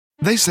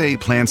They say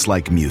plants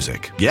like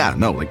music. Yeah,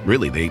 no, like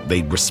really,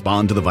 they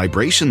respond to the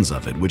vibrations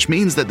of it, which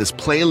means that this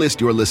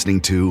playlist you're listening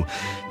to,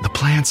 the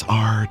plants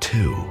are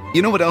too.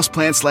 You know what else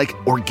plants like?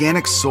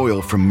 Organic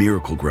soil from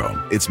Miracle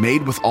Grow. It's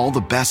made with all the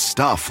best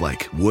stuff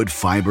like wood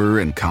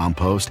fiber and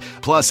compost.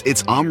 Plus,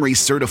 it's OMRI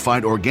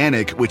certified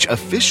organic, which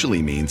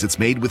officially means it's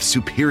made with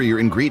superior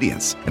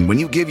ingredients. And when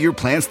you give your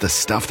plants the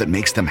stuff that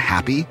makes them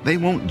happy, they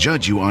won't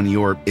judge you on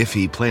your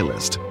iffy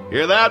playlist.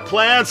 Hear that,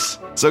 plants?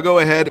 So go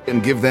ahead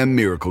and give them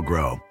Miracle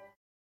Grow.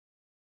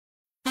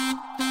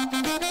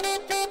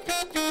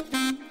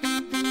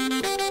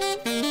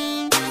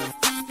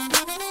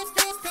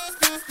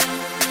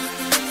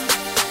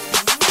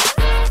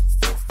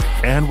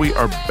 And we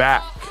are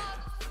back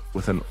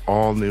with an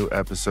all-new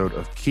episode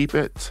of Keep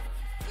It.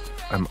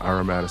 I'm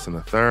Ira Madison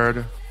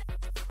III.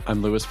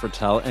 I'm Louis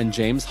Fertel, and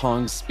James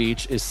Hong's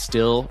speech is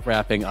still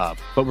wrapping up,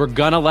 but we're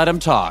gonna let him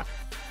talk.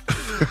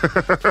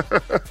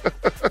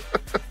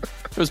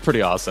 It was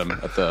pretty awesome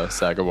at the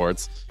SAG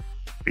Awards.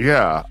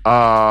 Yeah,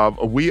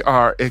 we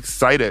are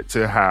excited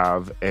to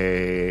have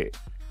a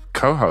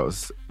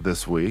co-host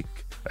this week,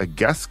 a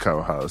guest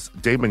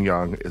co-host. Damon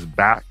Young is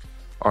back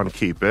on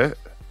Keep It.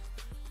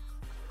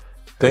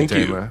 Thank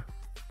you.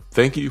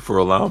 Thank you for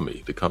allowing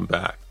me to come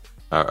back.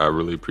 I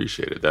really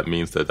appreciate it. That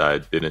means that I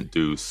didn't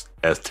do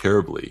as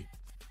terribly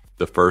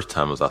the first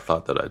time as I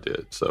thought that I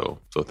did. So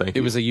thank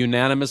you. It was a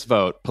unanimous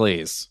vote,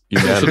 please. You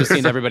should have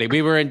seen everybody.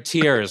 We were in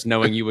tears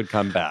knowing you would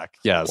come back.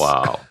 Yes.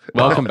 Wow.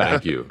 Welcome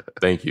back.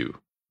 Thank you.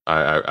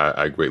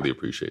 I greatly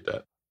appreciate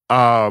that.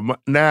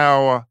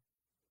 Now,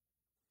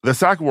 the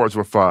SAG Awards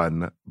were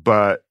fun,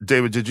 but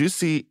David, did you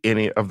see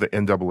any of the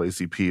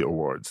NAACP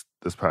awards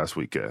this past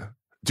weekend?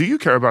 Do you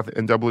care about the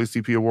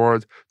NAACP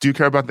awards? Do you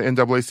care about the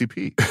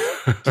NAACP?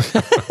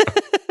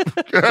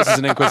 This is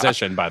an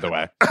inquisition, by the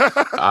way.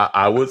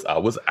 I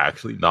was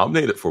actually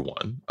nominated for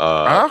one.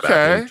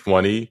 Okay.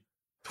 Back in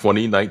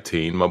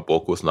 2019, my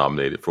book was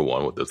nominated for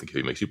one. What Doesn't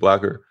Kill You Makes You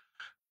Blacker.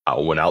 I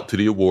went out to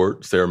the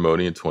award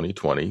ceremony in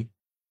 2020.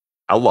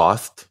 I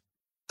lost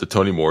to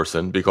Toni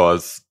Morrison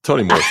because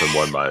Toni Morrison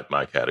won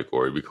my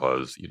category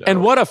because, you know.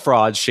 And what a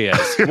fraud she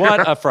is.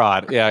 What a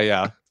fraud.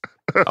 Yeah.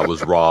 I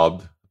was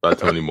robbed by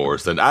Toni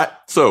Morrison.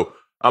 So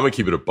I'm going to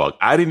keep it a buck.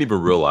 I didn't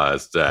even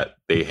realize that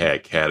they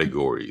had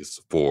categories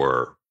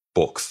for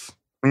books.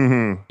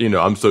 Mm-hmm. You know,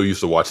 I'm so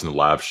used to watching the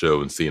live show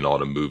and seeing all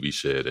the movie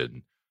shit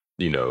and,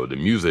 you know, the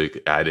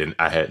music. I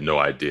had no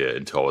idea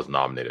until I was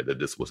nominated that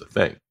this was a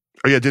thing.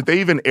 Oh, yeah. Did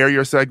they even air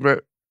your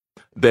segment?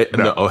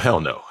 No. Oh,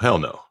 hell no.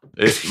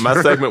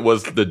 My segment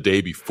was the day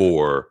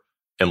before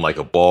in like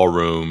a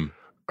ballroom,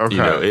 Okay.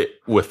 you know,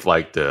 with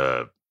like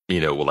the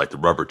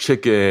rubber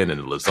chicken and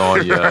the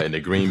lasagna and the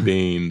green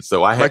beans.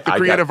 So I had like the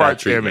Creative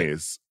Arts treatment.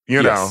 Emmys,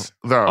 you know,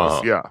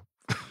 those, yeah.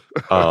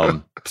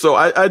 So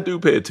I do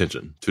pay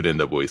attention to the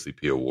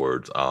NAACP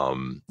awards,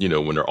 you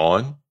know, when they're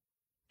on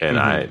and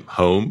I'm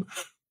home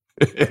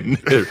and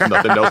there's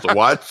nothing else to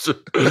watch.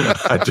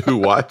 I do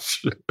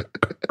watch.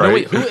 Right? No,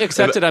 wait, who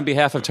accepted on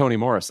behalf of Toni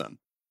Morrison?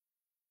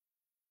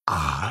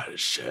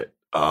 Shit.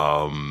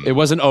 It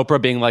wasn't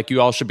Oprah being like,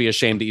 you all should be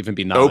ashamed to even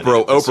be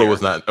nominated.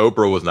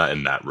 Oprah was not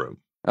in that room.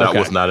 That Okay.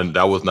 was not an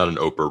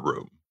Oprah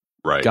room.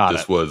 Right. Got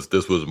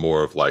this was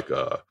more of like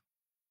a,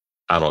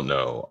 I don't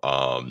know,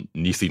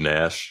 Niecy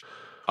Nash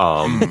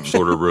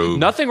sort of room.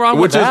 Nothing wrong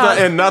with that.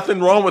 And nothing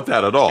wrong with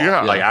that at all.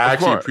 Yeah, like I of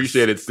actually course.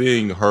 appreciated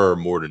seeing her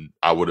more than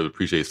I would have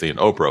appreciated seeing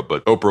Oprah,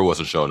 but Oprah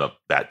wasn't showing up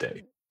that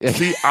day.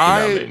 See, what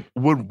I mean?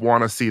 would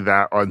want to see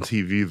that on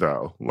TV,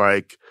 though.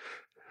 Like,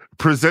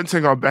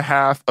 presenting on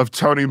behalf of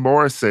Toni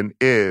Morrison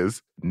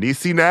is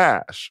Niecy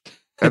Nash.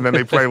 And then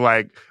they play,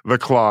 like, the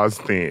Claus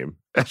theme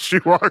as she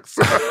walks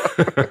up.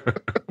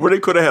 Where they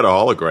could have had a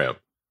hologram.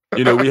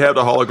 You know, we have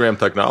the hologram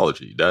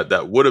technology.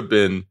 That would have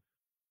been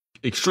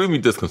extremely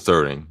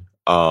disconcerting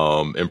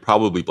and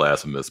probably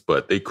blasphemous,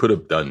 but they could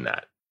have done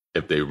that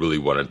if they really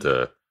wanted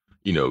to,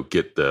 you know,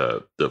 get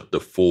the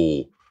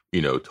full,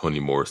 you know, Toni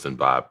Morrison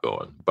vibe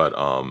going. But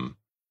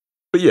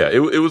yeah, it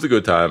was a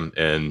good time,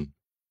 and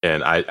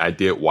I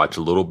did watch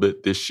a little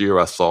bit this year.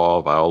 I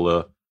saw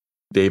Viola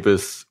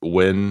Davis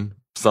win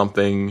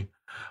something.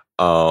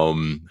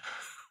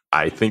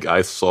 I think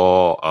I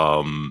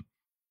saw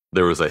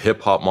there was a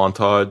hip hop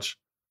montage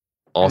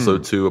also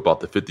too about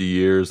the 50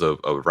 years of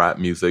rap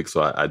music.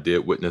 So I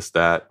did witness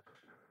that.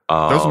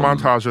 Those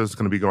montages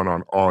going to be going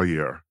on all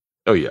year.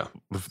 Oh yeah,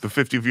 The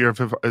 50th year of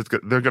hip hop,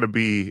 they're going to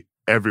be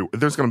everywhere.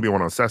 There's going to be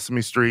one on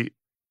Sesame Street.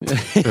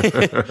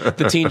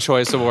 The Teen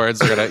Choice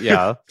Awards are gonna,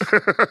 yeah.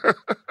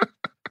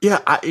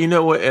 Yeah, you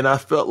know what, and I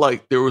felt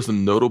like there was a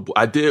notable.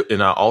 I did,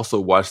 and I also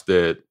watched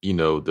the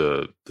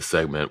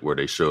segment where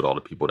they showed all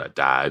the people that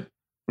died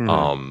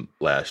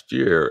last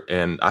year,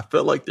 and I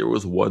felt like there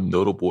was one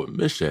notable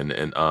admission,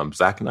 and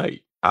Zach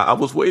Knight. I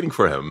was waiting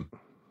for him,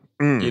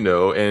 you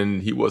know,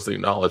 and he wasn't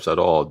acknowledged at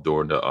all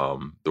during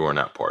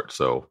that part.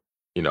 So,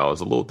 you know, I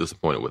was a little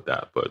disappointed with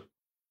that, but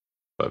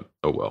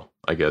oh well.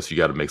 I guess you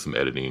got to make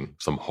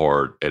some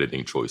hard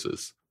editing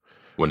choices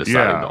when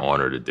deciding to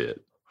honor the dead.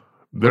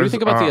 What do you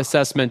think about the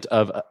assessment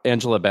of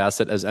Angela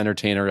Bassett as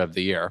Entertainer of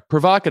the Year?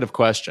 Provocative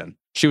question.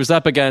 She was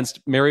up against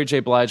Mary J.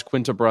 Blige,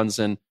 Quinta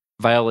Brunson,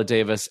 Viola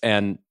Davis,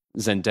 and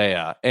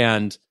Zendaya.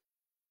 And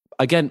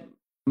again,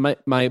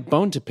 my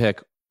bone to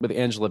pick with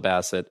Angela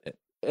Bassett,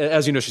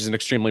 as you know, she's an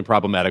extremely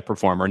problematic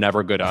performer,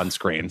 never good on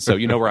screen. So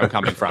you know where I'm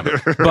coming from.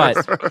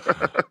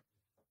 But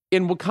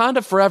in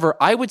Wakanda Forever,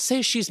 I would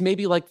say she's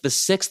maybe like the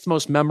 6th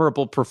most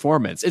memorable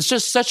performance. It's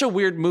just such a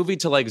weird movie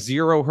to like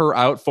zero her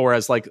out for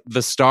as like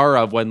the star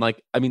of, when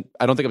like, I mean,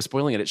 I don't think I'm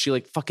spoiling it. She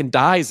like fucking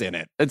dies in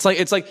it. It's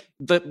like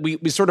we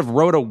sort of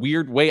wrote a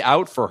weird way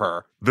out for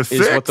her. The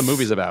is what the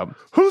movie's about.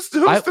 Who's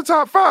the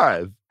top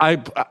 5?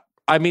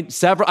 I mean,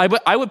 several.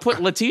 I would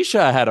put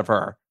Letitia ahead of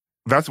her.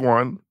 That's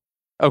one.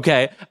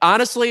 Okay.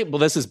 Honestly, well,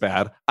 this is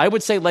bad. I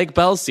would say Lake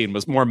Bell's scene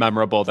was more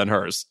memorable than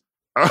hers.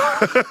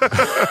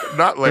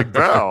 Not Lake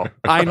Bell.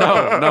 I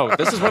know. No,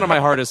 this is one of my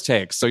hardest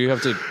takes, so you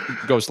have to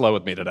go slow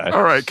with me today.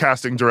 All right,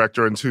 casting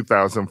director in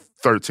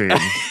 2013.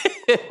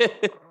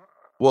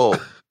 Well,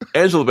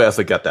 Angela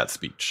Bassett got that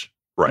speech,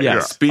 right? Yes.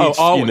 Yeah. Speech,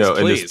 always,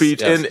 in the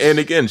speech. Yes. And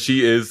again,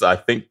 she is, I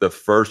think, the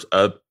first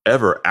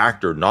ever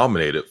actor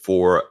nominated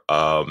for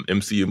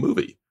MCU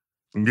movie.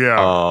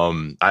 Yeah.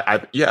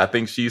 I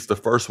think she's the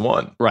first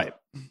one. Right.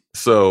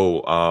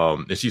 So,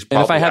 and she's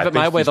probably, and if I have it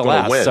my way, the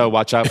last. Win. So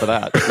watch out for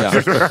that.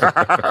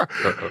 Yeah.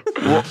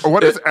 Well,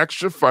 what is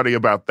extra funny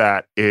about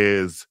that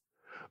is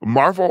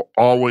Marvel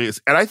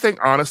always, and I think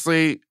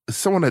honestly,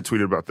 someone had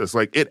tweeted about this,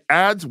 like it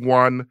adds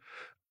one,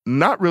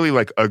 not really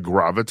like a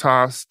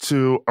gravitas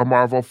to a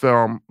Marvel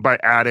film by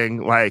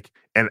adding like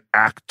an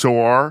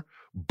actor.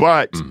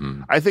 But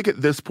I think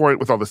at this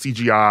point, with all the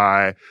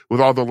CGI, with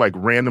all the like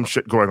random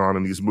shit going on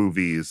in these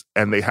movies,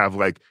 and they have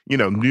like, you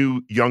know,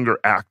 new younger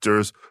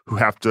actors who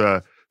have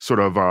to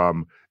sort of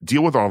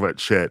deal with all that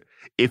shit.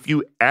 If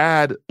you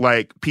add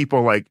like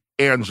people like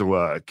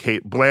Angela,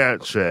 Kate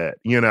Blanchett,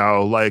 you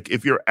know, like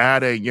if you're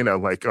adding, you know,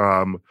 like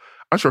I'm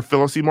sure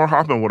Philip Seymour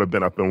Hoffman would have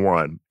been up in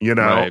one, you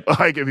know, right.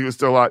 Like if he was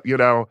still out, you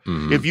know,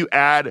 if you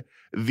add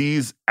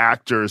these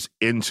actors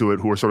into it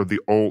who are sort of the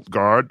old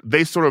guard,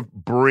 they sort of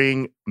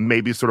bring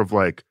maybe sort of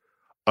like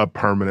a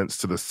permanence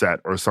to the set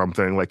or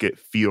something. Like it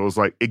feels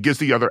like it gives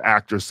the other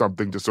actors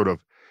something to sort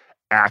of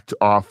act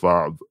off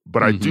of.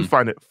 But I do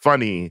find it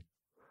funny,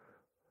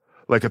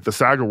 like at the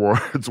SAG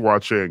Awards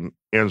watching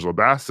Angela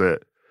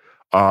Bassett,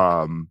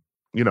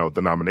 you know,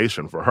 the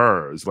nomination for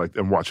her is like,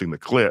 and watching the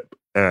clip.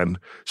 And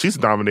she's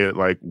nominated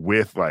like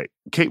with like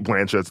Kate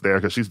Blanchett's there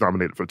because she's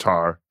nominated for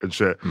Tar and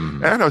shit.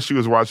 And I know she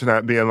was watching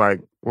that being like,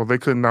 well, they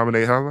couldn't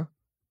nominate Hela?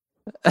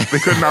 They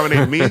couldn't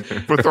nominate me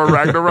for Thor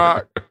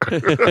Ragnarok?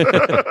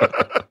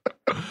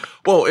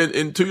 Well,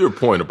 and to your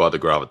point about the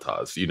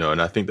gravitas, you know,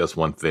 and I think that's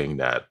one thing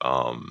that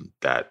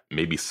that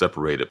maybe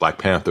separated Black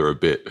Panther a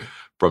bit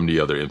from the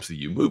other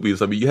MCU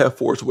movies. I mean, you have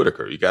Forrest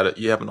Whitaker.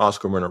 You have an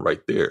Oscar winner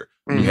right there.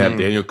 You have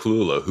Daniel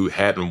Kaluuya, who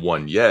hadn't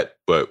won yet,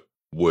 but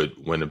would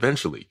win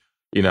eventually.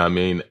 You know what I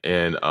mean?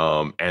 And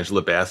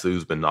Angela Bassett,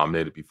 who's been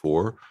nominated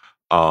before.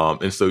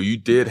 And so you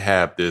did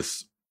have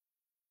this,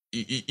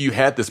 you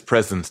had this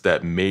presence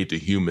that made the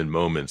human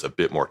moments a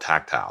bit more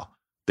tactile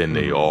than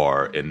they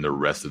are in the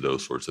rest of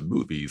those sorts of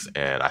movies.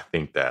 And I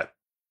think that,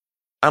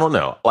 I don't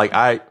know, like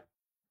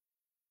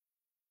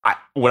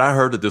when I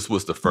heard that this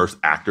was the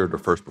first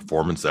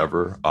performance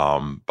ever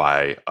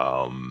by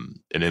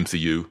an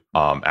MCU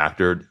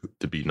actor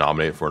to be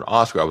nominated for an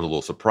Oscar, I was a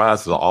little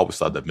surprised because I always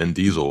thought that Vin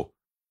Diesel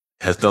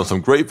has done some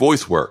great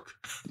voice work.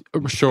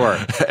 Sure.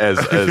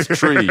 as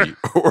Tree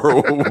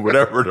or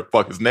whatever the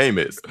fuck his name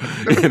is.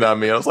 You know what I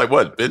mean? I was like,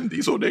 what? Vin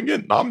Diesel didn't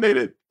get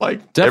nominated?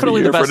 Like,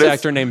 definitely the best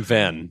actor named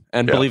Vin.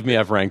 And believe me,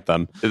 I've ranked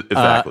them.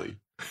 Exactly.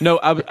 No,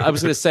 I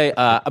was going to say,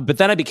 but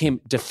then I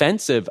became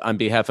defensive on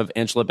behalf of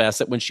Angela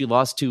Bassett when she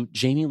lost to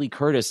Jamie Lee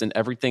Curtis in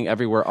Everything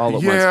Everywhere All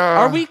at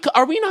Once.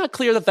 Are we not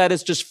clear that that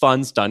is just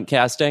fun stunt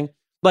casting?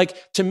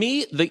 Like, to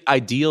me, the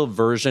ideal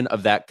version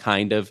of that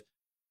kind of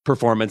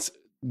performance,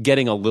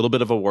 getting a little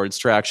bit of awards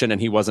traction, and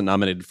he wasn't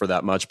nominated for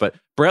that much, but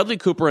Bradley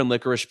Cooper in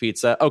Licorice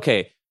Pizza,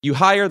 okay, you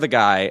hire the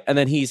guy, and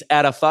then he's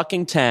at a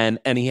fucking 10,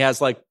 and he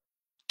has like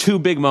 2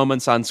 big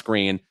moments on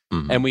screen,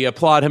 and we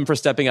applaud him for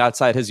stepping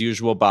outside his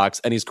usual box,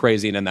 and he's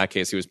crazy, and in that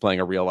case, he was playing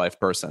a real-life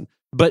person.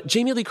 But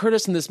Jamie Lee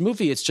Curtis in this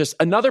movie, it's just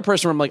another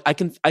person where I'm like,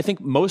 I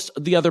think most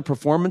of the other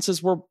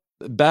performances were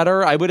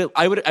better. I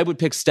would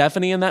pick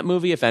Stephanie in that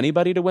movie, if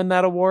anybody, to win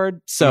that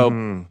award.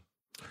 So...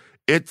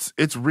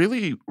 It's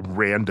really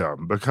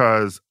random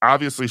because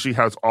obviously she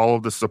has all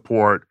of the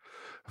support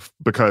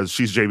because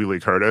she's Jamie Lee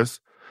Curtis.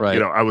 Right. You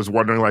know, I was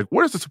wondering, like,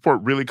 where does the support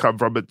really come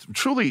from? But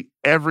truly,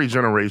 every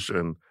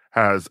generation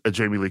has a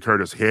Jamie Lee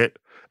Curtis hit.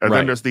 And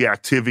then there's the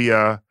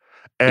Activia.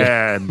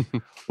 And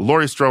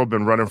Laurie Strode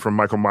been running from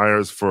Michael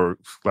Myers for,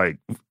 like,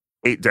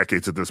 8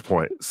 decades at this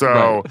point.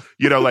 So,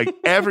 you know, like,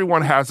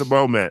 everyone has a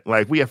moment.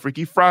 Like, we have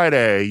Freaky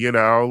Friday, you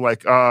know,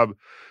 like,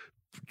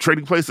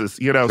 Trading Places,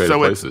 you know.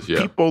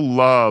 People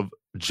love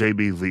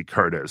Jamie Lee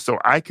Curtis. So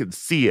I can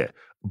see it.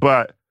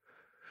 But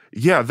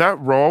yeah, that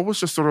role was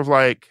just sort of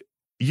like,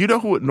 you know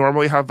who would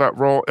normally have that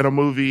role in a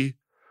movie?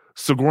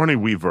 Sigourney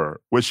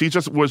Weaver, was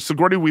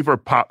Sigourney Weaver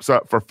pops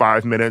up for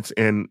 5 minutes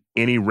in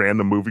any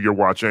random movie you're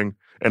watching,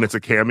 and it's a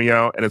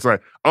cameo, and it's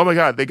like, oh my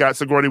God, they got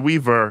Sigourney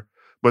Weaver.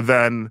 But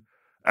then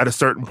at a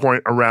certain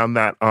point around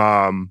that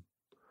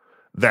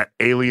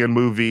Alien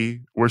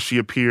movie where she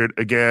appeared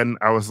again,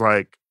 I was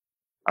like,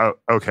 oh,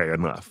 okay,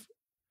 enough.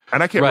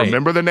 And I can't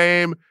remember the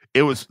name.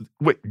 It was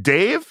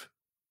Dave?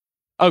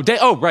 Oh, Dave.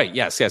 Oh, right.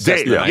 Yes.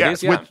 Dave,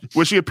 yes.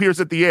 Where she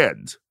appears at the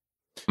end.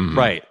 Mm-hmm.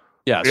 Right.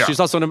 Yes. Yeah. She's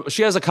also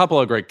she has a couple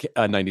of great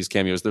 90s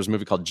cameos. There's a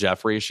movie called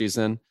Jeffrey she's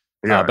in.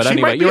 Yeah, but she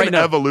anyway, might be you're right in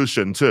now.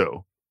 Evolution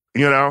too.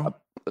 You know?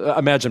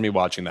 Imagine me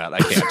watching that. I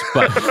can't.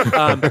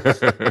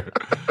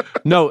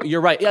 But no,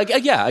 you're right.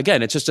 Yeah,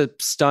 again, it's just a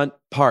stunt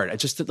part. I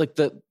just like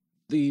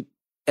the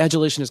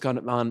adulation has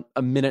gone on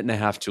a minute and a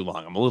half too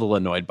long. I'm a little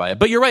annoyed by it.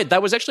 But you're right.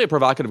 That was actually a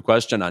provocative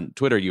question on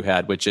Twitter you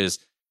had, which is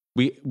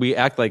we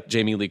act like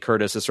Jamie Lee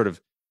Curtis is sort of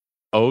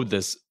owed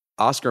this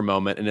Oscar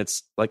moment, and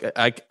it's like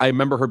I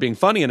remember her being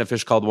funny in A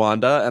Fish Called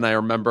Wanda, and I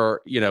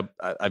remember, you know,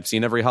 I've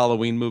seen every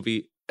Halloween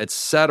movie,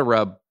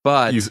 etc.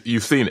 But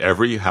you've seen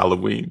every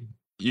Halloween.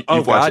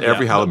 You've watched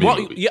every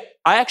Halloween movie. Yeah,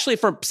 I actually,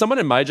 for someone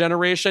in my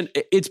generation,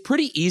 it's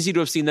pretty easy to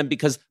have seen them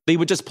because they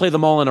would just play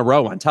them all in a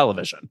row on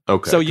television.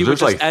 Okay, so you would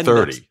just like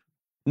 30.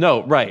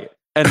 No, right.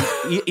 And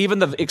even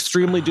the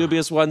extremely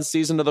dubious ones,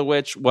 Season of the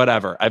Witch,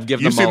 whatever. I've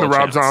given them all a chance. You've seen the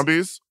Rob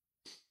Zombies?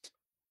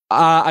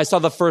 I saw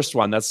the first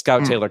one. That's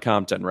Scout Taylor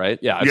Compton, right?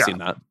 Yeah, I've seen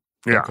that.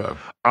 Yeah. Okay.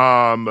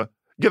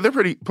 Yeah, they're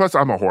pretty. Plus,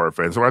 I'm a horror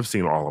fan, so I've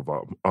seen all of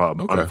them,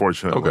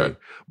 unfortunately. Okay.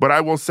 But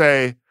I will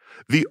say,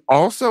 the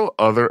also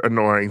other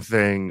annoying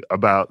thing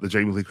about the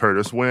Jamie Lee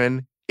Curtis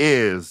win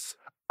is,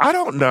 I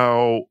don't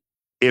know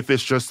if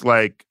it's just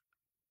like,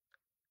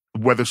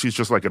 whether she's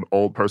just like an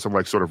old person,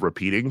 like sort of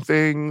repeating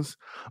things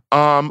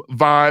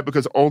vibe,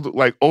 because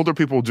older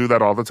people do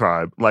that all the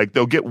time. Like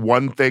they'll get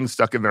one thing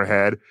stuck in their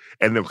head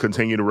and they'll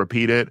continue to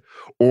repeat it.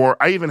 Or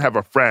I even have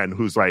a friend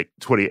who's like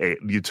 28.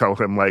 You tell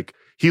him like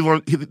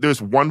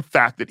there's one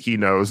fact that he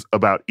knows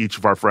about each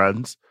of our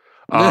friends,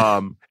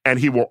 and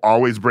he will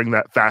always bring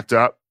that fact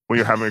up when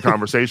you're having a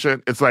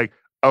conversation. It's like,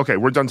 okay,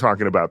 we're done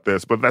talking about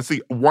this, but that's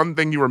the one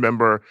thing you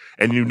remember,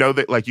 and you know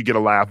that like you get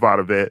a laugh out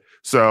of it,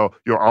 so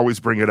you'll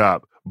always bring it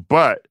up.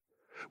 But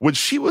when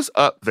she was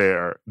up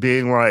there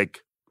being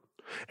like,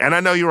 and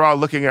I know you're all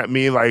looking at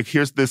me like,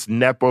 here's this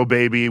Nepo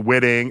baby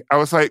winning. I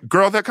was like,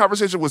 girl, that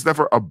conversation was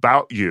never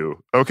about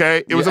you,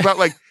 okay? It was about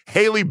like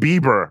Hailey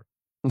Bieber.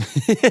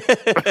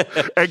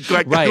 And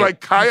like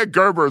Kaya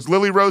Gerber's,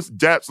 Lily Rose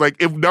Depp's.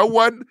 Like if no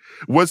one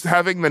was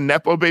having the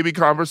Nepo baby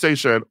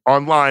conversation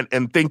online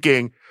and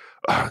thinking,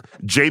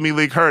 Jamie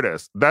Lee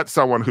Curtis, that's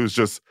someone who's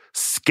just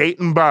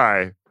skating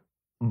by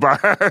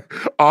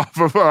off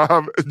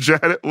of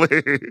Janet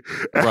Leigh.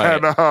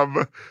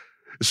 And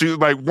she's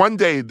like, one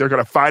day they're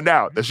going to find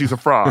out that she's a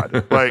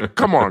fraud. Like,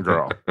 come on,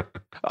 girl.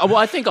 Well,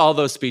 I think all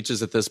those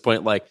speeches at this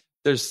point, like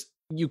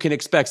you can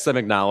expect some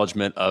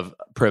acknowledgement of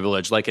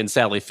privilege. Like in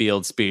Sally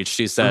Field's speech,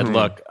 she said,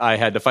 look, I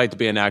had to fight to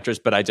be an actress,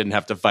 but I didn't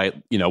have to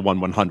fight,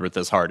 1/100th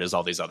as hard as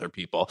all these other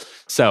people.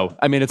 So,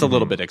 I mean, it's a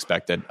little bit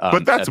expected.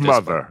 But that's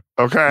Mother,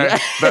 okay? Yeah,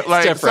 that,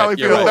 like, Sally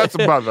Field, that's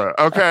Mother,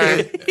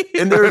 okay?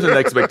 And there is an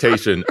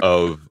expectation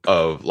of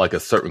like a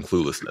certain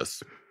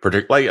cluelessness.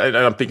 Like, and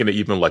I'm thinking of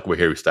even like with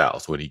Harry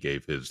Styles when he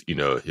gave his,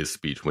 his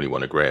speech when he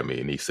won a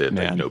Grammy, and he said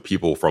that,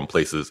 people from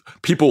places,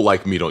 people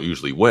like me don't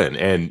usually win.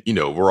 And,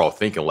 we're all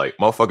thinking like,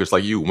 motherfuckers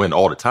like you win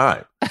all the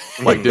time.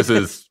 Like this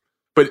is,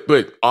 but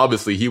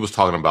obviously he was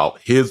talking about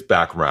his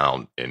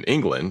background in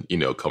England,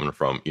 coming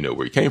from,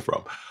 where he came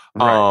from.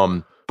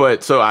 Right.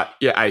 But so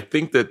I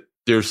think that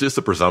there's just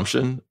a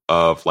presumption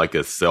of like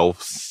a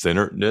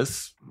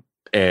self-centeredness.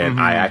 And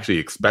I actually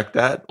expect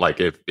that. Like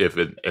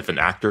if an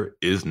actor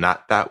is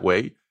not that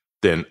way,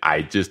 then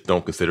I just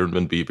don't consider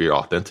them to be very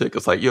authentic.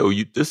 It's like, yo,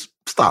 you just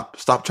stop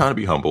trying to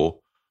be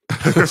humble,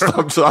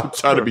 stop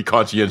trying to be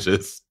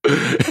conscientious,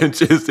 and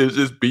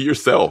just be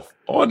yourself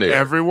on there.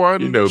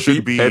 Everyone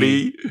should be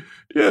petty.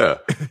 Yeah,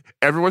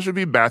 everyone should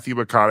be Matthew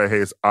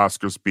McConaughey's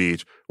Oscar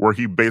speech, where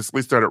he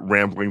basically started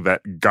rambling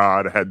that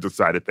God had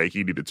decided that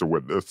he needed to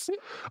win this,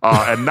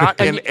 and not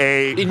in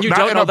a. And you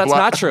don't know that's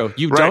not true.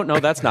 You don't know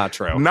that's not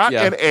true. Not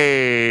in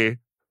a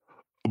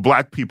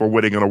Black people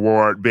winning an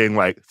award, being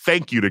like,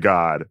 "Thank you to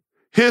God."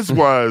 His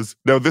was,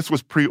 no, this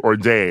was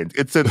preordained.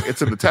 It's in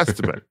the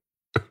Testament.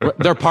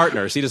 They're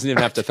partners. He doesn't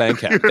even have to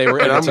thank him. They were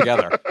in it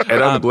together.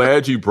 And I'm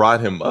glad you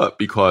brought him up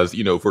because,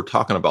 if we're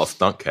talking about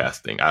stunt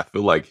casting, I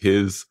feel like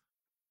his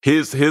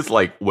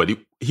like what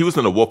he was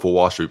in The Wolf of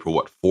Wall Street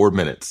for 4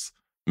 minutes,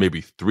 maybe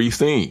 3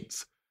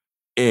 scenes.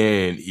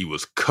 And he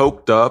was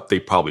coked up. They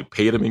probably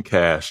paid him in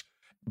cash.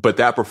 But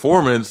that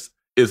performance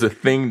is a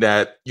thing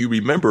that you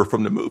remember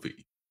from the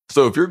movie.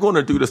 So if you're going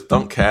to do the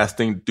stunt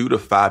casting, do the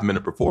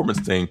 5-minute performance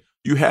thing,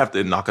 you have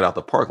to knock it out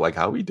the park like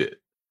how he did.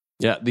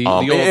 Yeah.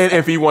 And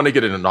if you want to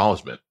get an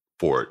acknowledgement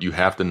for it, you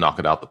have to knock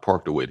it out the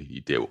park the way that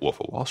he did with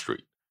Wolf of Wall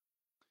Street.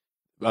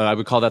 I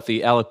would call that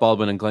the Alec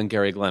Baldwin and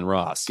Glengarry Glen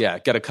Ross. Yeah.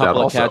 Get a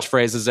couple of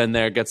catchphrases in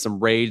there, get some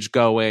rage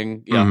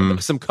going,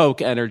 some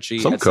Coke energy,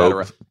 some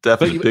etc. Coke,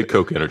 definitely big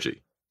Coke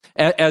energy.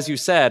 As you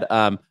said,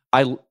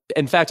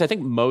 in fact, I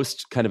think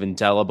most kind of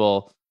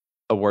indelible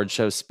award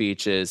show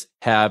speeches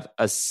have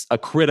a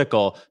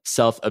critical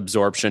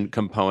self-absorption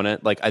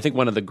component. Like, I think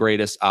one of the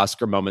greatest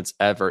Oscar moments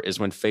ever is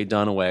when Faye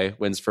Dunaway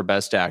wins for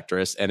Best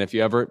Actress. And if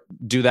you ever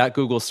do that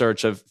Google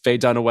search of Faye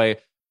Dunaway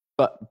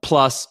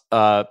plus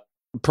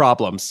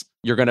problems,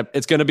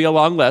 it's gonna be a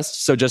long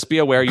list. So just be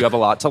aware you have a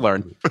lot to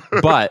learn.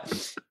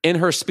 But in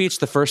her speech,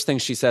 the first thing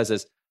she says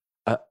is,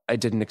 I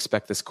didn't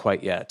expect this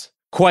quite yet.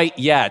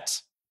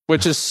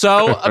 Which is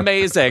so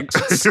amazing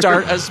to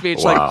start a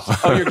speech like,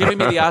 oh, you're giving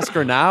me the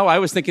Oscar now? I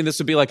was thinking this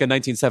would be like a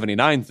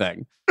 1979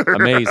 thing.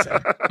 Amazing.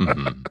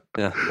 Mm-hmm.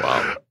 Yeah.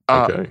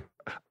 Wow. Okay.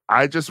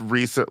 I just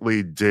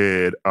recently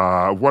did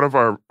one of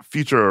our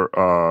future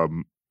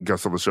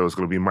guests on the show is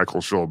going to be Michael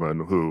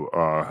Schulman, who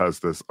has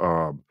this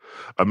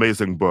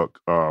amazing book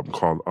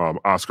called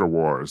Oscar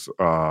Wars.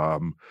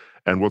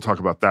 And we'll talk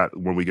about that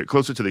when we get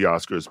closer to the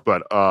Oscars.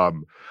 But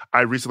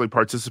I recently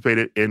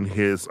participated in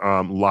his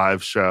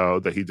live show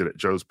that he did at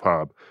Joe's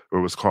Pub, where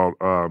it was called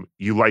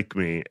You Like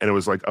Me. And it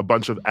was like a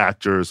bunch of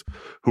actors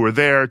who were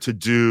there to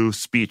do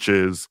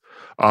speeches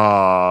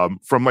from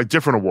like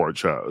different award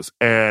shows.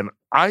 And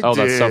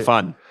that's so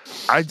fun.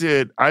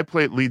 I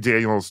played Lee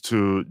Daniels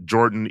to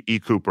Jordan E.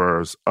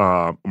 Cooper's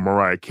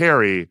Mariah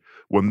Carey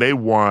when they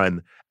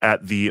won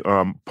at the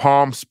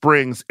Palm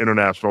Springs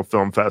International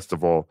Film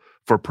Festival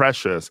for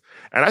Precious.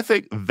 And I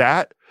think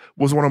that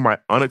was one of my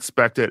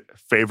unexpected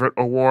favorite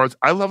awards.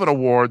 I love an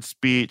award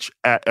speech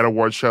at an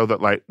award show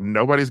that like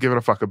nobody's giving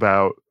a fuck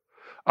about.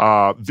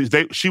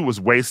 She was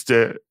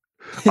wasted.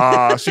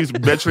 She's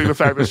mentioning the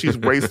fact that she's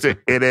wasted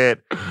in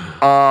it.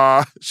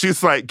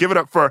 She's like, give it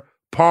up for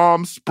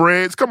Palm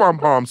Springs. Come on,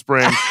 Palm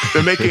Springs.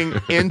 They're making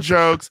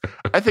in-jokes.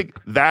 I think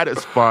that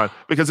is fun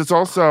because it's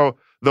also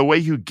the way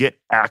you get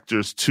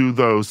actors to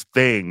those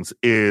things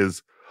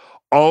is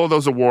all of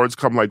those awards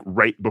come like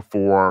right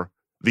before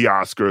the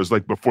Oscars,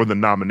 like before the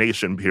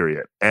nomination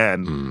period.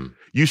 And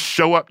you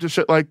show up to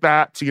shit like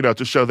that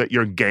to show that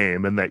you're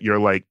game and that you're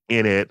like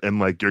in it and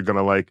like you're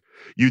gonna like,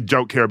 you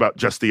don't care about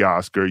just the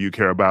Oscar. You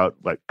care about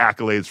like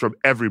accolades from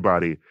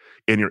everybody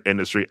in your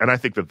industry. And I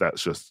think that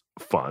that's just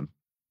fun.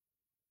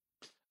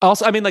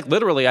 Also, I mean, like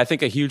literally, I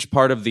think a huge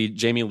part of the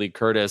Jamie Lee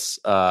Curtis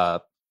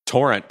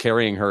torrent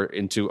carrying her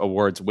into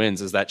awards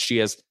wins is that she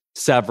has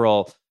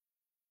several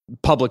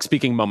public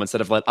speaking moments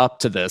that have led up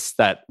to this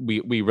that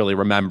we really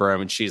remember. I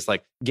mean, she's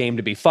like game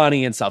to be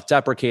funny and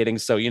self-deprecating.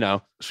 So,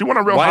 she won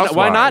a Real Housewives.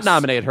 Why not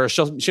nominate her?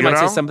 She might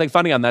say something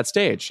funny on that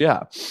stage.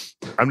 Yeah.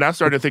 I'm now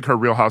starting to think her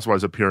Real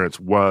Housewives appearance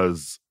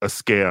was a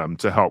scam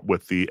to help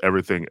with the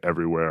Everything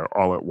Everywhere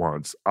All at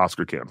Once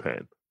Oscar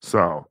campaign.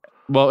 So,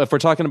 well, if we're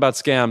talking about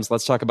scams,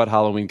 let's talk about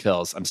Halloween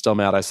Kills. I'm still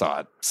mad I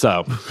saw it.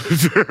 So.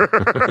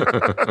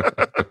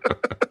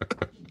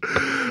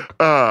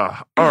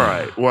 All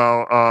right.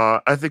 Well,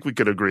 I think we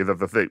could agree that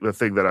the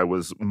thing that I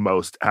was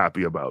most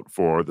happy about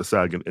for the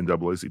SAG and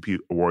NAACP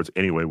Awards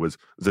anyway was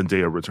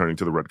Zendaya returning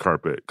to the red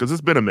carpet because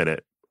it's been a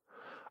minute.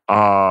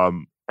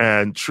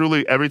 And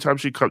truly, every time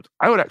she comes,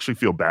 I would actually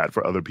feel bad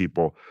for other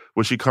people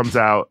when she comes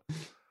out.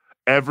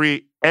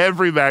 Every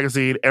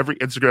magazine, every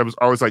Instagram is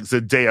always like,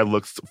 Zendaya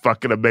looks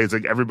fucking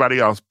amazing. Everybody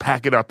else,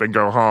 pack it up and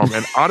go home.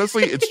 And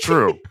honestly, it's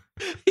true.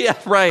 Yeah,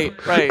 right.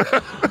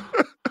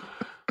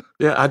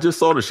 Yeah, I just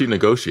saw that she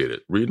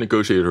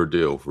renegotiated her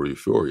deal for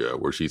Euphoria,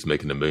 where she's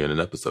making $1 million an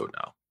episode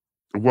now.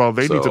 Well,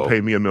 they need to pay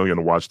me $1 million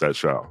to watch that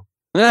show.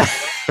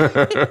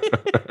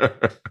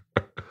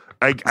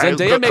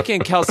 Zendaya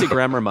making Kelsey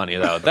Grammer money,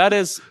 though. That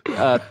does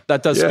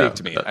speak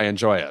to me. I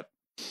enjoy it.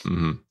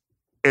 Mm-hmm.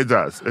 It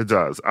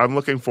does. I'm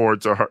looking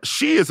forward to her.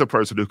 She is a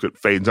person who could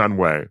Faye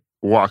Dunaway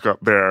walk up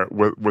there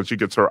when she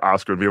gets her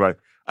Oscar and be like,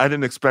 I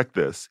didn't expect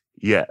this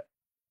yet.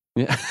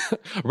 Yeah.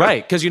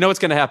 Right, because it's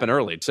going to happen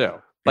early, too.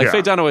 Like,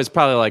 Faye Dunaway is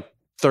probably like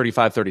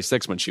 35,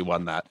 36 when she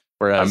won that.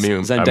 Whereas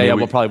Zendaya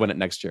will probably win it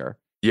next year.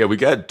 Yeah, we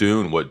got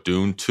Dune.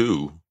 Dune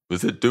 2?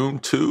 Was it Dune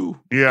 2?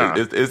 Yeah.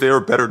 Is there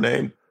a better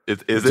name?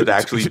 Is it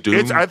actually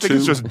Dune? I think 2?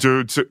 It's just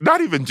Dune 2.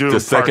 Not even Dune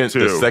Part 2.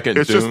 The second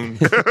it's Dune?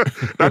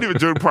 Just, not even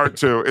Dune Part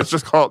 2. It's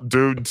just called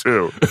Dune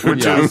 2.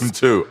 Dune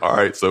 2. All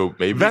right, so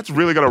maybe. That's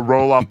really going to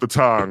roll off the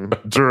tongue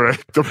during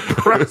the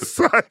press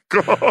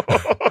cycle.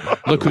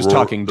 Look who's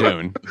talking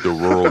Dune. The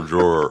rural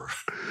drawer.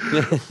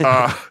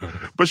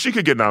 But she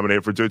could get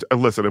nominated for Dune.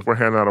 Listen, if we're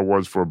handing out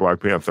awards for Black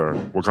Panther,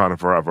 Wakanda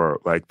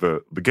Forever, like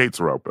the gates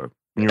are open.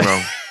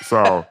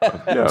 So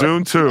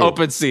Dune 2.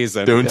 Open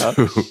season. Dune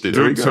 2.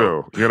 Dune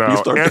 2.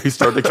 He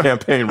started the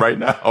campaign right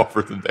now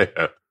for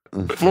Zendaya.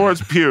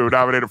 Florence Pugh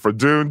nominated for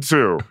Dune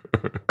 2.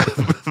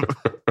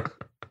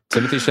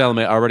 Timothée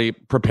Chalamet already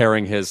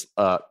preparing his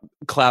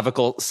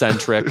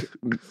clavicle-centric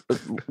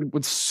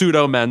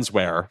pseudo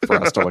menswear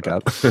for us to look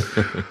at.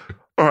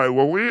 All right.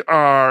 Well, we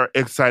are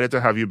excited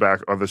to have you back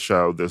on the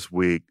show this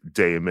week,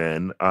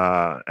 Damon.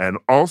 And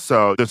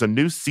also, there's a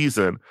new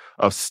season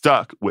of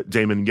Stuck with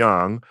Damon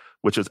Young,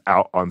 which is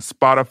out on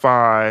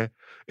Spotify.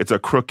 It's a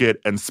Crooked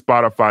and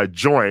Spotify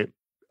joint,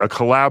 a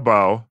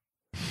collabo,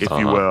 if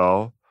you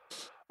will.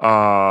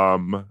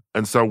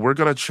 And so we're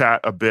going to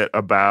chat a bit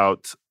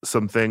about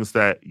some things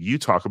that you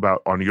talk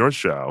about on your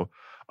show.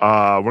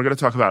 We're going to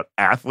talk about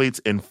athletes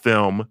in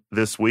film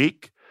this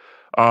week.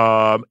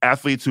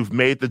 Athletes who've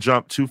made the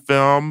jump to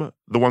film,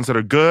 the ones that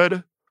are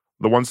good,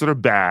 the ones that are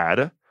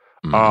bad.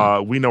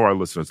 We know our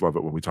listeners love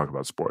it when we talk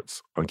about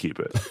sports on Keep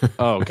It.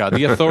 Oh, God,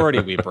 the authority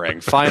we bring,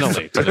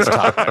 finally, to this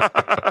topic.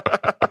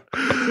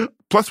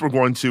 Plus, we're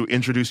going to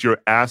introduce your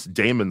Ask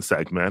Damon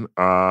segment,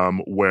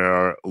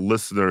 where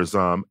listeners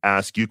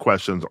ask you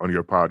questions on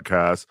your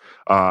podcast.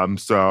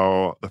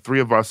 So the three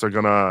of us are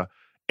going to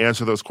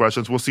answer those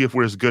questions. We'll see if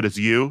we're as good as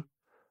you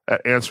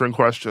at answering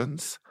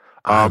questions.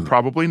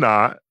 Probably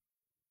not.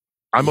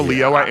 I'm a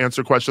Leo. I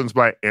answer questions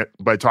by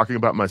talking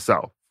about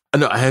myself.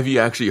 No, have you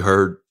actually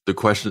heard the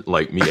question,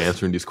 like me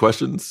answering these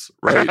questions?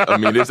 Right? I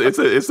mean,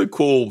 it's a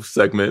cool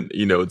segment.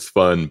 You know, it's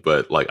fun,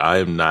 but like I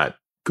am not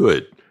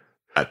good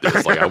at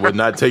this. Like I would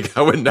not take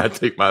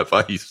my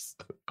advice.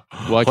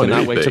 Well, I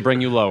cannot wait to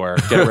bring you lower.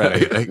 Get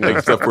ready.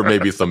 Except for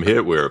maybe some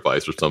headwear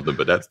advice or something,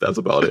 but that's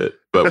about it.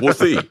 But we'll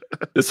see.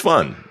 It's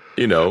fun.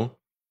 You know,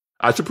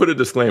 I should put a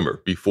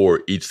disclaimer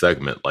before each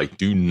segment. Like,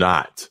 do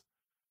not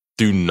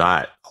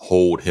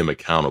hold him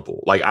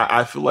accountable. Like,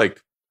 I feel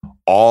like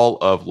all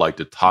of like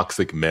the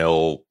toxic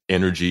male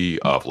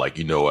energy of like,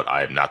 you know what,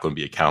 I am not going to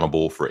be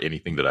accountable for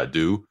anything that I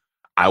do.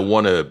 I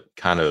want to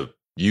kind of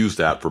use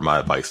that for my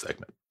advice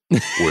segment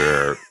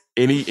where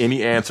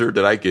any answer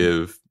that I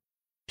give,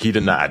 I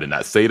did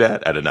not say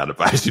that. I did not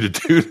advise you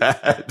to do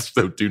that.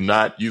 So do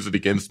not use it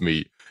against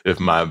me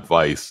if my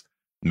advice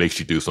makes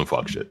you do some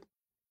fuck shit.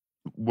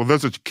 Well,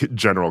 there's a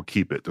general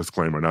Keep It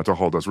disclaimer, not to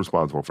hold us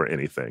responsible for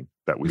anything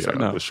that we say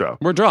on the show.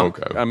 We're drunk.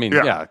 Okay. I mean,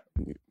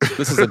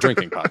 this is a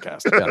drinking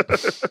podcast. Yeah.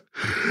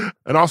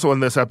 And also in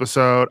this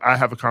episode, I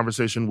have a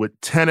conversation with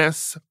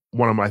Tennis,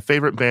 one of my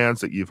favorite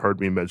bands that you've heard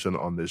me mention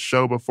on this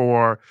show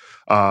before.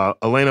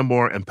 Elena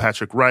Moore and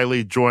Patrick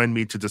Riley joined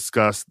me to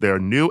discuss their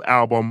new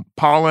album,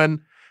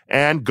 Pollen,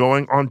 and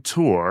going on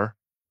tour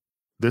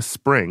this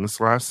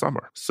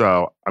spring/summer.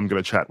 So I'm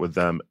going to chat with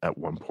them at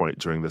one point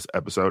during this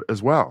episode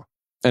as well.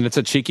 And it's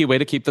a cheeky way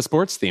to keep the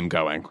sports theme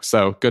going.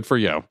 So good for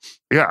you.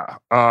 Yeah.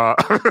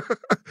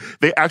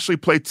 They actually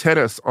play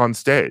tennis on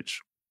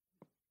stage.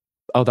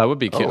 Oh, that would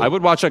be cute. I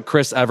would watch a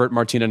Chris Evert,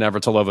 Martina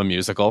Navratilova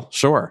musical.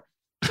 Sure.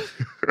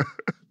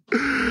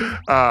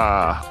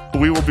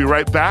 We will be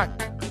right back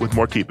with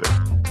more Keep It.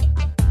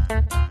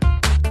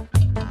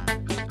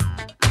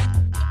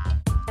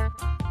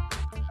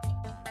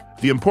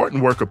 The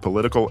important work of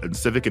political and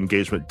civic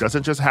engagement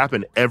doesn't just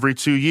happen every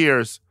 2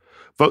 years.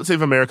 Vote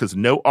Save America's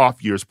No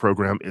Off Years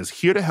program is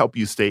here to help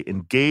you stay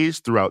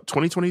engaged throughout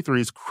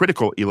 2023's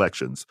critical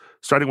elections,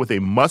 starting with a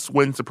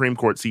must-win Supreme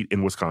Court seat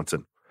in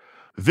Wisconsin.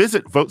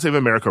 Visit Vote Save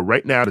America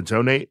right now to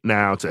donate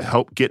now to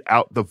help get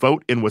out the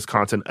vote in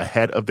Wisconsin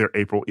ahead of their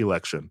April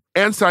election.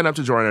 And sign up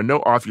to join our No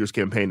Off Years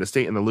campaign to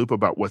stay in the loop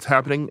about what's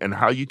happening and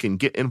how you can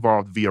get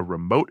involved via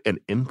remote and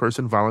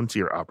in-person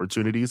volunteer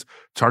opportunities,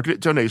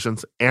 targeted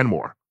donations, and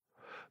more.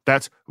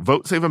 That's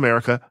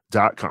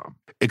votesaveamerica.com.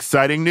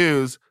 Exciting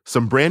news!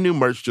 Some brand new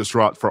merch just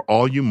dropped for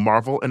all you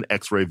Marvel and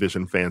X-Ray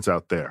Vision fans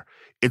out there.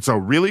 It's a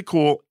really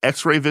cool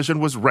X-Ray Vision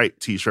Was Right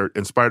t-shirt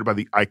inspired by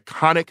the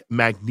iconic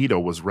Magneto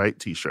Was Right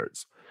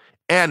t-shirts.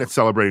 And it's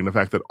celebrating the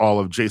fact that all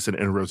of Jason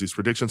and Rosie's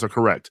predictions are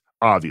correct,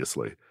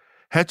 obviously.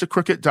 Head to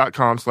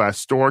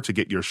Crooked.com/store to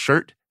get your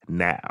shirt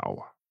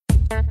now.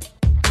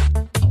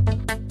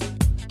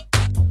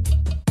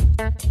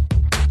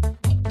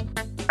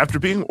 After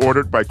being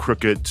ordered by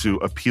Crooked to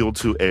appeal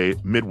to a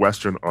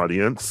Midwestern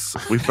audience,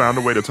 we found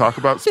a way to talk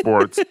about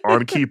sports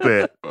on Keep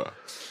It.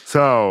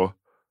 So,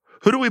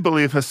 who do we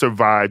believe has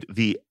survived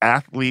the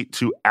athlete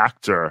to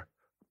actor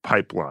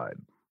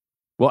pipeline?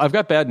 Well, I've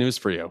got bad news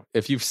for you.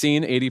 If you've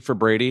seen 80 for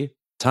Brady,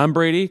 Tom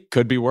Brady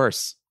could be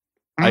worse.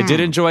 I did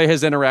enjoy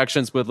his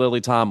interactions with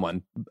Lily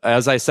Tomlin.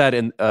 As I said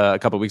a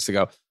couple of weeks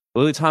ago,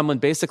 Lily Tomlin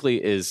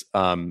basically is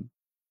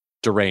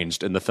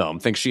deranged in the film.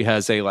 Thinks she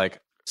has a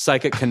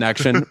psychic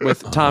connection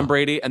with Tom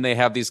Brady, and they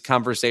have these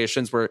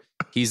conversations where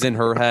he's in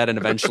her head and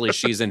eventually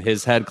she's in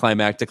his head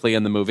climactically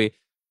in the movie.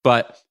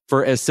 But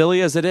for as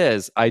silly as it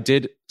is, I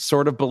did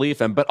sort of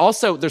believe him. But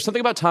also, there's something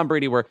about Tom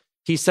Brady where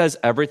he says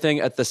everything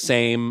at the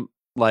same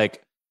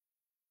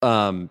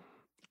monotone,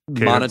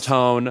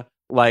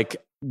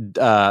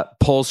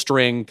 pull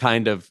string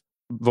kind of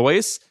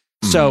voice.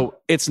 So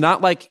it's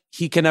not like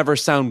he can ever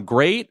sound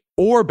great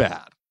or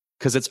bad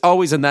because it's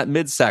always in that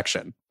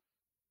midsection.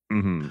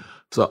 Mm-hmm.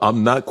 So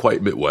I'm not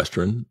quite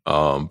Midwestern,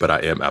 but I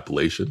am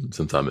Appalachian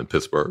since I'm in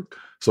Pittsburgh.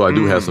 So I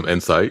do have some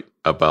insight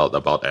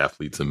about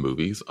athletes and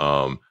movies.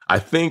 I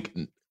think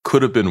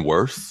could have been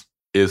worse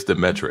is the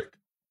metric,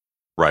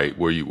 right?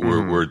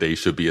 Where they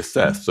should be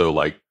assessed. So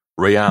like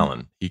Ray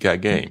Allen, he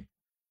got game.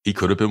 He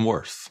could have been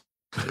worse.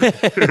 Right?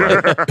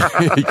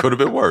 He could have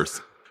been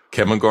worse.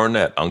 Kevin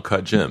Garnett,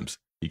 Uncut Gems.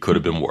 He could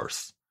have been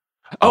worse.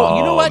 Oh,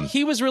 you know what?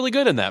 He was really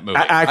good in that movie.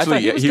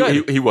 Actually,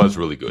 he was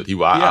really good.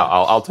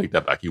 I'll take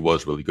that back. He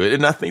was really good.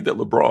 And I think that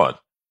LeBron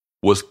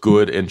was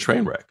good in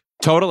Trainwreck.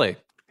 Totally.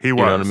 He was.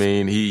 You know what I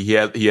mean? He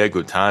had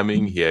good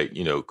timing. He had,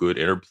 good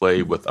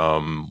interplay with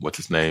what's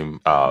his name?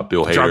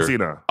 Bill Hader. John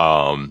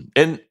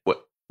Cena.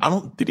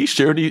 And did he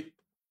share any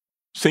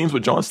scenes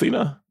with John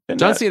Cena?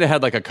 John Cena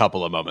had like a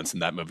couple of moments in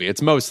that movie.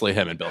 It's mostly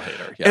him and Bill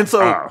Hader. Yeah. And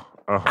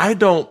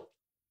so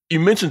you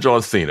mentioned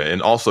John Cena,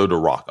 and also The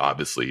Rock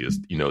obviously is,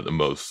 the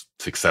most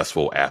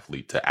successful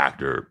athlete to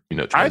actor,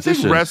 transition. I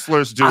think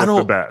wrestlers do it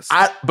the best.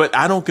 But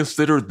I don't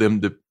consider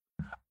them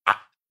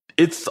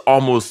it's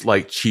almost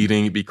like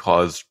cheating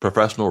because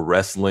professional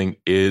wrestling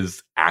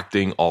is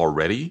acting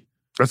already.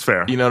 That's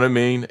fair. You know what I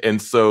mean?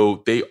 And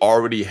so they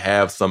already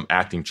have some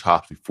acting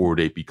chops before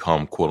they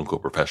become quote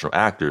unquote professional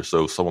actors.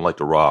 So someone like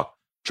The Rock,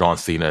 John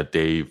Cena,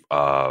 Dave,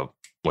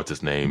 what's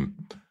his name?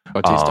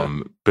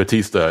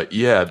 Batista.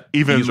 Yeah.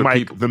 Even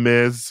Mike The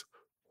Miz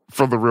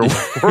from the real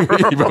world.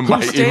 even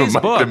Mike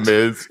The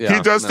Miz. Yeah,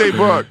 he does stay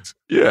booked.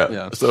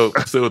 Yeah. So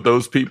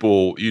those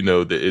people,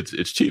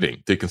 it's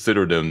cheating to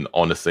consider them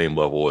on the same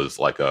level as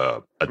like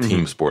a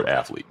team sport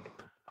athlete.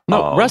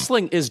 No,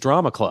 wrestling is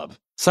drama club.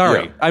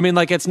 Sorry. Yeah. I mean,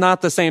 like, it's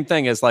not the same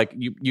thing as like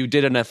you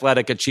did an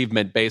athletic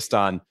achievement based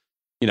on,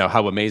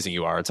 how amazing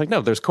you are. It's like,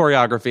 no, there's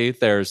choreography,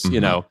 there's,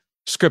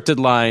 scripted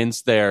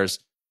lines, there's,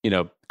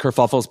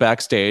 kerfuffles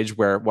backstage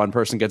where one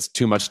person gets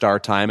too much star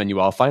time and you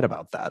all fight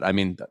about that. I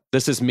mean,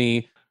 this is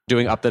me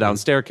doing Up the Down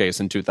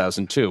Staircase in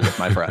 2002 with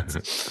my friends.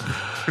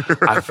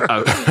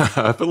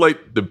 I feel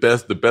like the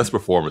best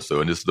performance, though,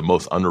 and this is the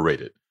most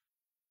underrated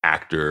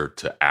athlete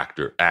to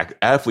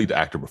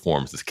actor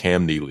performance, is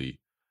Cam Neely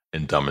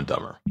in Dumb and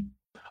Dumber,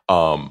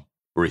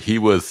 where he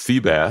was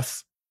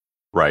Seabass,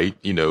 right?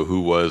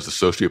 Who was a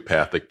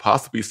sociopathic,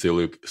 possibly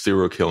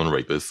serial killing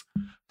rapist,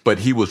 but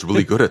he was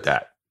really good at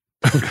that.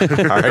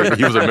 All right?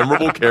 He was a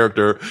memorable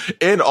character,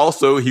 and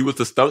also he was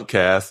the stunt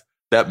cast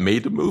that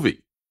made the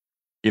movie.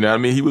 You know what I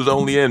mean? He was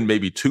only in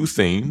maybe 2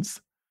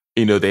 scenes.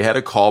 They had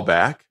a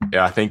callback,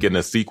 I think, in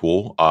a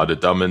sequel, the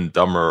Dumb and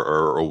Dumber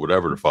or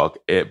whatever the fuck.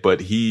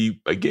 But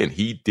he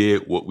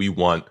did what we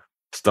want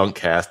stunt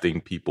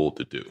casting people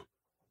to do.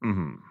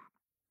 Mm-hmm.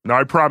 Now,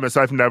 I promise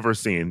I've never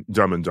seen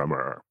Dumb and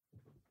Dumber.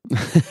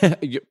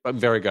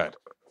 Very good.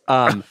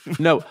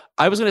 No,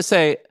 I was going to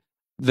say,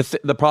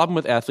 the problem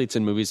with athletes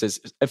in movies is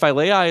if I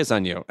lay eyes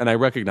on you and I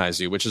recognize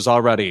you, which is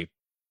already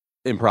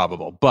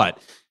improbable, but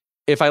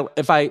if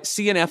I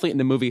see an athlete in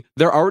the movie,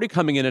 they're already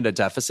coming in at a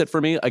deficit for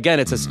me. Again,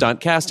 it's a stunt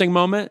casting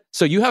moment,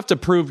 so you have to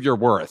prove your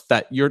worth,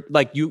 that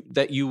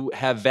you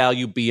have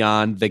value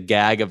beyond the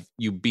gag of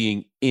you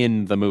being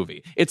in the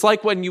movie. It's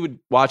like when you would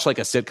watch like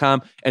a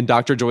sitcom and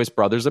Dr. Joyce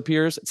Brothers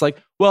appears. It's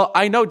like, well,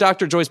 I know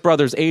Dr. Joyce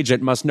Brothers'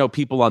 agent must know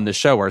people on the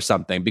show or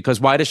something,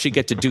 because why does she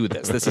get to do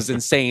this? This is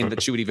insane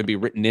that she would even be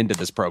written into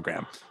this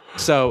program.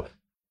 So,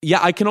 yeah,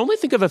 I can only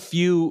think of a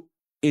few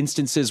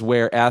instances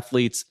where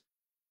athletes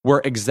were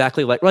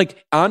exactly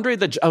like Andre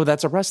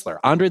that's a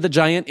wrestler. Andre the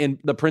Giant in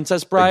The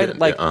Princess Bride.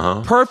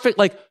 Perfect.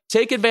 Like,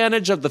 take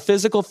advantage of the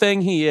physical thing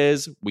he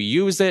is. We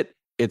use it.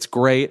 It's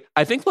great.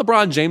 I think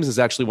LeBron James is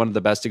actually one of the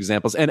best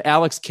examples. And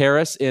Alex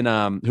Karras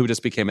in who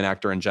just became an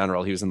actor in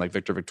general. He was in like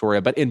Victor Victoria,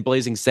 but in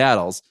Blazing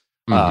Saddles,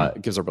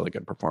 gives a really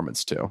good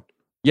performance too.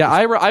 Yeah,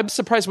 I'm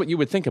surprised what you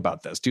would think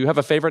about this. Do you have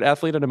a favorite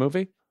athlete in a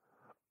movie?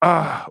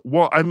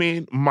 Well, I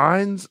mean,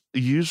 mine's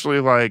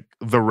usually like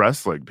the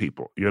wrestling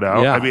people, Yeah.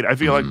 I mean, I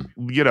feel like,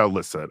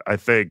 listen, I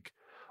think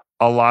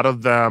a lot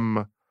of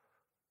them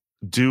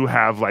do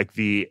have like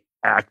the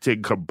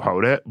acting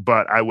component,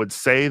 but I would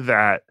say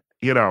that,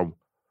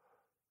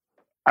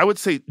 I would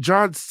say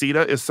John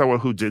Cena is someone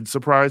who did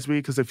surprise me,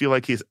 because I feel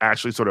like he's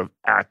actually sort of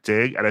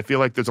acting, and I feel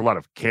like there's a lot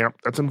of camp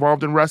that's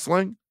involved in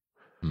wrestling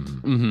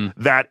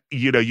that,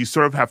 you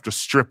sort of have to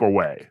strip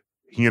away,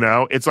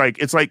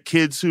 It's like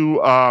kids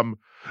who,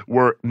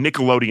 were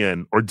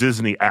Nickelodeon or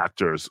Disney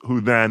actors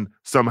who then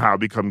somehow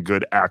become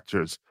good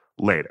actors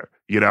later.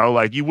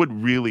 Like, you would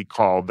really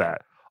call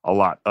that a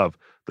lot of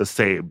the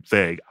same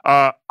thing.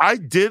 I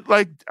did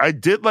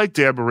like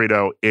Dan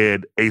Marino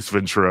in Ace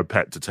Ventura: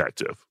 Pet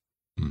Detective,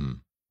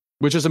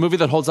 which is a movie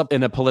that holds up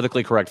in a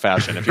politically correct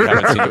fashion. If you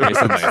haven't seen it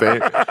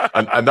recently,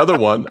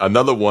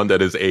 another one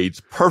that is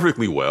aged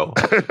perfectly well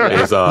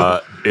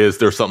is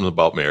There's Something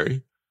About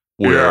Mary,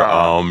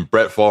 where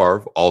Brett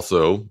Favre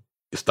also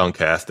stunt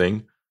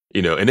casting.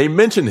 And they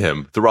mention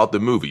him throughout the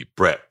movie.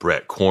 Brett,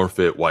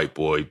 corn-fed white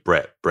boy,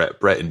 Brett.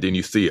 And then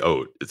you see,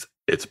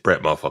 it's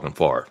Brett motherfucking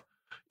Favre,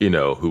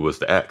 who was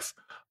the ex.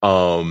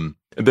 And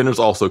then there's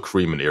also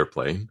Kareem in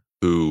Airplane,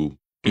 who,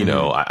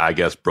 I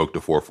guess broke the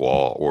fourth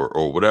wall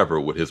or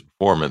whatever with his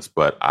performance.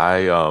 But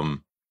I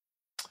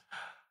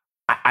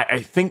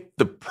think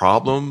the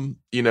problem,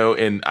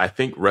 and I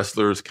think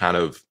wrestlers kind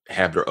of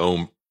have their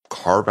own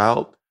carve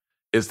out,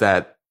 is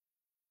that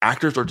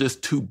actors are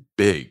just too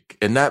big,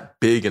 and not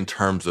big in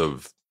terms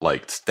of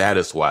like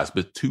status wise,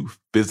 but too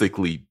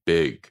physically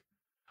big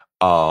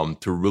to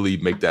really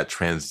make that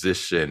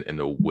transition in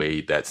a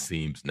way that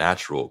seems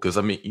natural. Because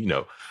I mean,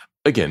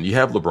 again, you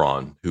have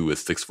LeBron, who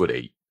is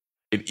 6'8",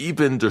 and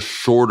even the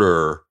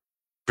shorter,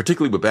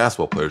 particularly with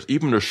basketball players,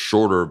 even the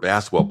shorter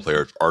basketball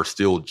players are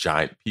still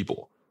giant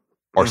people,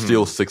 are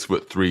still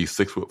 6'3",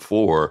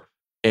 6'4",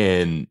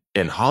 And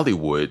in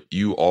Hollywood,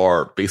 you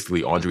are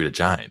basically Andre the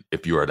Giant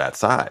if you are that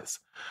size.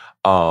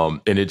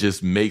 And it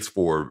just makes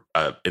for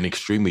an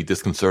extremely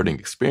disconcerting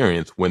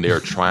experience when they are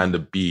trying to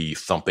be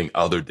something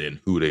other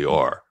than who they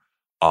are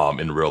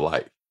in real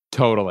life.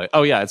 Totally.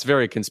 Oh, yeah. It's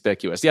very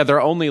conspicuous. Yeah.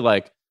 They're only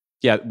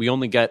we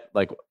only get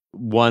like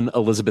one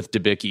Elizabeth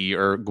Debicki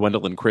or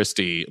Gwendolyn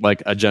Christie,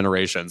 like a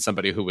generation,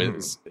 somebody who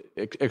is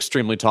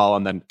extremely tall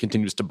and then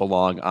continues to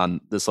belong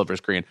on the silver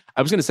screen.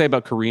 I was going to say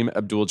about Kareem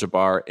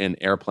Abdul-Jabbar in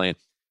Airplane.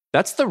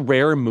 That's the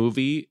rare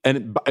movie,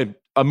 and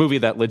a movie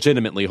that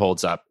legitimately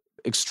holds up.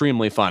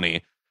 Extremely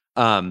funny.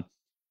 The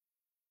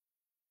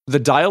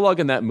dialogue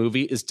in that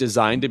movie is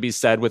designed to be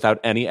said without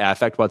any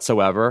affect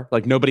whatsoever.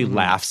 Like nobody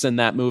laughs in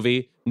that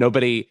movie.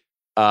 Nobody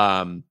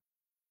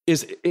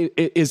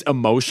is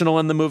emotional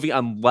in the movie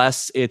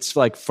unless it's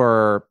like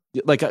for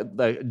like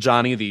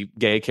Johnny, the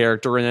gay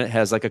character in it,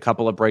 has like a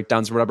couple of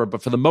breakdowns or whatever.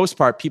 But for the most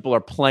part, people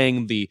are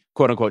playing the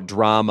quote unquote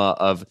drama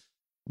of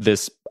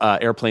this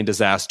airplane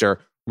disaster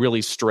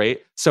really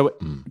straight. So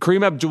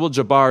Kareem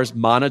Abdul-Jabbar's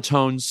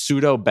monotone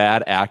pseudo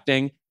bad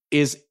acting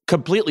is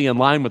completely in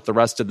line with the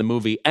rest of the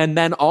movie, and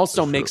then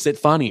also makes it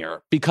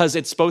funnier because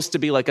it's supposed to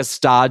be like a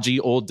stodgy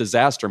old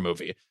disaster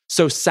movie.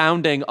 So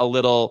sounding a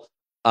little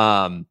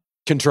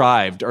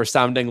contrived or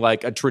sounding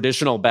like a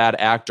traditional bad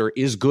actor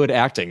is good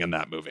acting in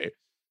that movie.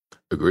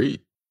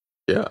 Agreed.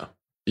 Yeah.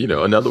 You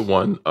know, another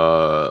one,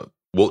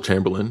 Wilt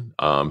Chamberlain.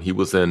 He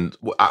was in,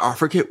 I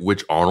forget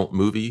which Arnold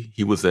movie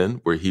he was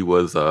in, where he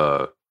was,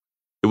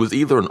 it was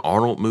either an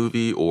Arnold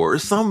movie or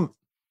some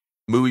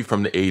movie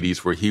from the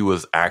 80s where he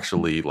was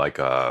actually like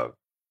a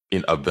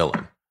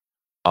villain.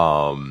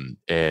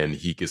 And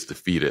he gets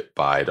defeated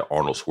by the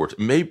Arnold Schwarzenegger.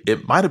 Maybe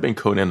it might have been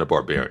Conan the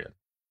Barbarian.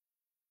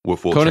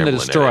 With Wilt Conan Chamberlain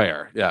the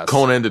Destroyer, yes.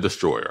 Conan the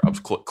Destroyer. I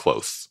was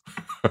close.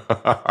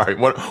 All right,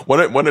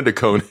 one of the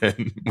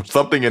Conan,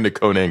 something in the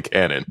Conan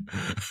canon,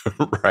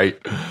 right?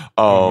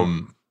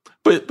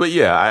 But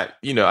yeah,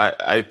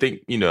 I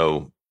think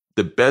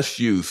the best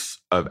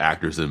use of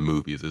actors in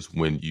movies is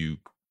when you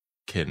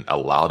can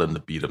allow them to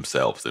be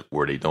themselves,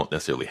 where they don't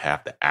necessarily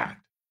have to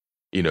act.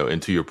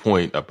 And to your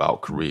point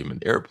about Kareem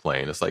and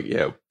Airplane, it's like,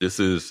 yeah,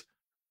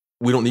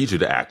 we don't need you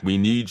to act. We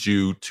need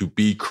you to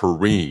be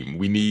Kareem.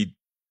 We need.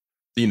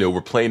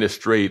 We're playing it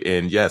straight,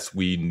 and yes,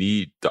 we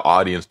need the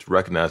audience to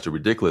recognize the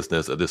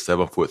ridiculousness of this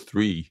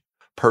 7'3"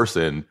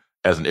 person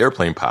as an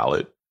airplane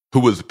pilot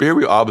who was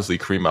very obviously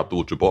Kareem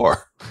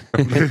Abdul-Jabbar,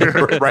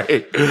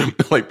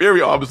 right? Like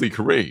very obviously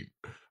Kareem,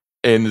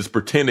 and is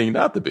pretending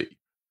not to be.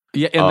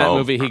 Yeah, in that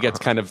movie, he gets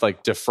kind of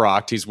like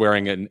defrocked. He's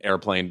wearing an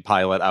airplane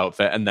pilot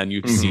outfit, and then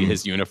you see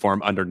his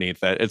uniform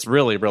underneath it. It's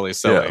really, really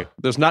silly. Yeah.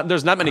 There's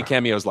not many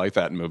cameos like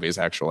that in movies,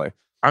 actually.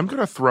 I'm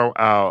gonna throw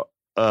out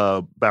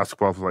a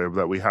basketball player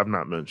that we have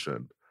not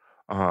mentioned,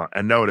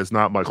 and no, it is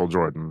not Michael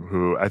Jordan,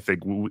 who I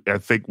think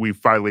we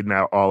finally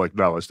now all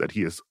acknowledge that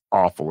he is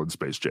awful in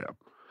Space Jam.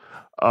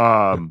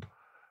 Shaq.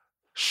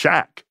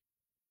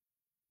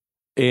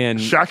 And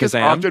Shaq is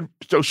often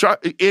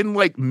Shaq in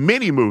like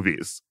many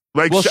movies.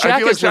 Like, well,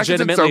 Shaq is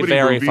legitimately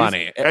very movies,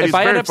 funny. If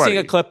I end up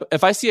seeing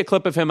if I see a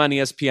clip of him on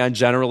ESPN,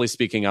 generally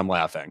speaking, I'm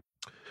laughing.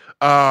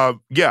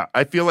 Yeah,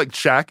 I feel like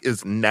Shaq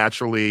is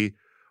naturally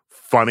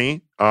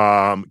funny,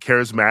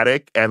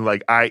 charismatic, and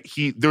like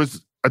there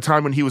was a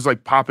time when he was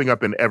like popping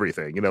up in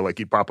everything, like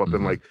he'd pop up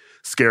in like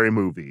Scary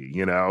Movie,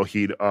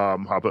 he'd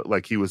pop up,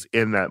 like he was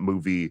in that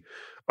movie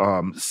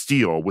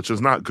Steel, which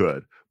was not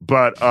good,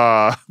 but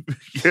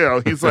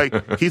he's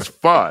like, he's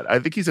fun. I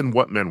think he's in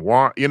What Men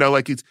Want,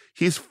 like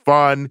he's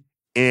fun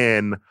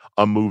in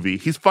a movie.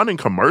 He's fun in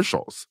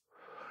commercials.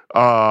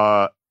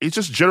 He's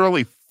just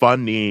generally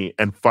funny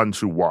and fun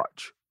to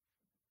watch.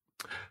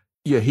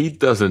 Yeah, he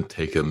doesn't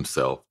take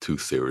himself too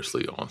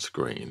seriously on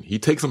screen. He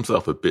takes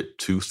himself a bit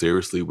too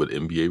seriously with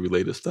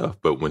NBA-related stuff,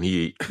 but when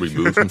he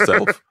removes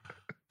himself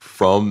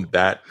from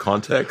that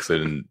context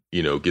and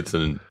gets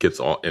in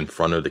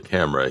front of the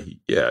camera,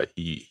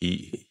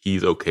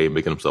 he's okay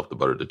making himself the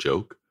butt of the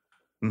joke.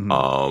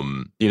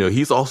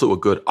 He's also a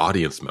good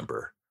audience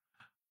member.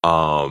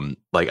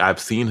 Like I've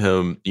seen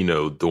him,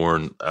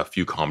 during a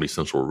few Comedy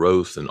Central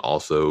roasts and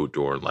also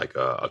during like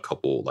a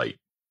couple like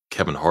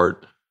Kevin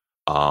Hart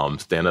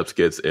stand-up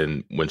skits,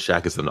 and when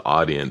Shaq is in the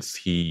audience,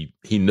 he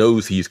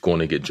knows he's going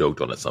to get joked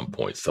on at some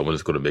point. Someone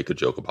is going to make a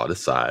joke about his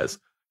size,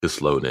 his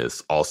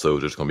slowness. Also,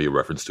 there's going to be a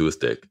reference to his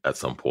dick at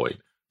some point,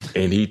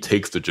 and he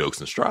takes the jokes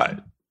in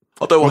stride.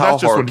 Although,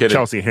 that's just when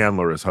Chelsea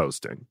Handler is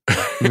hosting.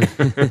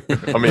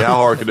 I mean, how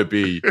hard can it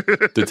be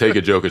to take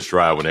a joke in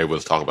stride when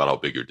everyone's talking about how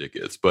big your dick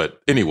is?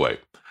 But anyway,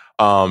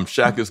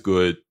 Shaq is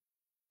good.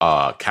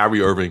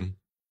 Kyrie Irving,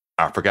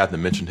 I forgot to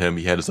mention him.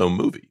 He had his own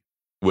movie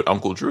with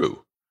Uncle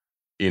Drew.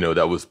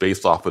 That was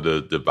based off of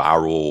the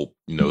viral,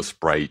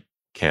 Sprite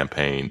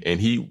campaign.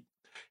 And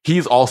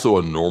he's also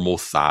a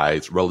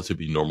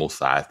relatively normal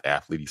sized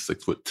athlete. He's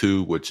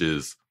 6'2", which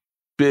is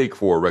big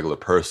for a regular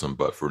person,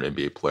 but for an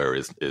NBA player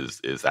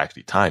is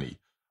actually tiny.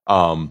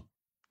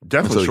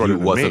 Definitely so shorter he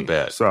than wasn't me,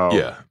 bad. So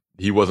yeah,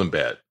 he wasn't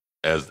bad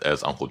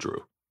as Uncle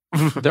Drew.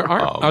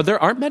 There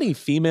aren't many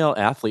female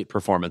athlete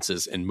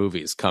performances in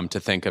movies, come to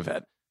think of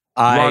it.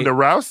 Ronda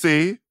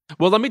Rousey.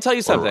 Well, let me tell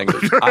you something.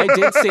 I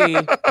did see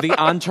the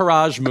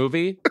Entourage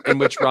movie in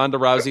which Ronda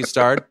Rousey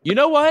starred. You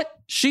know what?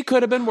 She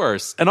could have been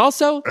worse. And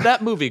also,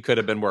 that movie could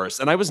have been worse.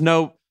 And I was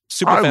no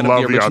super fan of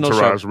the original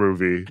Entourage show.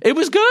 movie. It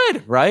was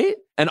good, right?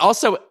 And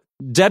also,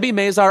 Debbie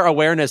Mazar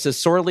awareness is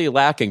sorely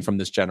lacking from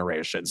this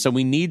generation. So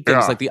we need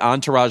things like the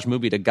Entourage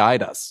movie to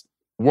guide us.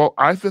 Well,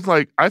 I've been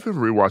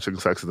rewatching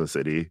Sex and the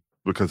City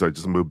because I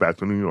just moved back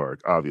to New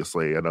York,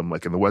 obviously, and I'm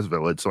like in the West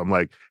Village, so I'm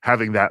like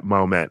having that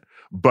moment.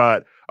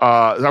 But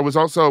I was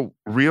also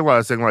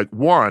realizing, like,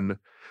 one,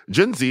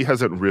 Gen Z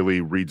hasn't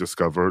really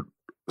rediscovered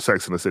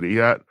Sex and the City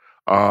yet,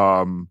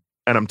 and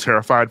I'm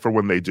terrified for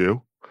when they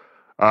do.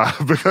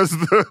 Because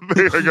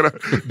they are going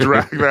to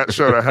drag that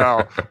show to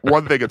hell.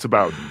 One thing, it's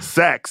about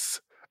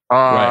sex.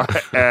 Right.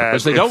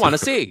 Which they don't want to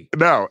see.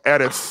 No,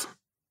 and it's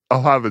a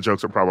lot of the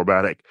jokes are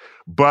problematic.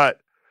 But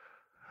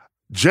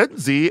Gen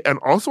Z, and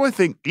also I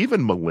think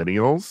even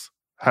millennials,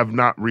 have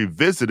not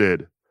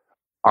revisited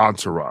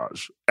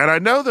Entourage. And I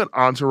know that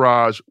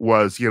Entourage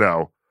was,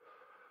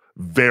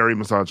 very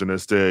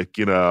misogynistic,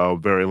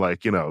 very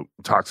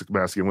toxic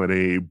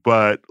masculinity.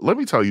 But let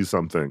me tell you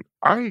something.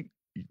 I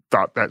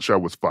thought that show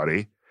was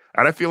funny.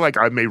 And I feel like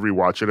I may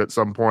rewatch it at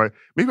some point.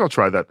 Maybe I'll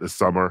try that this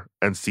summer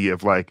and see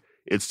if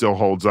it still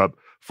holds up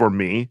for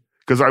me.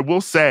 Because I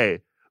will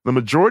say the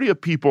majority of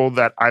people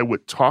that I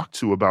would talk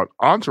to about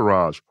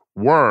Entourage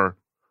were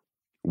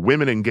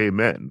women and gay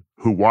men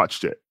who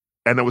watched it.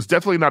 And it was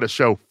definitely not a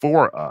show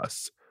for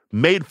us,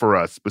 made for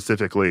us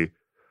specifically,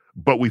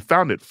 but we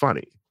found it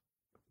funny.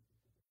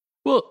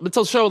 Well, it's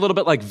a show a little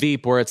bit like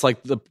Veep, where it's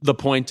like the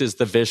point is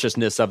the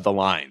viciousness of the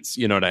lines.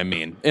 You know what I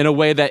mean? In a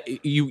way that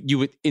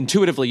you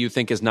intuitively you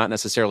think is not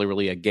necessarily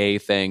really a gay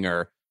thing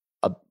or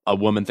a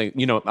woman thing.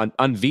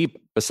 On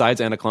Veep, besides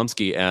Anna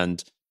Klumsky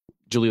and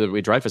Julia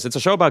Louis-Dreyfus, it's a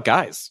show about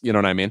guys. You know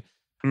what I mean?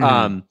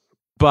 Mm-hmm.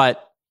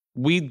 But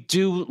we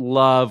do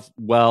love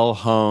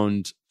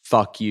well-honed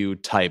fuck you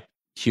type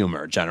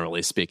humor,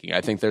 generally speaking.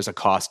 I think there's a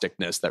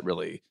causticness that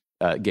really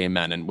gay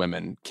men and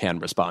women can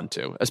respond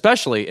to,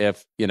 especially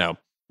if,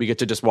 we get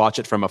to just watch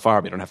it from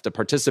afar. We don't have to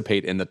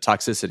participate in the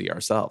toxicity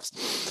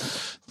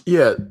ourselves.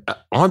 Yeah,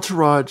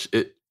 Entourage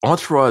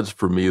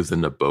for me is in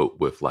the boat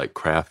with like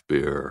craft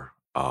beer,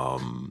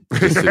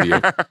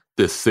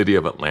 the city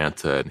of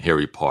Atlanta, and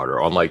Harry Potter,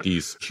 on like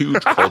these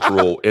huge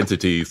cultural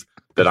entities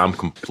that I'm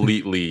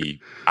completely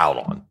out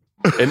on.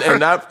 And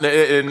not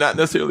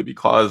necessarily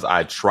because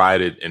I tried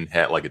it and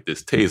had like a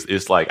distaste.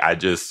 It's like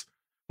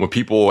when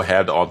people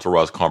have the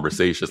Entourage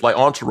conversations, like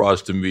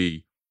Entourage to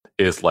me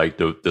is like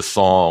the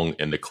song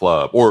in the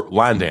club or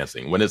line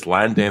dancing. When it's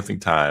line dancing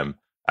time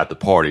at the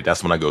party,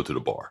 that's when I go to the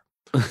bar.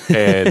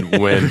 And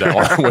when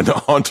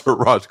the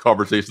Entourage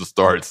conversation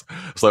starts,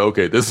 it's like,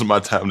 okay, this is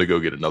my time to go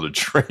get another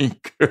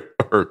drink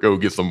or go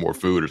get some more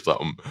food or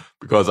something.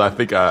 Because I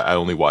think I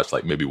only watched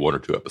like maybe 1 or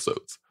 2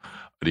 episodes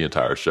of the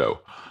entire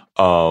show.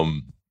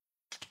 Also,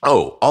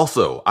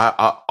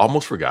 I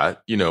almost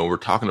forgot, we're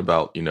talking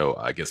about,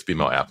 I guess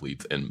female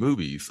athletes in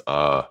movies.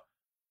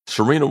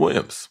 Serena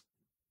Williams.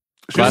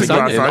 Glass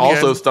Onion. And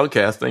also stunt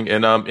casting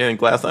and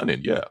Glass Onion,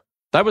 yeah.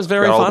 That was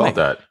very funny. About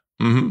that.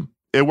 Mm-hmm.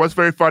 It was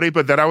very funny,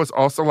 but then I was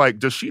also like,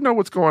 does she know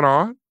what's going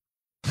on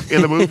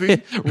in the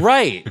movie?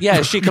 Right. Yeah,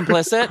 is she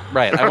complicit?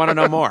 Right. I want to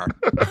know more.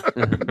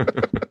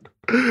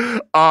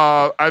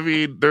 I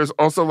mean, there's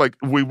also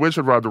we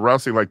mentioned Ronda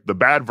Rousey, the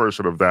bad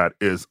version of that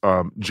is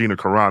Gina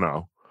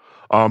Carano.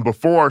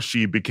 Before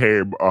she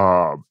became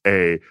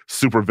a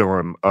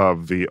supervillain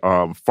of the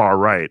far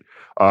right,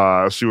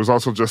 she was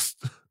also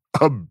just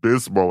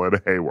abysmal in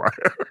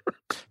Haywire.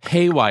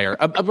 Haywire.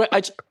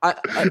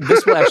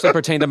 This will actually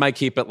pertain to my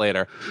keep it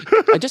later.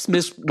 I just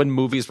miss when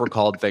movies were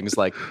called things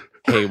like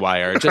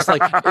Haywire, just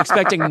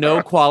expecting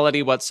no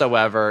quality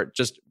whatsoever,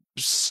 just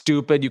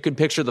stupid. You can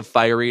picture the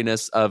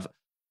fieriness of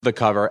the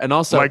cover, and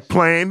also like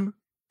Plane.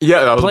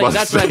 Yeah, I was about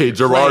to say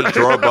Gerard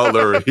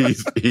Butler.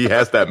 He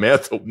has that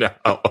mantle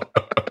now.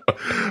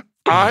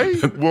 I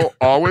will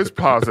always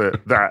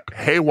posit that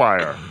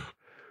Haywire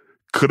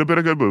could have been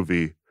a good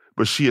movie,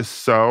 but she is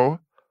so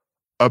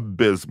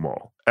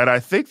abysmal. And I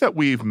think that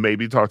we've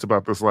maybe talked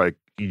about this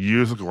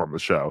years ago on the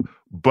show.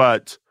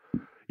 But,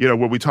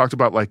 when we talked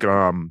about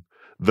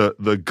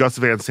the Gus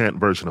Van Sant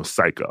version of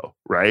Psycho,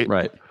 right?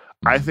 Right.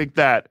 I think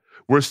that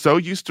we're so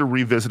used to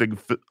revisiting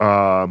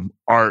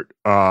art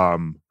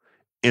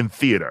in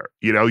theater.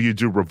 You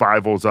do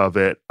revivals of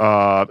it.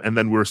 And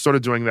then we're sort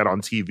of doing that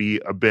on TV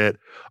a bit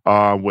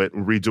with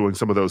redoing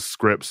some of those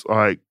scripts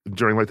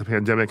during the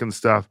pandemic and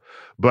stuff.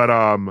 But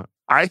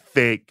I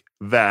think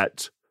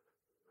that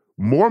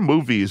more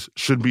movies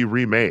should be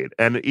remade,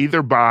 and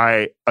either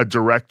by a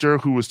director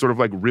who was sort of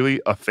really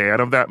a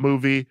fan of that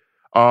movie,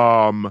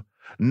 not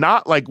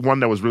one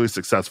that was really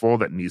successful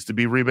that needs to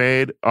be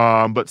remade,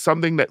 but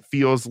something that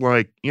feels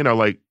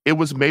it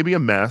was maybe a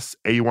mess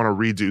and you want to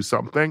redo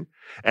something.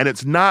 And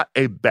it's not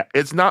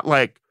it's not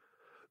like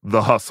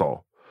The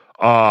Hustle,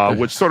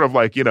 which sort of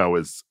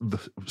is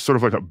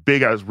sort of a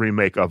big ass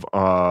remake of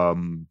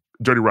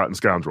Dirty Rotten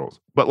Scoundrels.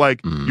 But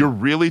like, you're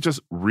really just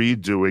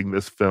redoing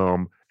this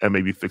film and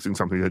maybe fixing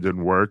something that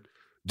didn't work.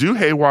 Do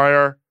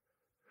Haywire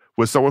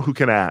with someone who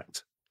can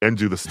act and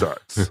do the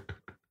stunts.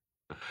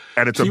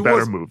 And it's a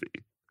better movie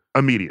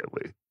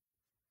immediately.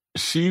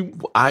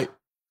 I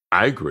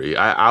agree.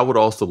 I would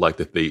also like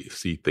that they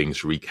see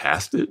things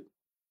recasted.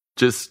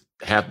 Just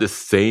have the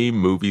same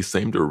movie,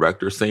 same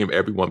director, same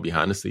everyone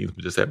behind the scenes,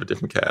 but just have a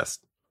different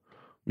cast.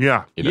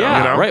 Yeah.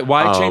 Right.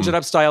 Why change it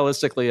up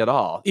stylistically at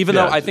all? Even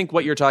though I think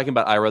what you're talking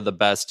about, Ira, the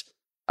best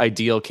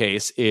ideal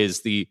case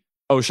is the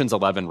Ocean's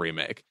 11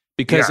 remake.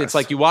 Because it's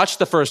like you watch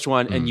the first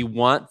one and you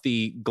want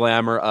the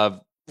glamour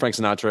of Frank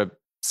Sinatra,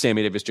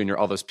 Sammy Davis Jr.,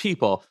 all those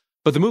people,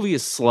 but the movie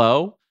is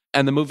slow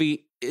and the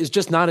movie is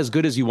just not as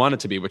good as you want it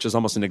to be, which is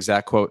almost an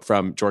exact quote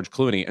from George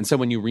Clooney. And so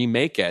when you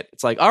remake it,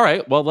 it's like, all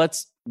right, well,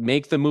 let's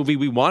make the movie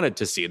we wanted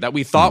to see, that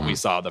we thought we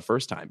saw the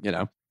first time, you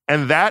know?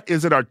 And that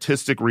is an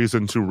artistic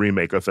reason to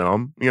remake a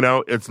film. You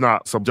know, it's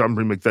not some dumb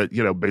remake that,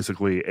 you know,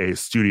 basically a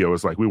studio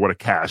is like, we want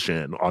to cash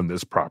in on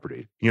this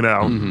property, you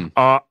know?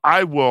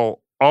 I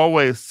will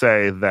always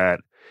say that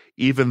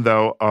even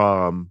though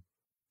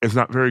it's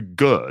not very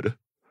good,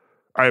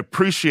 I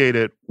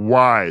appreciated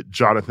why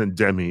Jonathan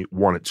Demme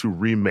wanted to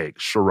remake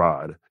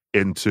Charade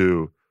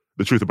into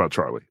The Truth About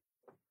Charlie.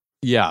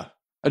 Yeah.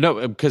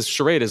 No, because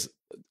Charade is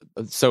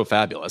so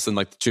fabulous and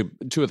like two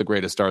of the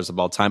greatest stars of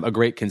all time. A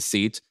great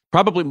conceit.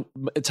 Probably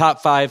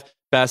top 5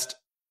 best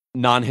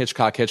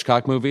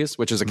non-Hitchcock movies,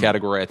 which is a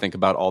category I think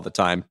about all the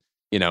time.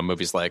 You know,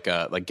 movies like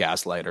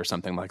Gaslight or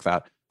something like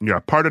that. Yeah,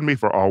 pardon me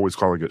for always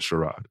calling it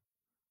Charade.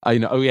 I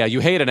know. Oh yeah,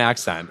 you hate an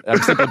accent. I'm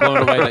simply blown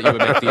away that you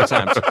would make the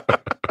attempt.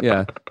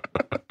 Yeah.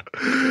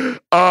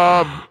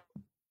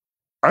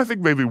 I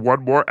think maybe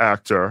one more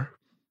actor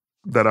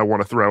that I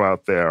want to throw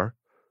out there.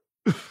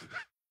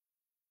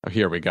 Oh,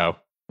 here we go.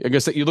 I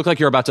guess you look like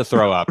you're about to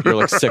throw up. You're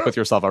like sick with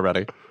yourself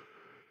already.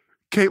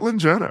 Caitlyn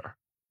Jenner.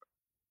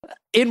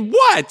 In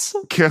what?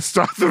 Can't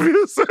Stop the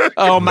Music.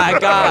 Oh my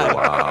God.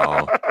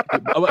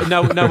 Oh,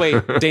 wow. No,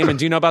 wait. Damon,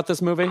 do you know about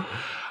this movie?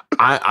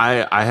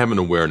 I have an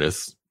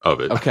awareness of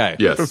it. Okay.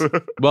 Yes.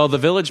 Well, the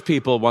Village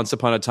People once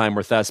upon a time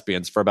were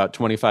thespians for about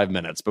 25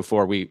 minutes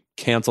before we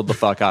canceled the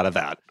fuck out of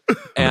that.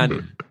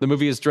 And the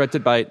movie is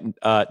directed by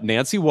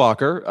Nancy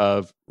Walker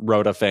of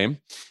Rhoda fame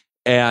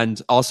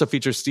and also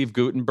features Steve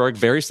Guttenberg,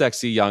 very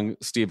sexy young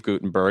Steve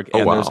Guttenberg.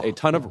 And there's a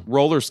ton of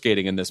roller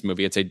skating in this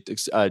movie. It's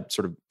a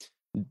sort of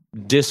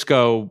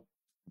disco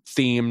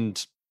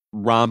themed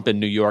romp in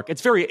New York.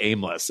 It's very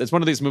aimless. It's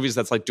one of these movies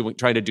that's like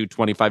trying to do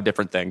 25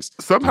 different things.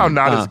 Somehow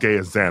not as gay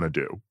as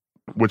Xanadu,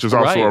 which is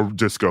also a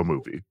disco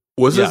movie.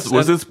 Was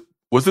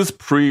this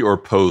pre or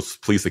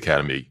post Police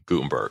Academy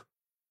Guttenberg?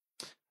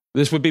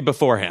 This would be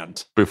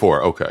beforehand.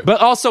 Before, okay.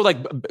 But also like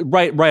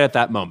right at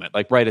that moment,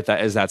 like right at that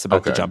as that's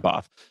about to jump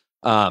off.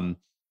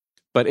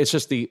 But it's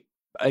just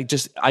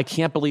I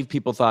can't believe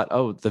people thought,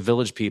 oh, the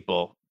Village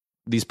People,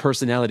 these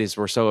personalities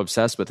we're so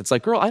obsessed with. It's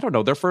like, girl, I don't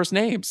know their first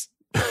names.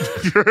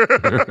 It's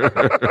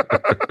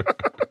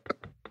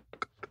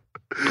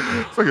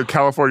like a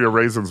California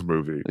Raisins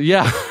movie.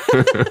 Yeah.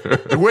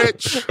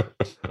 Which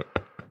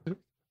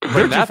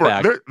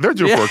they're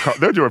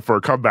due for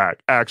a comeback,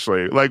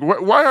 actually. Like,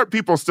 why aren't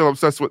people still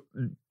obsessed with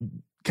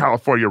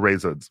California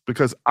Raisins?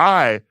 Because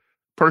I,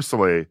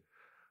 personally,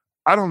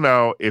 I don't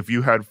know if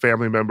you had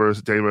family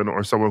members, Damon,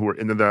 or someone who were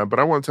into them, but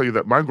I want to tell you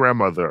that my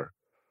grandmother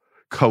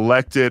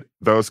collected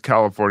those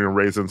California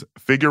Raisins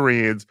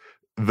figurines.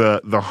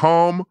 The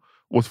home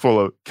was full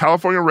of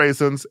California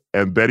Raisins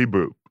and Betty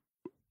Boop.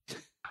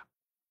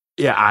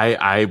 Yeah,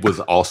 I was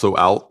also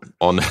out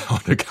on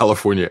the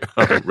California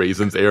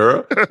Raisins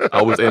era.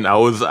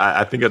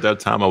 I think at that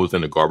time I was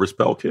in the Garbage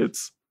Pail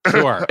Kids.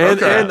 Sure.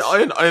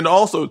 And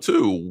also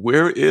too,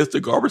 where is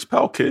the Garbage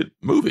Pail Kid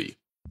movie?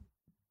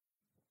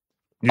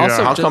 Yeah.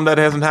 Also, how come that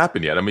hasn't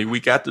happened yet? I mean, we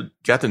got the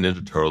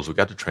Ninja Turtles, we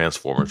got the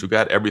Transformers, we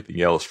got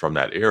everything else from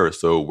that era.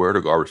 So where are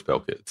the Garbage Pail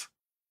Kids?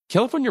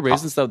 California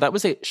Raisins, though, that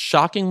was a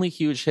shockingly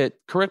huge hit.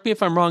 Correct me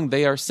if I'm wrong.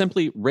 They are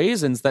simply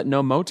raisins that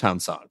know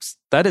Motown songs.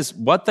 That is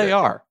what they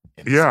are.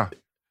 Yeah.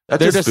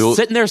 They're just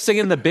sitting there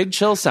singing the Big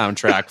Chill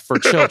soundtrack for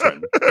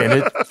children.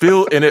 And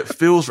it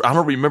feels, I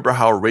don't remember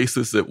how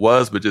racist it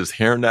was, but just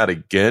hearing that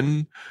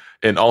again,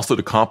 and also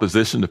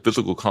the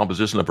physical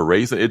composition of a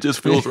raisin, it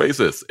just feels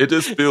racist. It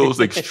just feels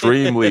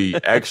extremely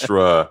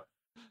extra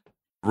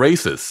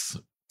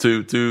racist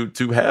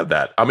to have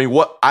that. I mean,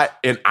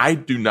 I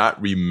do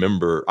not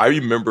remember. I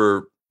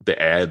remember the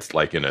ads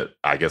like in a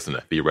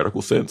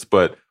theoretical sense,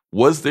 but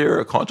was there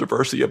a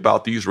controversy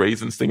about these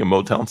raisins singing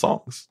Motown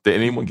songs? Did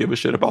anyone give a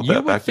shit about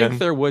that back then? You would think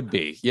there would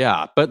be,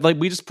 yeah. But like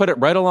we just put it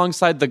right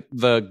alongside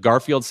the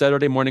Garfield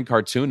Saturday morning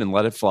cartoon and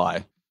let it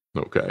fly.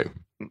 Okay.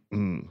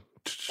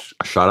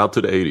 Shout out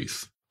to the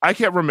 80s. I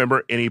can't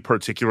remember any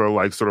particular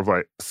like sort of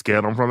like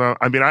scandal from them.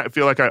 I mean, I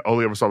feel like I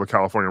only ever saw the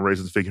California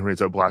Raisins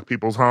figurines at Black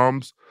people's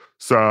homes.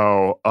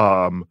 So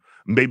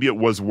maybe it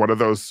was one of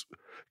those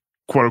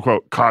quote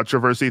unquote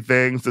controversy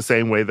things, the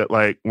same way that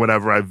like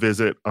whenever I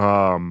visit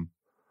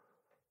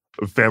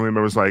family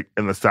members like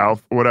in the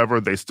South or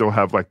whatever, they still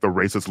have like the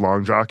racist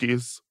lawn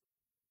jockeys.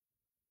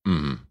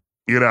 Mm.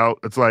 You know,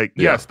 it's like,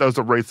 yes, those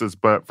are racist,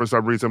 but for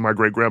some reason my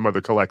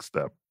great-grandmother collects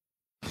them.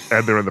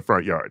 And they're in the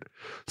front yard.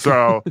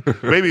 So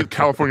maybe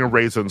California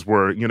raisins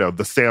were, you know,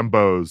 the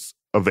Sambos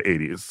of the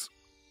 80s.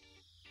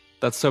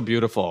 That's so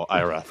beautiful,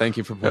 Ira. Thank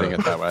you for putting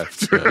it that way.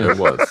 It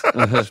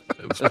was.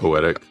 It was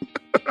poetic.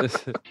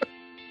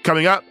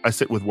 Coming up, I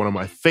sit with one of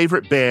my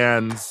favorite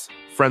bands,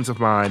 friends of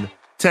mine,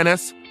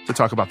 Tennis, to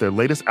talk about their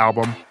latest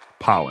album,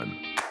 Pollen.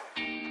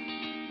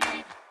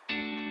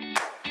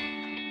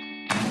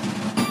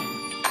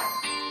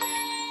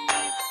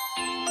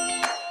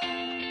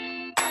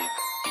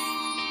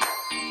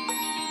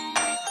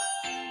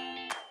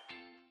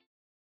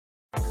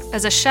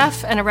 As a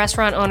chef and a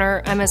restaurant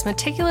owner, I'm as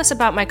meticulous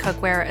about my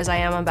cookware as I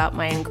am about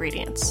my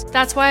ingredients.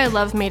 That's why I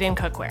love Made in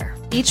Cookware.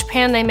 Each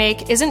pan they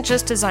make isn't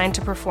just designed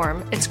to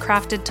perform, it's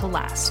crafted to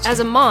last. As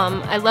a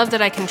mom, I love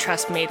that I can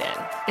trust Made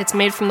In. It's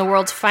made from the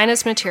world's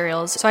finest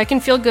materials, so I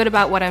can feel good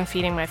about what I'm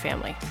feeding my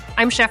family.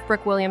 I'm Chef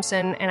Brooke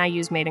Williamson, and I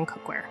use Made in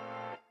Cookware.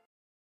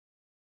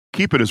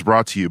 Keep It is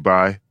brought to you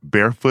by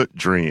Barefoot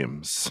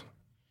Dreams.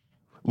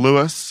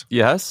 Lewis?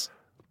 Yes?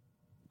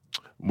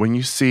 When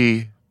you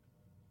see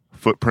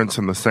footprints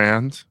in the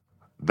sand,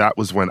 that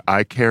was when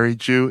I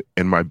carried you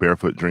in my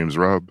Barefoot Dreams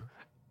robe.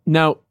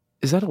 Now,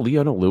 is that a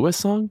Leona Lewis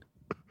song?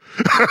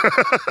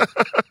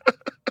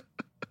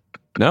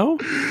 No?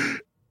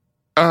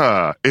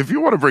 If you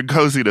want to bring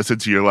coziness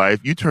into your life,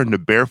 you turn to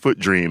Barefoot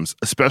Dreams,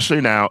 especially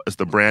now as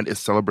the brand is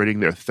celebrating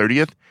their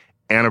 30th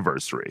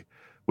anniversary.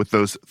 With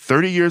those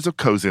 30 years of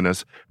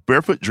coziness,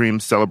 Barefoot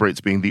Dreams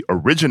celebrates being the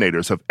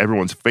originators of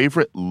everyone's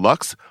favorite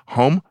luxe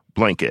home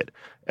blanket.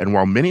 And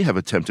while many have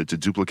attempted to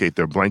duplicate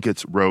their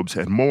blankets, robes,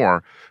 and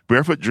more,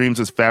 Barefoot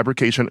Dreams'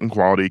 fabrication and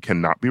quality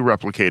cannot be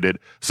replicated,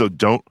 so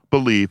don't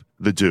believe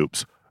the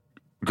dupes.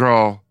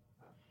 Girl,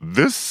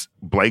 this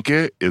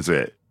blanket is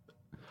it.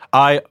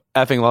 I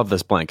effing love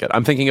this blanket.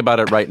 I'm thinking about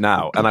it right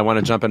now, and I want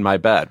to jump in my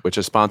bed, which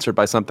is sponsored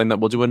by something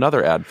that we'll do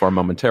another ad for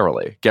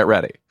momentarily. Get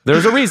ready.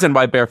 There's a reason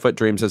why Barefoot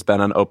Dreams has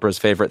been on Oprah's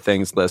favorite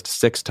things list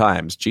 6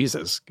 times.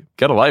 Jesus,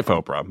 get a life,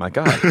 Oprah. My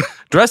God.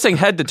 Dressing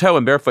head to toe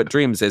in Barefoot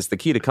Dreams is the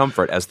key to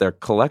comfort, as their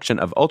collection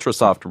of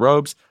ultra-soft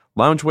robes,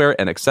 loungewear,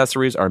 and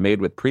accessories are made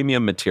with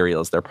premium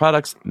materials. Their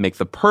products make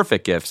the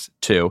perfect gifts,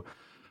 too.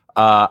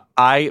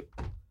 I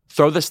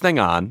throw this thing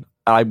on.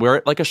 I wear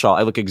it like a shawl.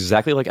 I look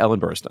exactly like Ellen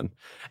Burstyn.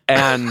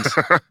 And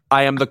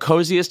I am the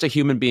coziest a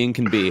human being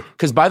can be.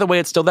 Because, by the way,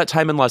 it's still that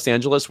time in Los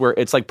Angeles where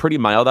it's like pretty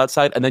mild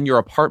outside and then your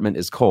apartment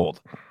is cold.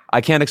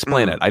 I can't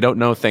explain it. I don't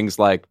know things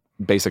like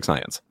basic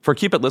science. For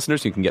Keep It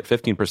listeners, you can get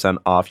 15%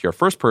 off your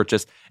first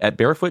purchase at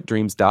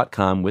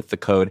barefootdreams.com with the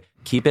code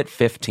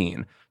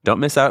KEEPIT15. Don't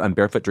miss out on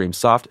Barefoot Dreams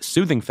soft,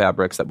 soothing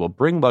fabrics that will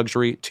bring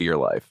luxury to your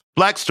life.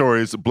 Black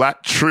Stories,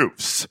 Black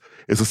Truths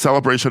is a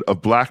celebration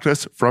of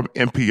Blackness from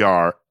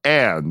NPR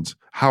and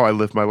how I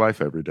live my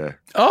life every day.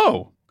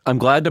 Oh, I'm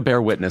glad to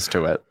bear witness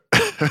to it.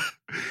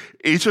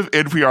 Each of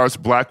NPR's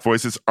Black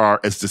voices are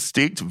as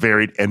distinct,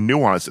 varied, and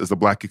nuanced as the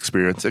Black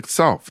experience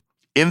itself.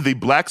 In the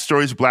Black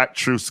Stories, Black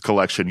Truths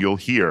collection, you'll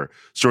hear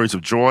stories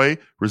of joy,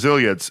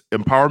 resilience,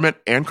 empowerment,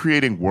 and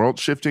creating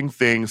world-shifting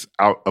things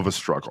out of a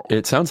struggle.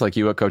 It sounds like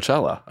you at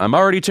Coachella. I'm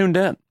already tuned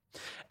in.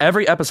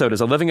 Every episode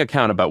is a living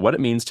account about what it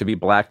means to be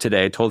Black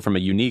today, told from a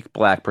unique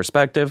Black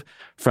perspective.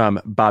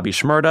 From Bobby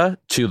Shmurda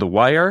to The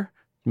Wire,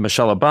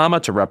 Michelle Obama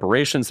to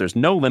reparations, there's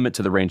no limit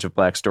to the range of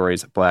Black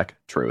stories, Black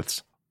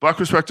truths. Black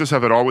perspectives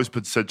haven't always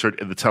been centered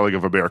in the telling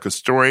of America's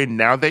story.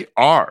 Now they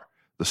are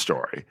the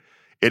story.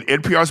 In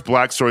NPR's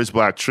Black Stories,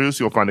 Black Truths,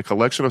 you'll find a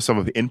collection of some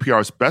of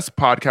NPR's best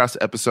podcast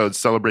episodes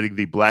celebrating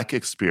the Black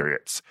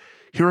experience.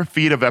 Hear a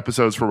feed of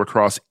episodes from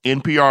across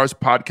NPR's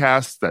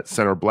podcasts that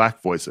center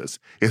Black voices.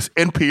 It's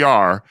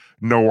NPR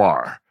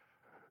Noir.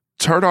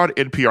 Turn on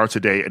NPR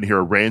today and hear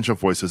a range of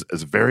voices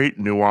as varied,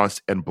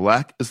 nuanced, and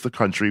Black as the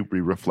country we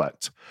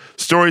reflect.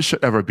 Stories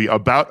should never be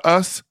about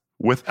us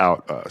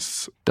without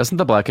us. Doesn't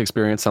the Black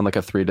experience sound like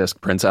a 3-disc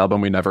Prince album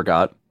we never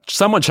got?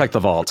 Someone check the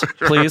vault,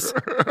 please.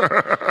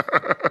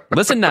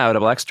 Listen now to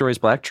Black Stories,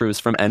 Black Truths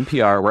from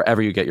NPR,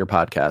 wherever you get your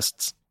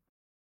podcasts.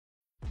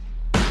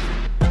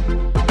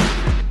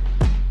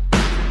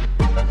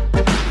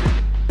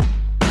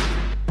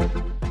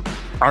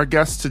 Our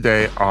guests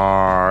today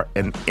are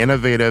an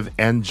innovative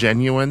and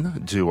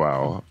genuine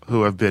duo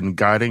who have been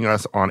guiding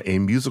us on a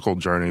musical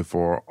journey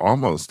for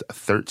almost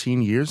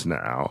 13 years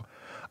now.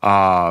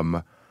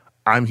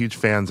 I'm huge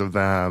fans of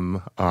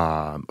them,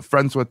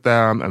 friends with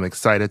them. I'm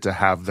excited to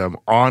have them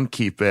on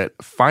Keep It,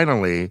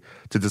 finally,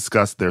 to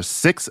discuss their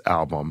 6th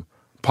album,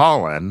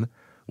 Pollen.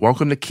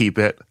 Welcome to Keep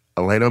It,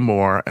 Elena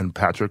Moore and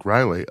Patrick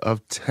Riley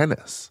of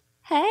Tennis.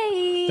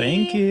 Hey.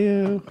 Thank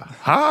you.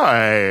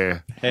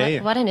 Hi.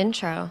 Hey. What an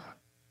intro.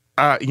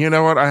 You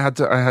know what?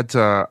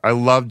 I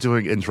love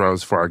doing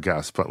intros for our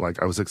guests, but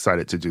I was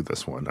excited to do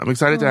this one. I'm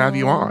excited to have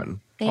you on.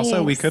 Thanks.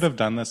 Also, we could have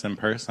done this in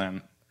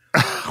person.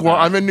 Well,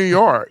 I'm in New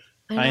York.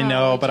 I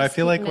know, but I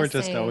feel like we're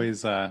just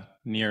always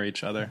near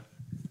each other.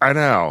 I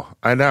know.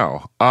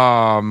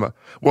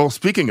 Well,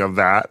 speaking of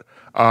that,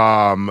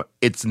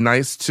 it's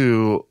nice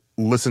to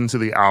listen to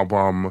the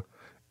album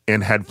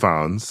in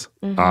headphones,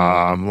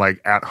 Mm-hmm. like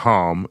at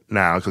home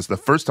now, because the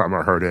first time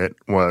I heard it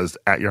was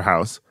at your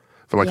house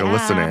for like a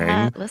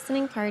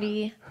listening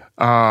party.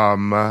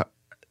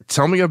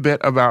 Tell me a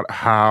bit about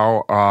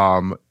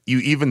how you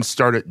even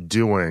started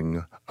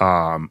doing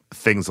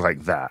things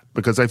like that,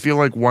 because I feel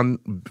like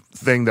one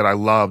thing that I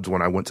loved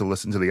when I went to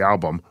listen to the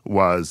album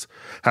was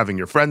having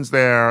your friends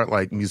there,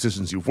 like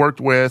musicians you've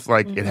worked with,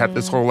 like it had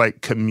this whole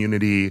like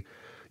community,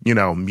 you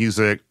know,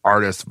 music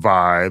artist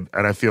vibe,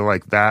 and I feel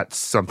like that's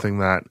something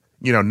that,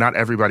 you know, not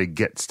everybody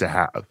gets to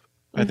have.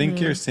 I think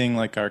you're seeing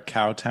like our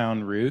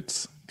Cowtown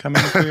roots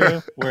coming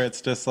through, where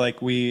it's just like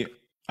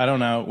I don't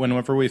know,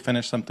 whenever we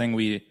finish something,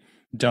 we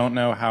don't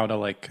know how to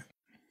like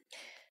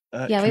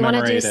we want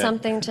to do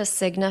something to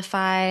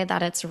signify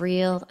that it's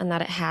real and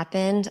that it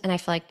happened. And I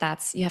feel like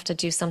you have to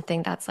do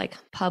something that's like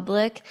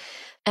public.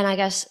 And I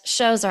guess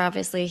shows are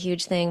obviously a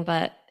huge thing,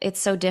 but it's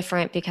so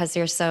different because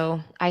you're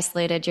so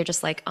isolated. You're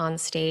just like on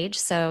stage.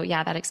 So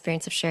yeah, that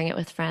experience of sharing it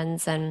with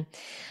friends. And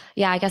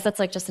yeah, I guess that's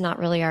like just not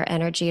really our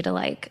energy to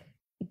like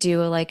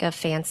do like a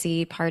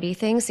fancy party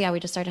thing. So yeah,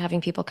 we just started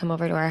having people come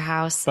over to our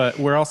house. But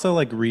we're also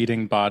like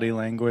reading body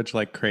language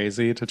like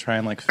crazy to try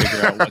and like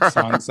figure out what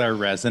songs are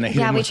resonating.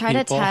 Yeah, we try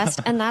people. to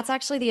test. And that's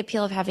actually the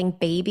appeal of having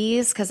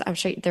babies, because I'm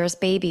sure there's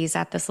babies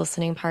at this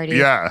listening party.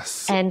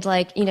 Yes. And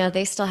like, you know,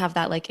 they still have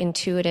that like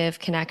intuitive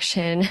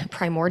connection,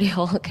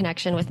 primordial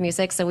connection with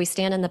music. So we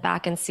stand in the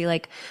back and see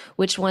like,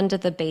 which one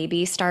did the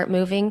baby start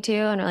moving to?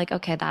 And we're like,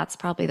 okay, that's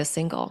probably the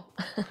single.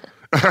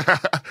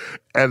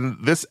 And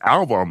this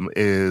album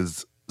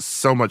is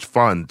so much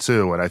fun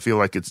too, and I feel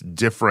like it's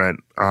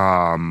different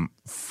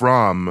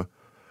from,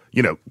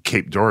 you know,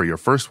 Cape Dory, your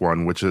first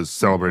one, which is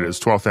celebrated its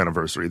 12th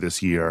anniversary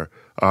this year.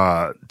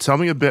 Tell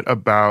me a bit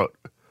about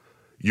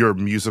your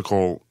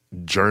musical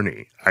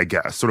journey, I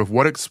guess. Sort of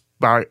what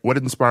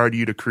inspired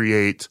you to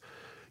create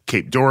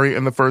Cape Dory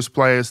in the first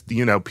place?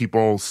 You know,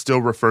 people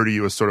still refer to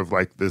you as sort of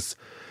like this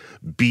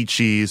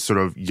beachy sort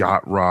of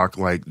yacht rock,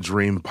 like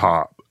dream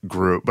pop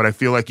group, but I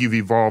feel like you've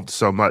evolved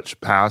so much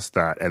past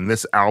that, and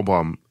this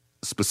album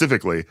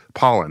specifically,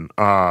 Pollen,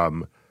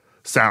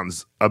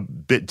 sounds a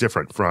bit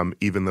different from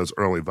even those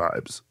early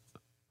vibes.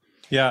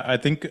 Yeah,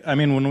 I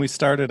mean, when we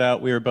started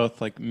out, we were both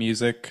like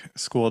music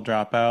school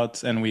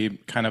dropouts, and we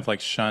kind of like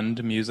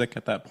shunned music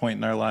at that point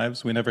in our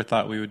lives. We never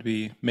thought we would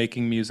be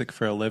making music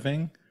for a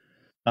living.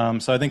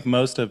 So I think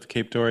most of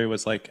Cape Dory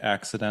was like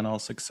accidental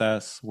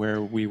success, where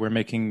we were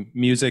making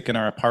music in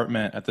our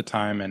apartment at the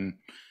time, and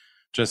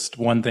just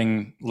one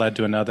thing led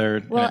to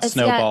another, well, and it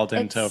snowballed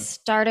into. It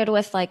started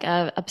with like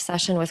a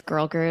obsession with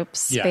girl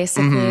groups,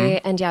 basically,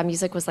 and yeah,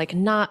 music was like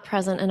not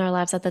present in our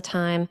lives at the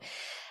time.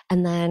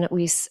 And then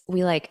we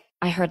like,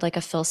 I heard like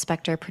a Phil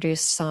Spector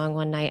produced song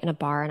one night in a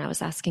bar, and I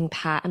was asking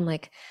Pat, I'm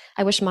like,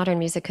 I wish modern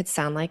music could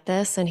sound like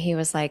this. And he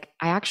was like,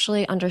 I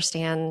actually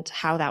understand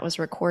how that was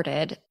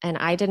recorded. And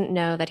I didn't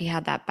know that he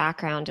had that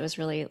background. It was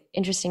really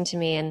interesting to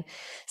me. And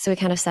so we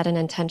kind of set an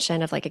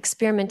intention of like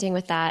experimenting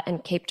with that.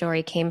 And Cape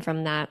Dory came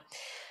from that.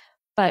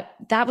 But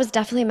that was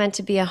definitely meant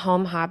to be a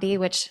home hobby,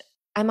 which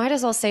I might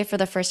as well say for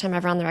the first time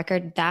ever on the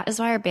record, that is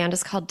why our band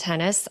is called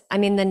Tennis. I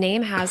mean, the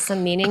name has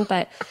some meaning,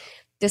 but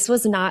this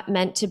was not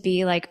meant to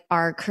be like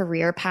our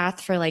career path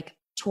for like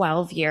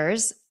 12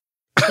 years.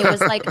 It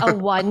was like a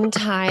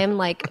one-time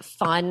like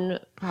fun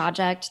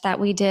project that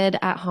we did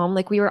at home.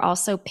 Like we were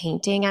also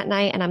painting at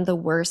night, and I'm the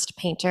worst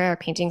painter. Our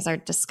paintings are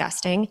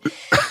disgusting.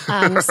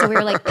 So we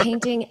were like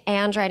painting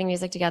and writing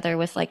music together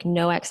with like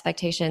no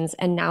expectations.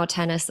 And now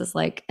Tennis is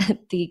like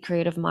the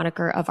creative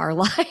moniker of our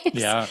lives.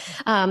 Yeah.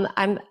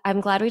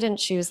 I'm glad we didn't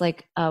choose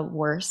like a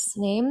worse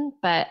name,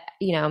 but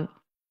you know,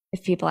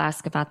 if people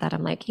ask about that,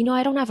 I'm like, you know,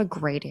 I don't have a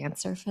great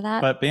answer for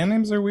that. But band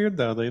names are weird,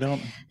 though. They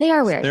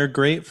are weird. They're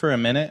great for a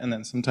minute, and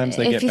then sometimes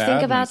they get bad. If you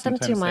think about them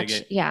too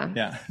much,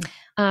 yeah.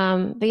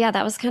 But yeah,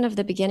 that was kind of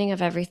the beginning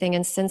of everything.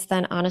 And since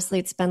then, honestly,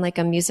 it's been like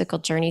a musical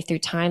journey through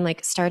time,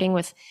 like starting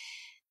with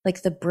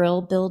like the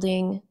Brill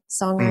Building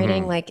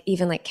songwriting, like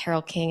even like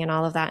Carole King and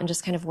all of that, and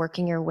just kind of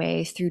working your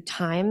way through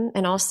time.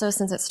 And also,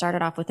 since it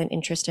started off with an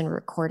interest in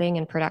recording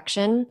and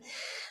production,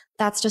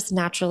 that's just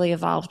naturally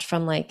evolved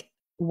from like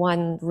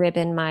one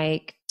ribbon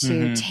mic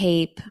to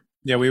tape.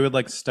 Yeah, we would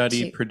like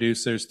study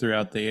producers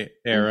throughout the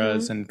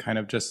eras and kind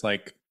of just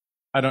like,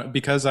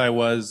 because I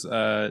was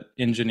a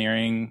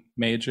engineering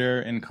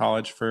major in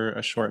college for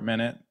a short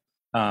minute,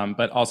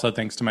 but also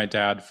thanks to my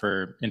dad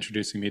for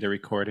introducing me to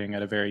recording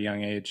at a very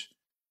young age.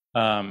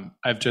 I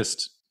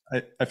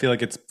feel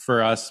like it's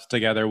for us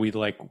together, we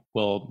like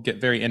will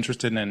get very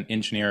interested in an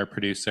engineer or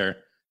producer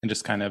and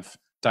just kind of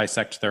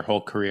dissect their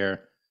whole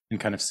career and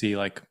kind of see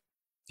like,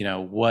 you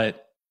know,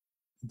 what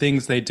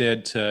things they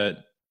did to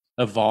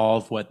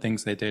evolve, what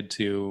things they did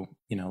to,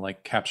 you know,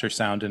 like capture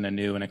sound in a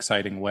new and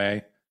exciting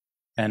way.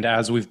 And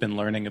as we've been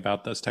learning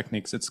about those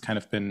techniques, it's kind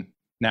of been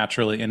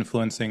naturally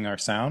influencing our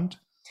sound.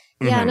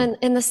 Yeah, and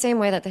in the same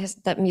way that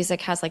that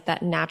music has like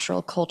that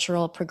natural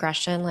cultural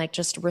progression, like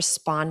just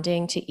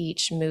responding to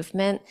each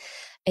movement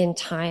in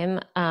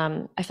time,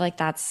 I feel like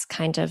that's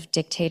kind of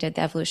dictated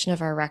the evolution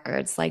of our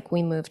records. Like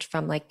we moved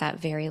from like that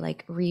very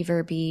like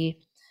reverby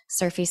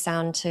surfy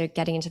sound to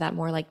getting into that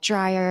more like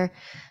drier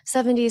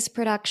 70s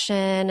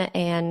production.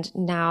 And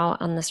now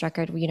on this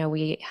record,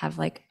 we have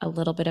like a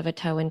little bit of a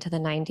toe into the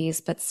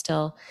 90s, but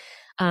still,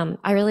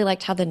 I really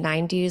liked how the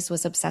 90s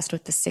was obsessed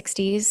with the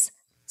 60s.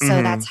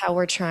 So that's how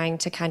we're trying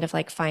to kind of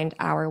like find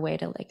our way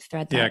to like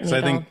thread that. Yeah, because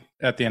I think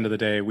at the end of the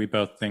day, we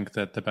both think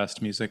that the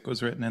best music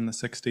was written in the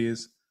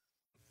 60s.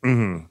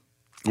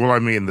 Well, I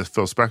mean, the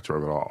Phil Spector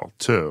of it all,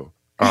 too.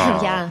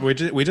 Yeah.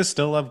 We just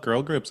still love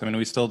girl groups. I mean,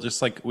 we still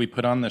just like, we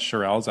put on the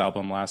Shirelles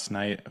album last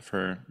night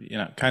for,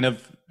 kind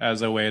of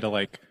as a way to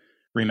like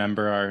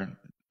remember our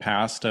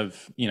past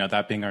of,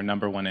 that being our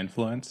number one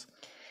influence.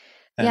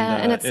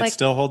 And it's like,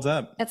 still holds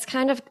up. It's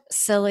kind of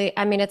silly.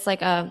 I mean, it's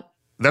like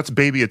that's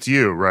Baby It's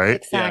You, right?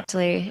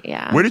 Exactly.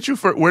 Yeah. Where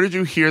did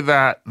you hear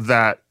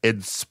that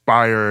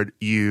inspired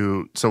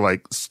you to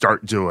like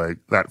start doing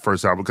that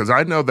first album? Because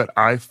I know that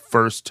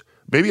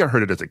maybe I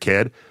heard it as a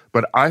kid,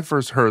 but I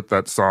first heard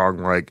that song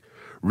like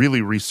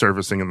really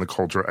resurfacing in the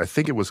culture. I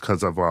think it was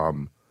because of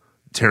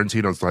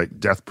Tarantino's like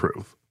Death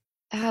Proof.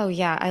 Oh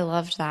yeah, I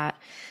loved that.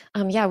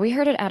 We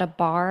heard it at a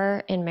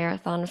bar in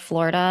Marathon,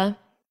 Florida.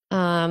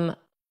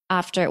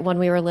 After when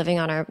we were living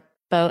on our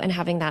boat and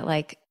having that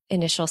like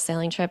initial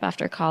sailing trip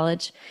after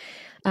college,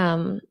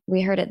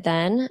 we heard it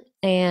then,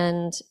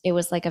 and it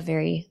was like a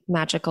very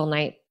magical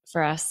night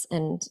for us.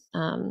 And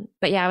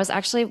but yeah, it was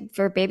actually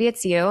for Baby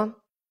It's You.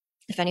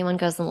 If anyone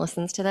goes and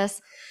listens to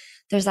this,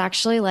 there's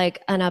actually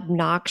like an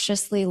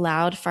obnoxiously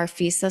loud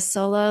Farfisa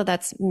solo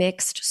that's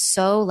mixed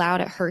so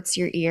loud it hurts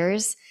your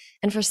ears.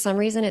 And for some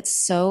reason, it's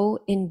so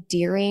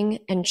endearing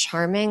and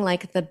charming.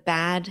 Like the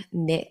bad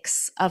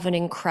mix of an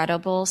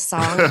incredible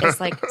song is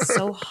like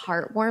so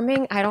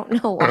heartwarming. I don't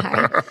know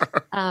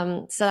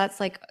why. So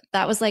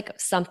that was like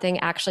something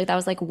actually, that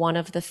was like one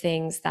of the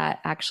things that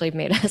actually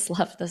made us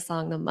love the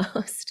song the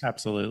most.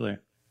 Absolutely.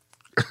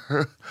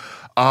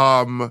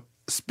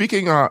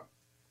 Speaking of,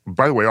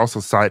 by the way, also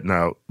side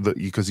note,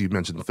 because you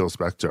mentioned Phil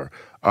Spector,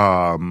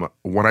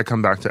 when I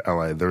come back to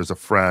LA, there's a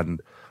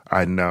friend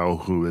I know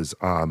who is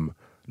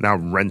now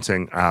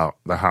renting out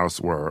the house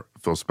where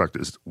Phil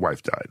Spector's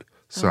wife died.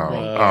 So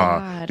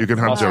you can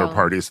have dinner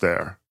parties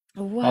there.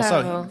 Whoa.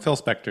 Also, Phil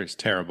Spector's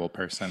terrible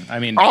person. I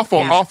mean,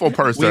 awful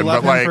person,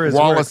 but like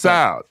wall us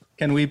out.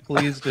 Can we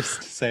please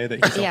just say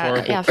that he's a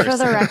horrible person? For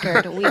the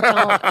record, we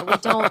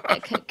don't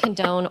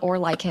condone or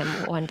like him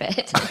one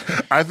bit.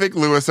 I think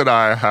Lewis and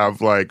I have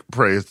like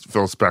praised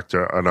Phil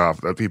Spector enough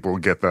that people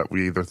get that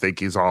we either think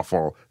he's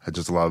awful and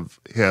just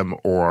love him,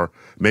 or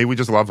maybe we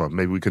just love him.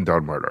 Maybe we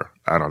condone murder.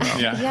 I don't know.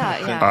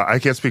 Yeah. I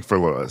can't speak for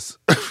Lewis.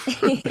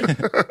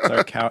 It's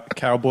our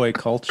cowboy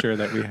culture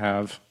that we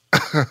have.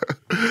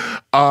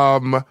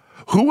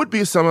 Who would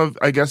be some of,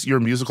 I guess, your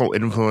musical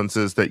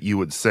influences that you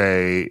would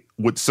say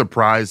would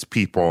surprise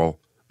people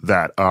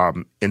that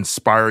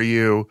inspire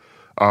you,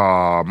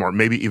 or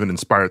maybe even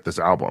inspired this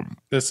album?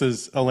 This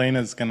is,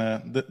 Elena's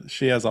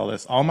she has all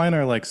this. All mine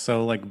are like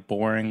so like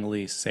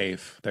boringly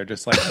safe. They're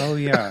just like, oh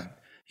yeah,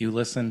 you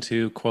listen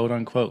to quote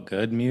unquote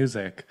good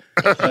music.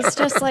 He's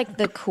just like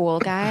the cool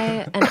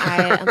guy, and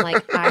I am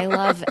like, I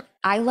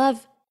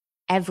love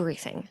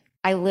everything.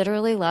 I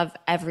literally love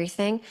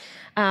everything.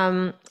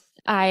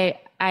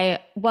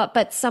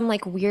 But some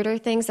like weirder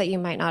things that you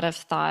might not have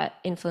thought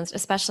influenced,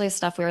 especially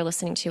stuff we were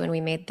listening to when we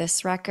made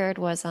this record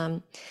was,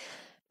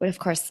 but of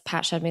course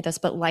Pat showed me this,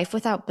 but Life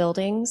Without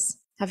Buildings.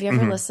 Have you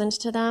ever listened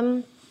to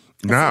them?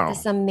 No. Like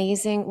this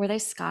amazing, were they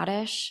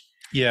Scottish?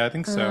 Yeah, I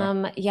think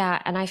so.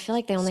 Yeah. And I feel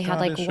like they only had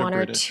like one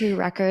or British. two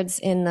records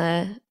in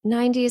the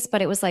 90s,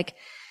 but it was like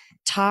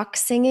talk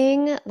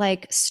singing,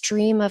 like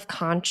stream of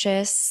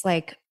conscious,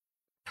 like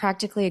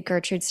practically a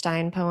Gertrude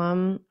Stein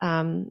poem,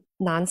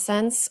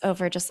 nonsense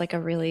over just like a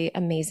really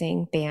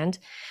amazing band.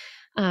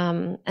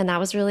 And that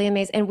was really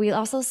amazing. And we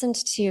also listened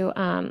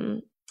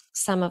to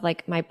some of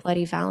like My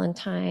Bloody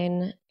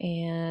Valentine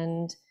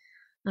and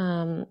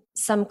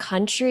some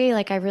country.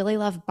 Like I really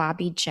love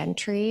Bobby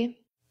Gentry.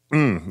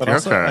 But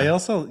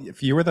also,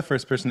 if you were the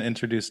first person to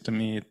introduce to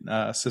me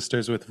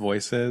Sisters with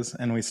Voices,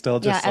 and we still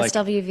just like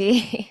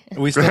SWV.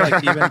 We still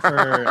like even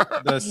for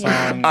the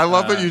song. I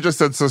love that you just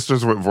said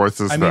Sisters with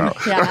Voices. I mean, now.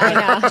 Yeah,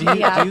 I know. Do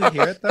you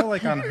hear it though?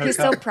 Like on Hotel. He's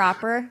so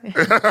proper.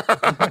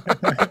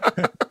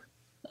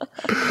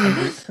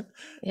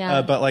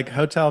 Yeah, but like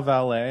Hotel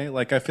Valet,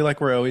 like I feel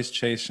like we're always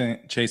chasing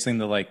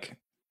the like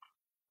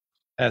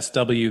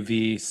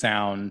SWV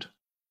sound,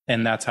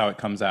 and that's how it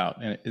comes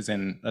out, and is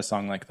in a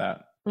song like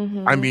that.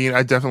 Mm-hmm. I mean,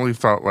 I definitely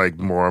felt like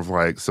more of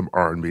like some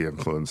R&B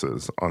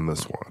influences on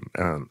this one,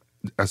 and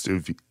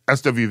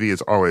SWV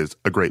is always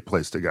a great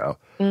place to go.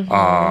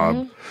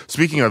 Mm-hmm.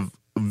 Speaking of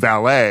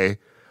Valet,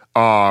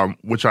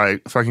 which I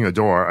fucking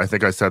adore, I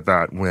think I said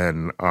that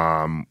when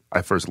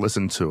I first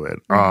listened to it.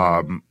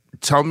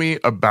 Tell me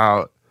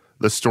about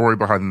the story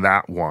behind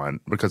that one,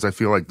 because I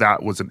feel like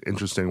that was an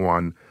interesting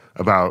one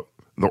about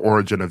the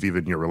origin of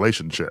even your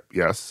relationship.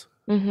 Yes.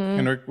 Mm-hmm.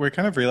 And we're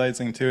kind of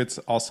realizing too, it's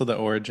also the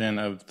origin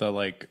of the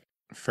like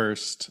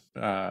first.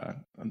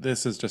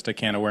 This is just a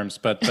can of worms,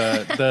 but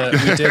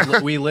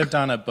we lived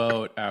on a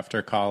boat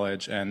after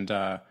college, and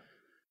I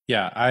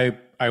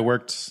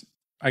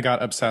I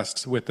got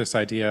obsessed with this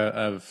idea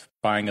of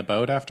buying a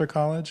boat after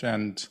college,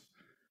 and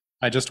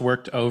I just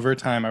worked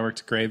overtime. I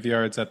worked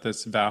graveyards at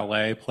this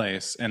valet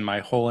place, and my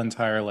whole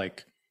entire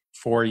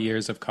 4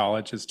 years of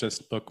college is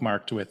just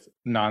bookmarked with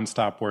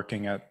nonstop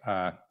working at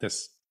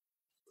this,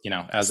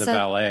 as a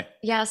valet.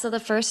 Yeah. So the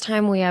first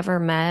time we ever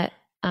met,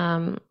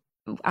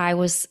 I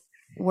was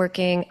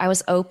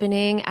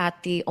opening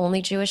at the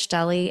only Jewish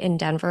deli in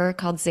Denver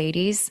called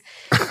Zadie's.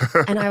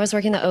 And I was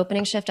working the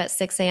opening shift at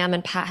 6 a.m.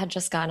 and Pat had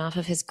just gotten off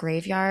of his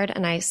graveyard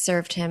and I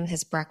served him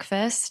his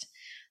breakfast,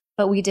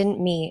 but we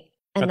didn't meet.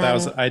 And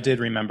but I did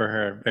remember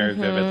her very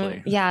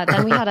vividly. Yeah.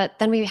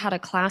 Then we had a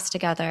class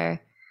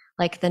together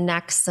the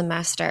next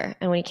semester.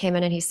 And when he came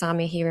in and he saw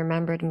me, he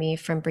remembered me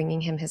from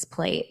bringing him his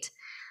plate.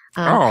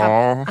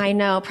 I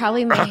know,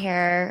 probably my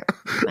hair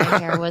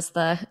was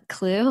the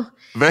clue.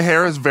 The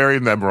hair is very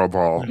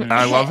memorable.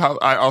 Mm-hmm.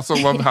 I also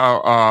love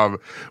how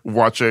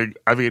watching,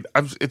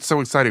 it's so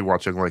exciting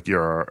watching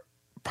your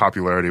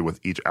popularity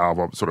with each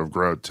album sort of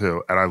grow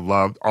too. And I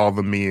loved all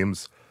the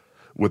memes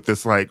with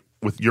this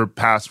with your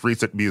past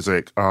recent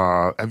music.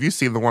 Have you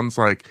seen the ones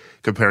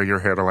comparing your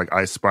hair to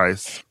Ice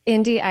Spice?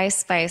 Indie Ice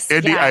Spice.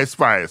 Ice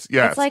Spice,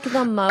 yes. It's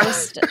the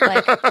most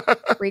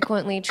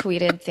frequently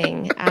tweeted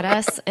thing at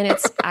us, and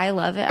I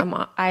love it.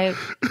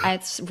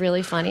 It's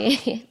really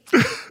funny.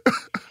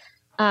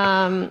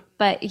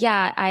 But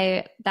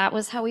yeah, that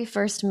was how we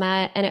first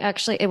met, and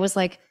it was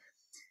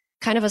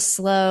kind of a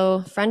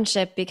slow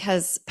friendship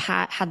because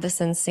Pat had this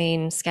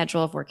insane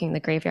schedule of working the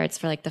graveyards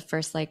for the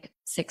first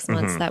 6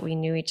 months that we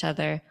knew each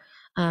other.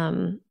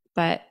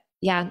 But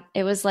yeah,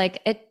 it was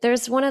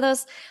there's one of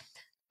those,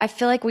 I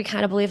feel we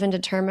kind of believe in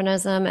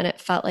determinism, and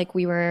it felt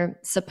we were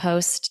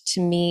supposed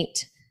to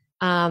meet,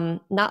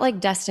 not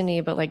destiny,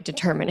 but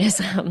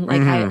determinism.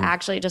 I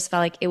actually just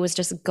felt it was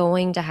just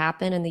going to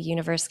happen, and the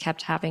universe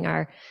kept having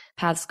our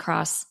paths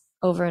cross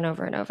over and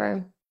over and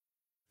over.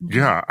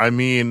 Yeah.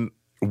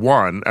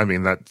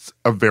 That's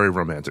a very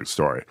romantic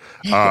story.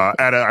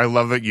 And I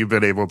love that you've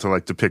been able to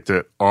depict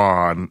it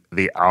on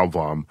the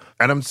album.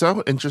 And I'm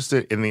so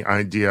interested in the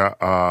idea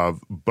of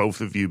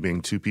both of you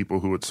being two people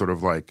who would sort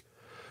of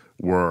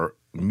were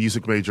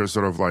music majors,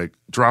 sort of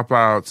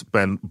dropouts,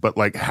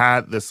 but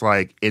had this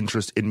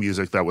interest in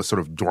music that was sort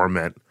of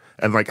dormant.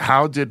 And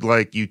how did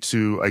you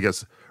two, I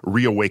guess,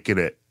 reawaken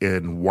it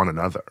in one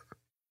another?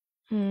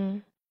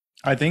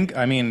 I think,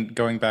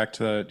 going back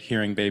to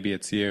hearing Baby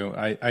It's You,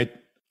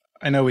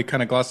 I know we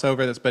kind of glossed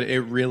over this, but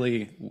it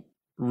really,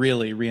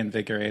 really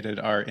reinvigorated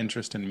our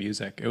interest in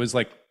music. It was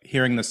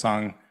hearing the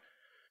song,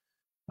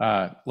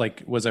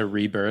 was a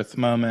rebirth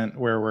moment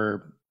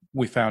where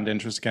we found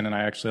interest again. And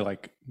I actually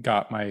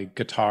got my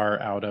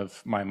guitar out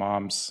of my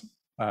mom's,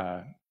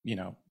 her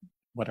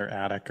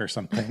attic or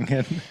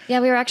something.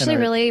 Yeah, we were actually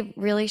really,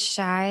 really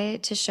shy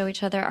to show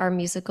each other our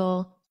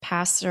musical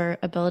past or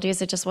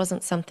abilities. It just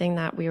wasn't something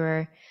that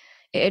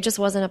it just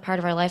wasn't a part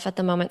of our life at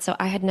the moment. So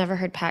I had never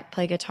heard Pat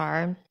play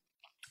guitar.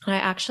 I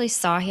actually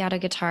saw he had a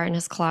guitar in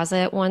his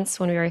closet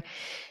once when we were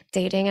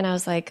dating, and I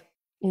was like,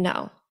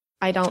 no,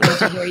 I don't need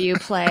to hear you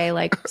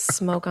play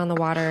Smoke on the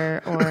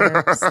Water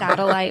or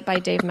Satellite by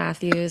Dave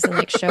Matthews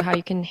and show how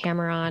you can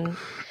hammer on.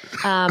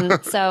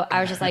 So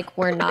I was just I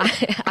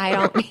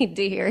don't need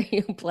to hear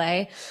you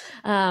play.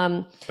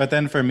 But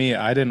then for me,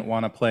 I didn't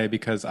want to play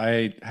because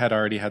I had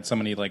already had so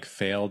many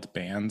failed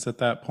bands at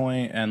that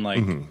point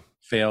and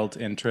failed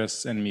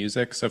interests in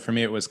music. So for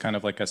me, it was kind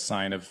of a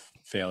sign of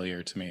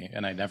failure to me,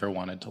 and I never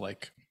wanted to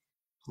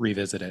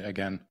revisit it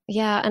again.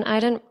 Yeah,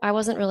 and I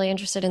wasn't really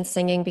interested in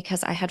singing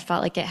because I had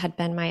felt it had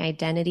been my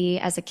identity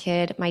as a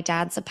kid. My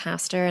dad's a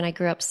pastor and I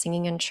grew up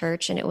singing in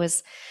church, and it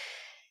was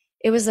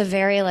a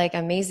very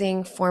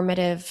amazing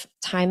formative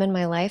time in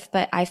my life,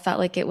 but I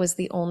felt it was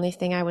the only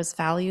thing I was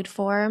valued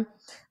for.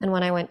 And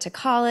when I went to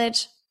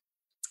college,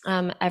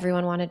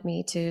 everyone wanted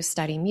me to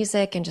study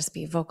music and just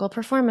be a vocal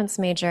performance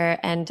major,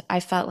 and I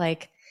felt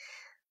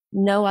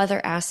no other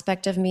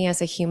aspect of me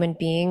as a human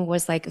being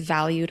was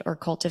valued or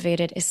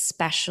cultivated,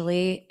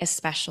 especially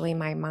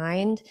my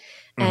mind.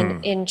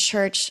 And in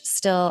church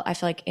still, I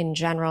feel in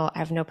general, I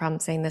have no problem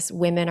saying this,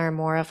 women are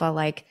more of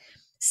a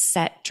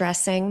set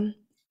dressing,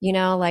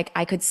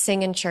 I could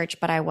sing in church,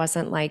 but I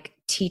wasn't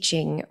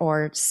teaching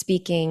or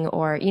speaking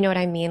or, you know what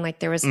I mean?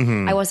 There was,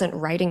 I wasn't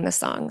writing the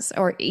songs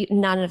or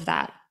none of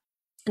that.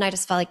 And I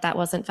just felt that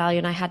wasn't valued.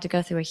 And I had to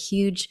go through a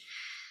huge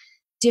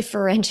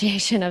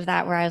differentiation of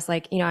that where I was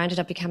I ended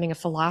up becoming a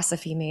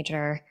philosophy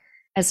major.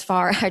 I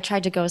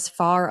tried to go as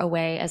far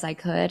away as I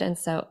could. And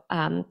so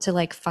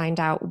to find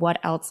out what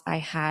else I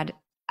had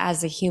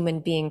as a human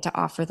being to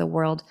offer the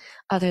world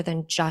other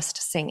than just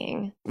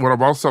singing. What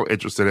I'm also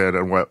interested in,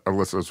 and what our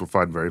listeners will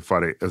find very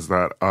funny, is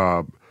that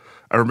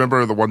I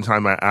remember the one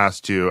time I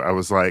asked you, I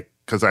was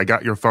because I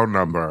got your phone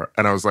number,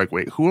 and I was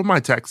wait, who am I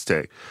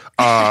texting?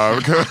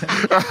 And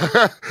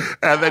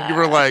then you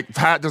were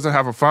Pat doesn't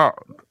have a phone.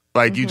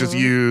 You just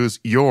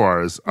use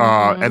yours.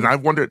 And I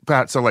wondered,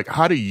 Pat, so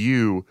how do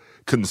you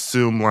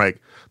consume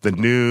the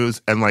news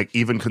and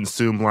even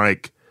consume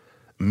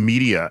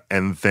media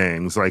and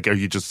things? Like, are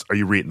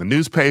you reading the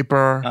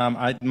newspaper?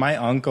 My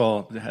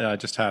uncle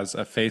just has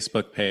a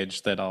Facebook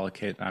page that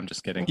I'm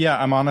just kidding.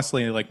 Yeah, I'm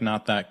honestly like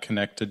not that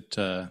connected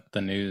to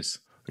the news.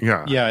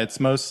 Yeah, it's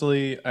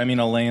mostly, I mean,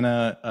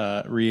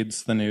 Elena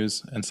reads the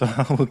news, and so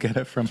I will get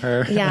it from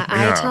her. Yeah,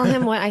 I tell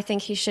him what I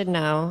think he should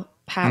know.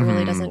 Pat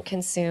really doesn't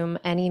consume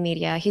any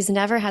media. He's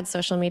never had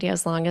social media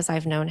as long as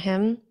I've known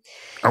him.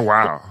 Oh,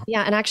 wow.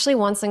 Yeah, and actually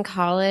once in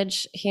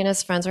college, he and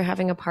his friends were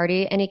having a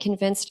party, and he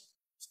convinced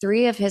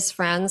 3 of his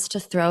friends to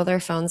throw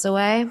their phones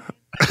away.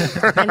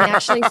 And they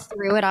actually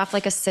threw it off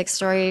like a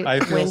 6-story window. I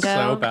feel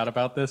so bad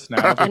about this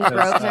now. And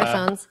broke their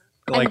phones.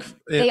 Like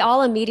they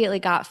all immediately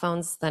got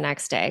phones the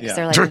next day because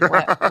they're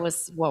like,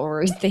 what were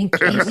we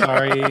thinking?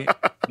 Sorry,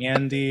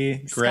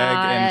 Andy, Greg,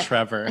 and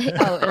Trevor.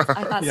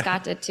 I thought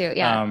Scott did too.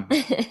 Yeah.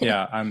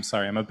 Yeah, I'm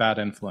sorry. I'm a bad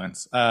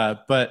influence.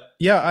 But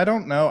yeah, I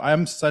don't know.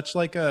 I'm such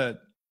like a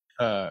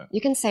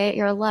you can say it,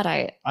 you're a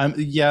Luddite. I'm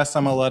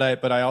a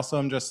Luddite, but I also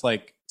am just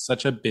like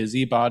such a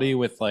busybody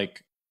with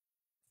like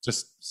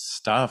just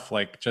stuff.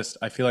 Like just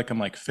I feel like I'm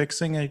like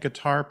fixing a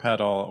guitar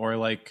pedal or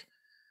like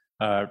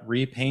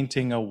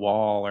repainting a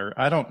wall, or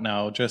I don't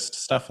know, just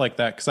stuff like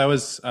that. Because I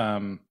was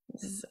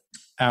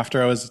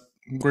after I was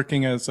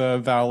working as a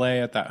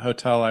valet at that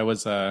hotel, I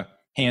was a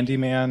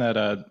handyman at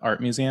an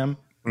art museum,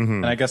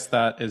 and I guess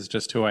that is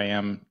just who I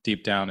am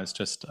deep down. Is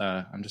just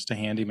I'm just a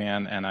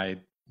handyman, and I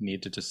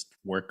need to just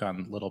work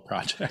on little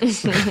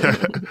projects.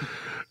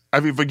 I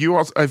mean, but you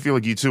also, I feel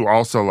like you two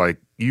also like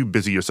you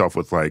busy yourself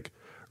with like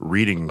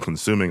reading and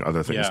consuming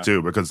other things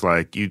too, because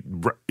like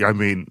I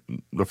mean,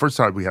 the first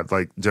time we had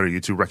like dinner, you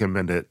two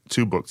recommended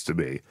 2 books to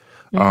me.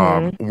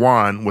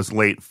 One was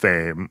Late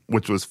Fame,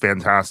 which was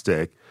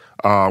fantastic.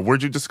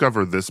 Where'd you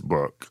discover this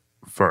book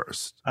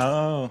first?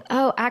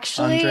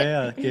 Actually,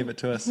 Andrea gave it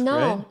to us.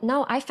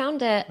 No, I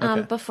found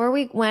it before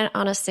we went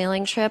on a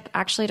sailing trip,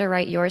 actually, to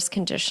write Yours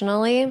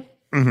Conditionally.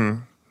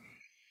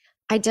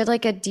 I did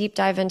like a deep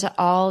dive into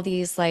all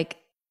these like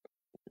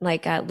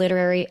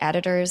literary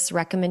editors'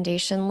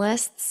 recommendation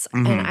lists.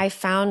 And I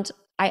found,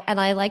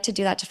 I like to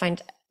do that to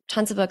find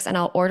tons of books, and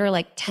I'll order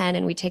like 10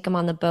 and we take them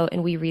on the boat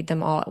and we read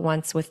them all at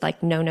once with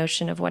like no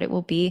notion of what it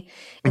will be.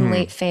 And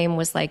Late Fame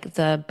was like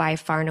the by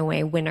far and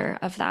away winner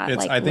of that.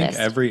 I think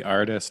every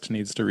artist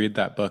needs to read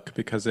that book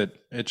because it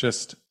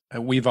just,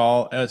 we've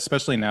all,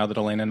 especially now that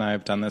Elena and I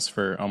have done this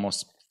for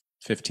almost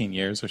 15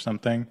 years or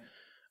something,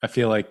 I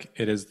feel like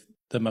it is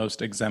the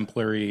most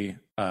exemplary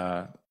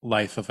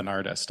life of an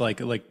artist,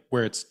 like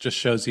where it just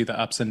shows you the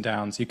ups and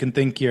downs. You can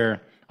think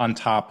you're on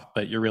top,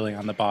 but you're really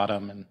on the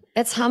bottom, and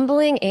it's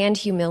humbling and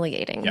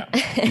humiliating.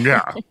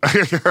 Yeah.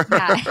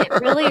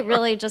 It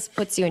really just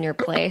puts you in your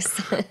place.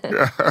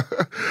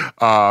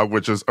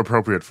 Which is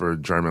appropriate for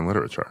German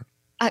literature.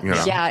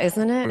 Yeah,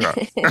 isn't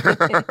it?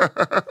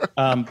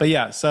 Yeah. But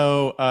yeah,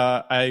 so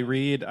I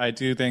read, I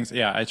do things.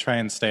 Yeah, I try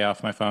and stay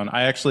off my phone.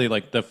 I actually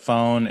like the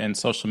phone and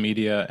social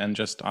media and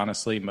just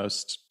honestly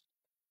most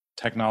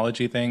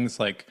technology things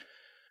like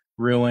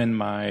ruin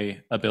my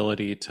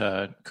ability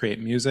to create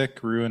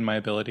music, ruin my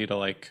ability to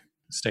like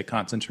stay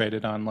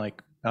concentrated on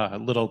like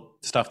little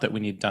stuff that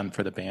we need done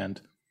for the band.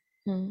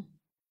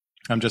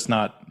 I'm just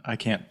not, I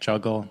can't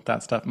juggle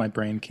that stuff. My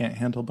brain can't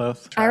handle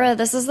both. Ira,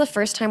 this is the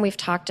first time we've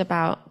talked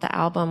about the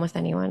album with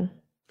anyone.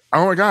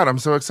 Oh my God, I'm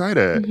so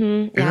excited.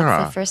 Yeah,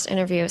 it's the first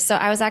interview. So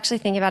I was actually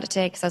thinking about it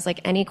today because I was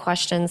like, any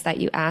questions that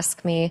you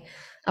ask me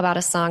about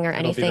a song or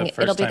anything,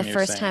 it'll be the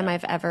first time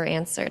I've ever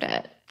answered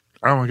it.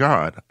 Oh my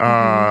God.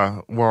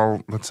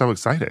 Well, that's so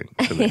exciting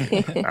to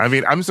me. I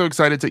mean, I'm so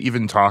excited to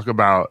even talk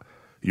about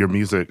your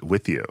music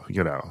with you,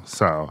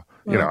 So,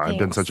 I've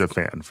been such a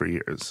fan for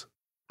years.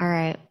 All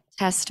right.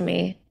 Test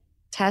me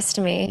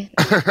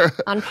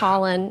on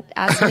pollen.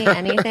 Ask me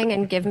anything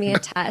and give me a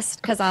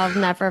test because I'll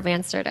never have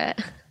answered it.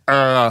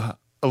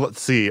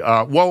 Let's see.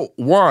 Well,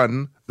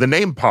 one, the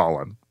name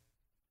Pollen.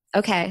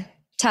 Okay.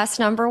 Test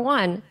number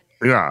 1.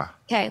 Yeah.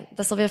 Okay.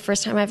 This will be the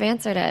first time I've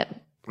answered it.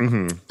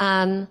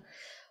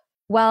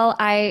 Well,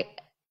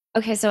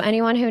 so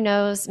anyone who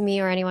knows me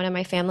or anyone in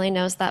my family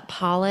knows that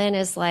pollen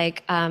is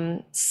like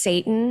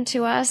Satan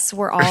to us.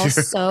 We're all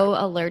so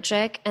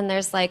allergic, and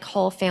there's like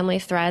whole family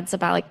threads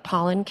about like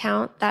pollen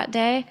count that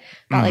day,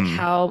 about like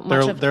how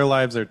much their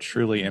lives are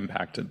truly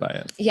impacted by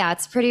it. Yeah,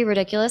 it's pretty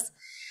ridiculous.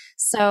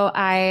 So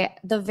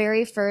the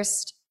very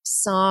first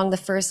song, the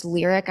first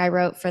lyric I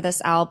wrote for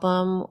this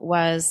album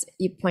was,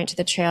 "You point to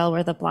the trail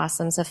where the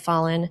blossoms have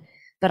fallen,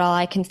 but all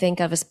I can think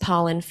of is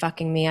pollen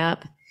fucking me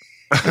up."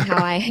 And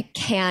how I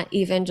can't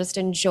even just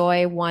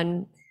enjoy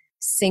one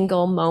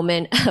single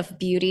moment of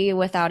beauty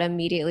without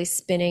immediately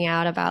spinning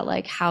out about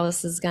like how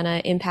this is going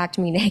to impact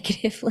me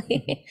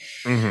negatively.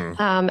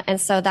 And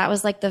so that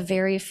was like the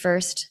very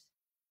first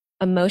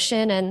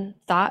emotion and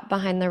thought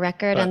behind the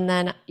record. And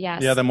then,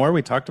 yeah, the more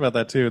we talked about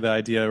that too, the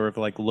idea of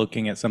like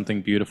looking at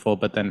something beautiful,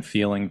 but then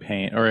feeling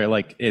pain, or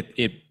like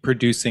it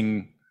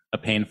producing a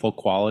painful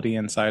quality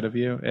inside of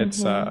you.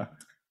 It's,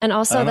 And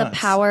also the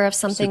power of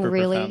something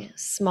really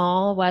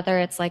small, whether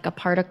it's like a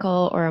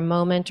particle or a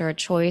moment or a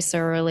choice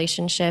or a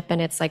relationship,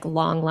 and it's like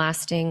long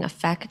lasting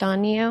effect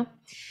on you.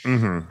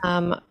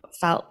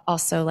 Felt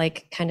also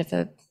like kind of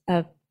a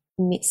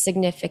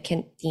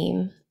significant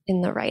theme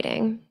in the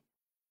writing.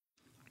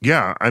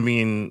 Yeah, I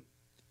mean,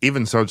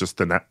 even so, just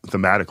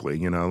thematically,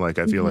 you know, like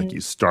I feel like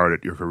you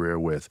started your career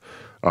with,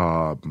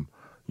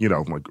 you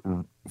know, like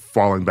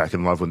falling back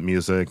in love with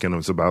music, and it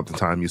was about the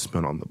time you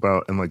spent on the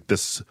boat, and like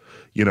this,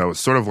 you know, it's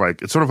sort of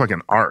like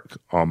an arc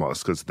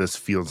almost, because this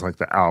feels like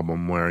the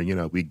album where, you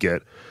know, we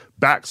get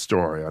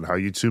backstory on how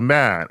you two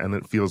met, and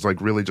it feels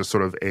like really just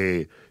sort of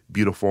a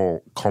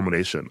beautiful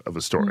culmination of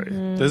a story.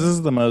 This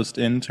is the most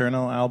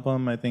internal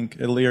album, I think,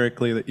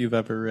 lyrically, that you've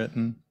ever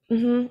written.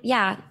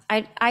 Yeah,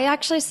 I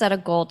actually set a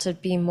goal to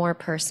be more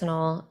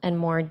personal and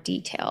more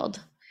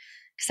detailed,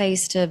 because I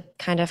used to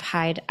kind of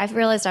hide. I've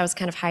realized I was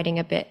kind of hiding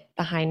a bit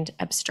behind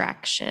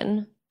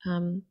abstraction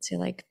to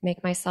like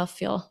make myself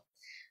feel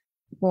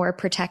more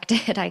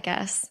protected, I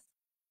guess.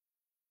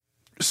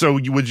 So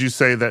would you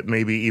say that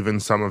maybe even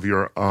some of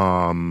your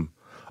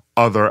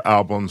other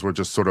albums were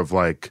just sort of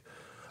like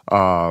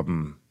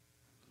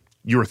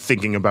you were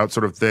thinking about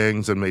sort of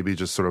things and maybe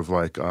just sort of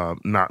like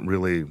not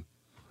really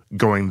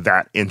going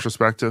that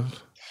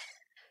introspective?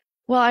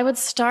 Well, I would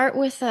start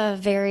with a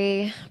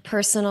very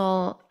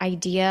personal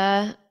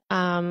idea,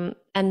 and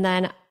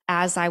then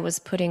as I was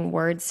putting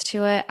words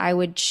to it, I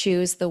would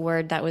choose the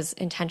word that was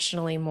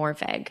intentionally more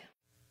vague.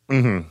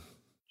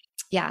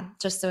 Yeah,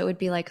 just so it would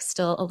be like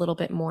still a little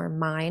bit more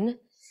mine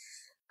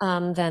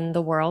than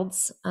the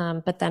world's.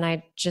 But then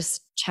I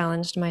just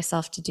challenged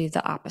myself to do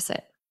the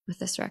opposite with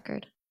this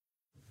record.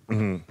 I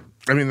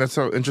mean, that's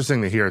so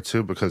interesting to hear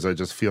too, because I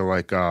just feel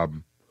like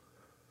one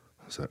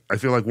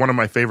of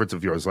my favorites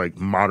of yours, like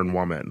Modern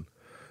Woman,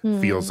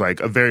 feels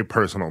like a very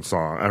personal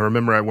song. I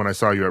remember when I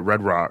saw you at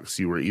Red Rocks,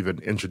 you were even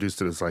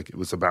introduced it as like it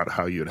was about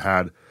how you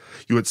had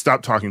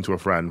stopped talking to a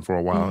friend for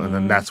a while, and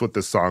then that's what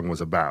this song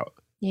was about.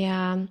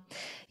 Yeah.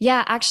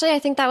 Actually, I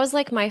think that was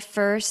like my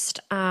first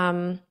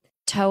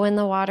toe in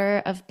the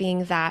water of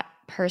being that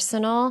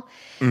personal.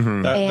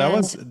 That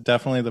was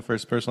definitely the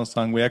first personal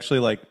song. We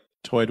actually like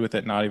toyed with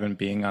it not even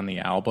being on the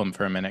album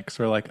for a minute, because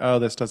we're like, oh,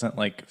 this doesn't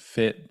like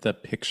fit the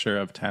picture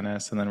of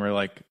Tennis, and then we're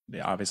like,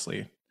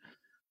 obviously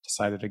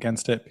decided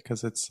against it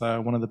because it's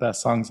one of the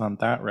best songs on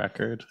that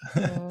record.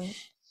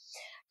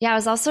 Yeah, I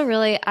was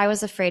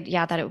afraid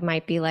that it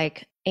might be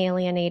like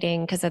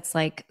alienating, because it's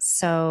like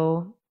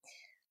so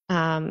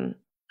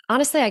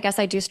honestly, I guess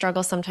I do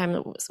struggle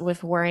sometimes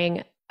with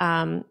worrying.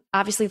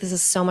 Obviously this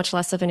is so much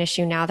less of an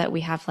issue now that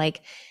we have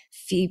like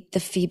the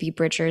Phoebe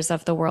Bridgers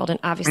of the world, and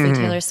obviously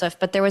Taylor Swift,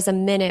 but there was a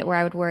minute where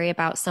I would worry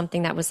about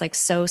something that was like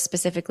so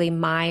specifically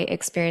my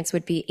experience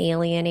would be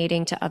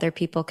alienating to other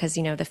people, because,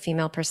 you know, the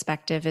female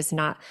perspective is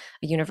not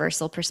a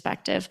universal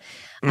perspective.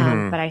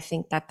 But I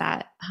think that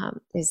I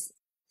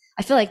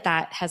feel like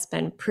that has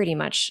been pretty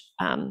much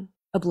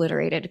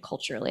obliterated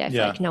culturally. I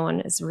feel like no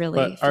one is really.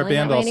 But our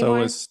band also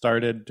was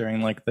started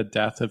during like the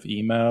death of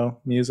emo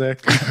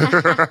music,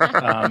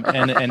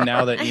 and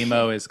now that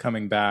emo is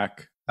coming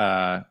back,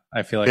 I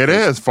feel like it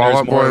is. Fall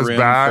Out Boy is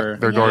back.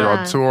 They're going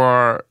on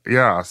tour.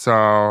 Yeah,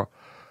 so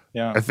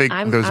I think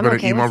there's been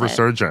an emo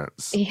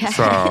resurgence. Yes.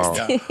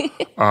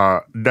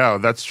 So no,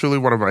 that's truly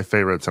one of my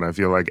favorites, and I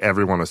feel like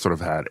everyone has sort of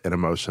had an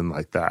emotion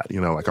like that.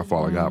 You know, like a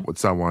falling out with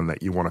someone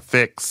that you want to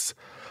fix.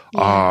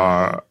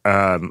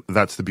 And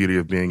that's the beauty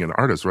of being an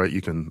artist, right?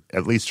 You can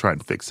at least try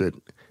and fix it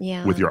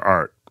with your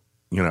art,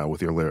 you know, with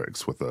your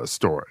lyrics, with a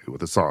story,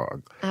 with a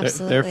song.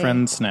 Absolutely. They're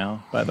friends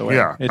now, by the way.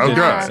 Yeah. Good.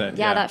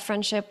 That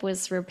friendship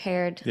was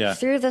repaired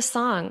through the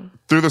song.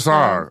 Did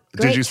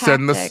you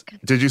send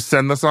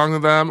the song to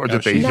them, or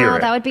did they hear it? No,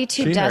 that would be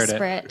too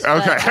desperate.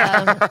 Okay.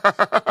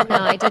 No,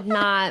 I did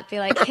not be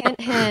like,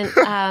 hint, hint.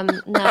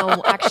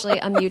 No, actually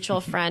a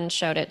mutual friend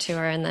showed it to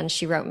her, and then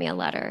she wrote me a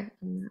letter,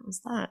 and that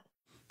was that.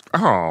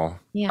 Oh,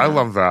 yeah. I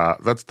love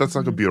that. That's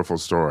like a beautiful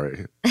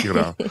story. You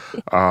know,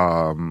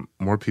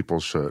 more people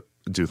should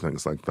do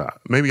things like that.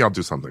 Maybe I'll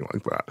do something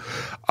like that.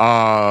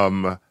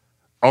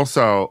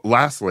 Also,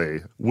 lastly,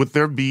 would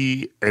there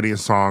be any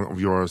song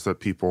of yours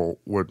that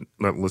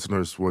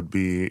listeners would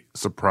be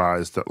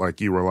surprised that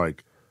like you were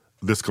like,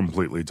 this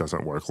completely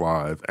doesn't work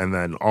live? And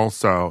then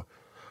also,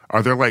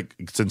 are there like,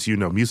 since you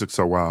know music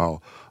so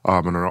well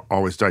and are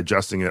always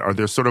digesting it, are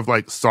there sort of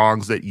like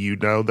songs that you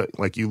know that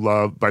like you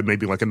love by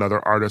maybe like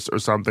another artist or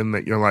something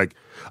that you're like,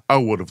 oh,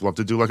 would have loved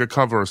to do like a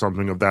cover or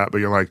something of that, but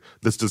you're like,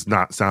 this does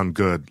not sound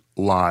good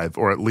live,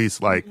 or at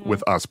least like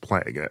with us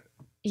playing it?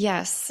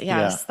 Yes,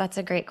 that's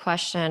a great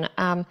question.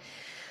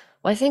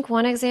 Well, I think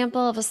one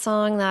example of a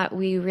song that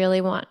we really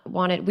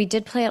wanted, we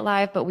did play it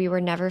live, but we were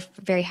never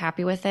very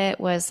happy with it,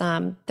 was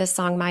this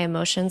song, My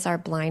Emotions Are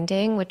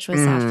Blinding, which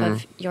was off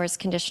of Yours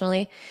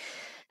Conditionally.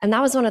 And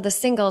that was one of the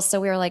singles, so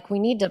we were like, we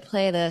need to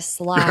play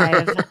this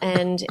live.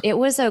 And it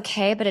was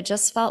okay, but it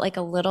just felt like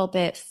a little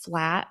bit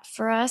flat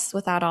for us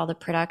without all the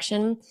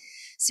production.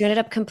 So we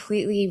ended up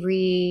completely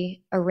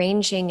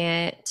rearranging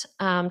it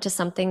to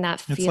something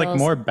that feels... It's like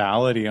more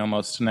ballady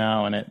almost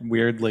now, and it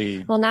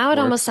weirdly... Well, now it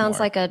almost sounds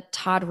like a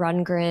Todd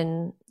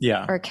Rundgren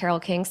or Carole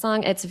King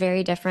song. It's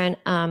very different.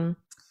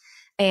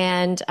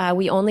 And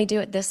we only do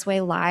it this way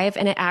live,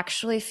 and it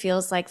actually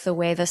feels like the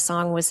way the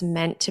song was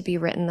meant to be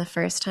written the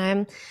first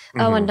time.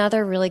 Mm-hmm. Oh,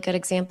 another really good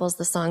example is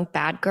the song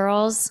Bad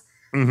Girls.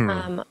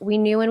 Mm-hmm. We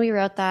knew when we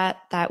wrote that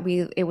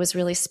it was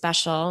really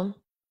special.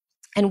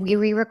 And we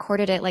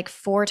re-recorded it like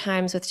 4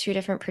 times with 2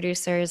 different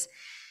producers.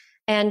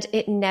 And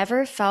it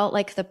never felt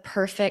like the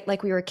perfect,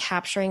 like we were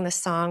capturing the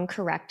song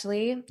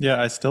correctly.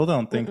 Yeah, I still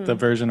don't think the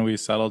version we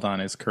settled on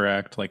is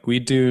correct. Like we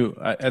do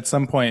at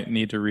some point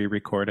need to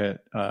re-record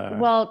it.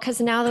 Well, because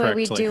now the way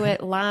we do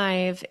it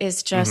live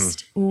is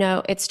just,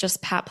 it's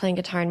just Pat playing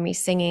guitar and me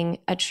singing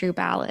a true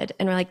ballad.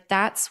 And we're like,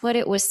 that's what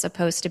it was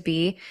supposed to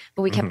be.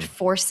 But we kept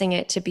forcing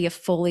it to be a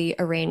fully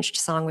arranged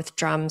song with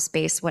drums,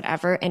 bass,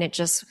 whatever. And it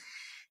just...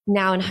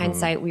 Now in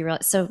hindsight, we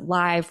realize, so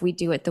live, we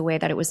do it the way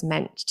that it was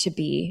meant to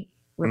be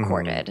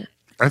recorded.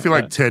 I feel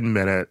like 10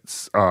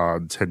 minutes,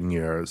 10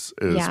 years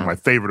is my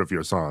favorite of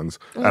your songs.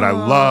 And I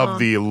love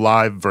the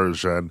live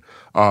version,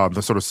 the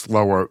sort of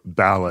slower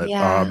ballad.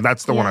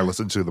 That's the one I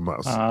listen to the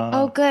most.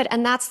 Oh, good.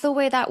 And that's the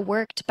way that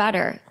worked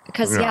better.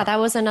 Because, that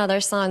was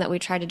another song that we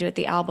tried to do at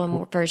the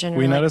album version.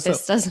 We noticed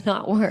this does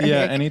not work.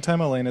 Yeah,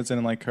 anytime Elena's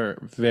in like her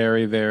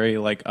very, very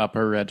like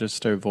upper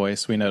register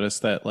voice, we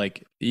noticed that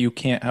like you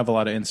can't have a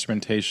lot of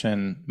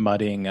instrumentation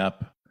muddying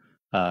up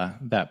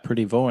that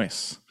pretty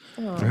voice.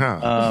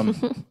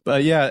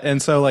 But yeah,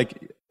 and so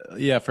like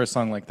for a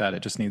song like that,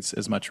 it just needs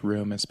as much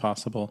room as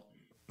possible.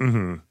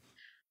 But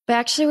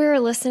actually, we were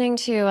listening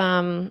to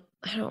I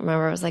don't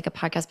remember, it was like a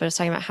podcast, but it was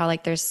talking about how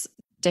like there's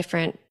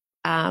different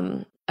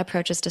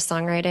approaches to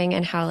songwriting,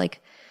 and how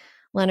like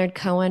Leonard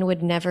Cohen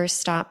would never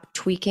stop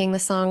tweaking the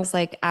songs.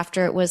 Like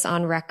after it was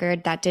on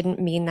record, that didn't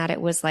mean that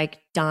it was like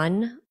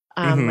done,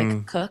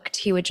 like cooked.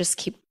 He would just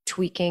keep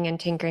tweaking and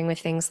tinkering with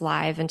things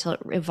live until it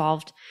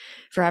evolved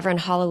forever. And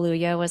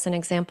Hallelujah was an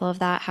example of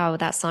that, how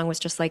that song was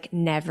just like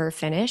never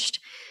finished.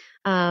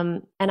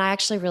 And I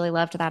actually really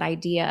loved that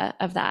idea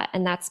of that.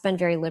 And that's been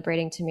very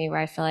liberating to me, where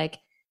I feel like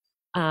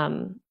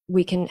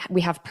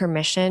we have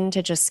permission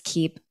to just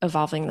keep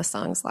evolving the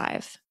songs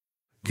live.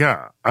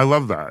 Yeah, I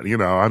love that. You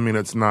know, I mean,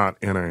 it's not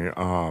in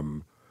a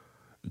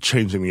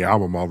changing the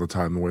album all the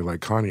time the way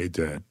like Kanye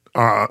did.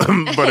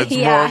 But it's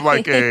more of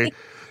like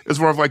it's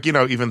more of like, you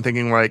know, even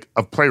thinking like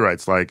of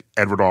playwrights like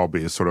Edward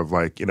Albee is sort of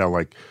like, you know,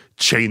 like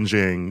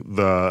changing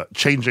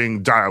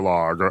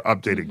dialogue or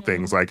updating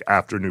things like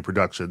after new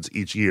productions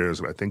each year.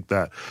 And I think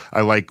that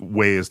I like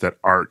ways that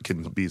art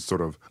can be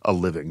sort of a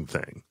living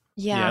thing.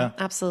 Yeah,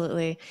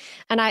 absolutely.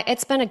 And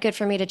it's been good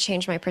for me to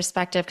change my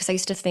perspective, because I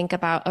used to think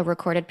about a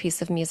recorded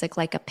piece of music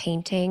like a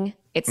painting.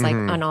 It's like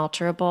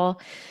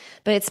unalterable.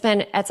 But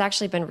it's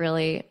actually been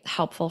really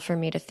helpful for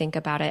me to think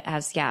about it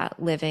as,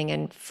 living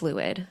and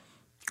fluid.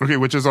 Okay,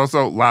 which is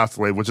also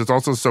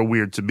so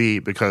weird to me,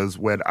 because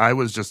when I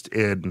was just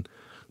in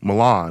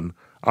Milan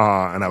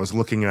and I was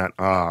looking at,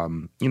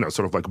 you know,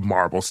 sort of like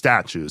marble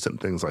statues and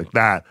things like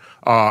that,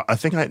 a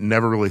thing I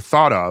never really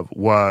thought of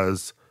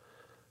was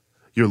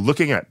you're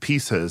looking at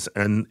pieces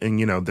and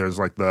you know, there's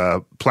like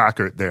the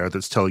placard there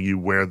that's telling you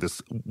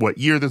what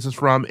year this is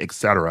from,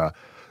 etc.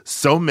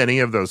 So many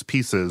of those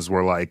pieces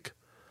were like,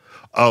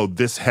 oh,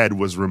 this head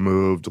was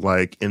removed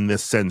like in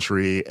this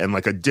century, and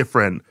like a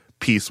different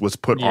piece was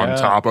put on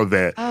top of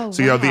it. Oh,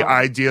 so, you know, the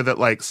idea that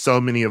like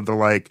so many of the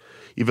like,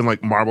 even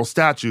like marble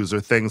statues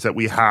or things that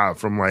we have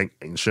from like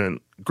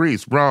ancient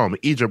Greece, Rome,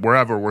 Egypt,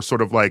 wherever, were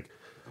sort of like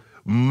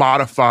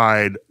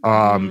modified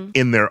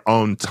in their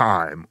own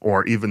time,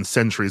 or even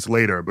centuries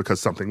later,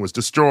 because something was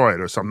destroyed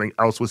or something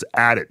else was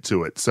added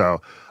to it. So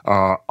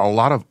a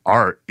lot of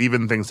art,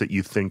 even things that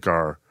you think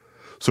are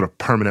sort of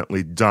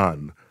permanently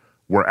done,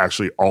 were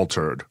actually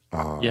altered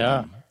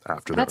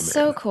after That's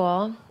so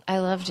cool. I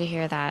love to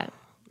hear that.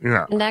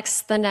 Yeah.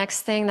 The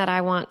next thing that I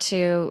want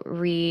to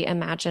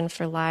reimagine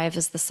for live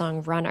is the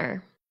song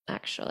Runner,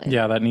 actually.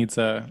 Yeah, that needs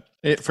that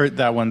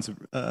one's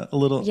a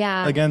little,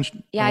 again,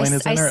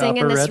 Elena's I sing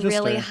in this register.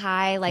 really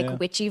high, like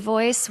witchy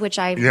voice, which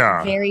I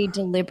very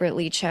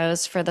deliberately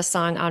chose for the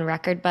song on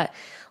record, but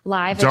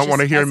live, don't want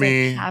to hear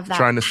me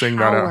trying to sing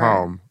that at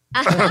home.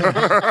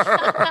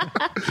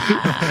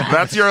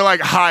 That's your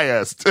like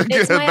highest.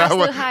 It's my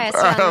absolute highest.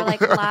 Yeah,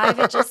 like live,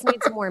 it just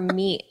needs more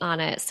meat on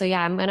it. So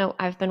yeah,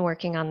 I've been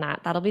working on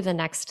that. That'll be the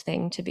next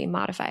thing to be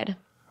modified.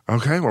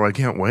 Okay, well, I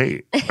can't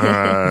wait.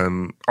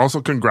 Also,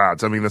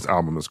 congrats. I mean, this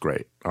album is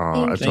great.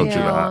 I told you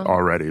that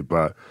already,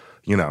 but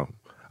you know,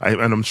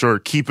 I'm sure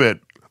Keep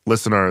It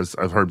listeners,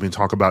 I've heard me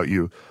talk about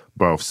you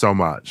both so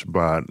much.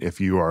 But if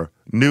you are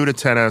new to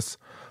tennis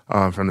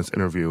from this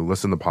interview,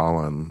 listen to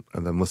Pollen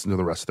and then listen to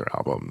the rest of their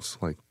albums.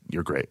 Like,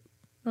 you're great.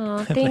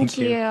 Oh, thank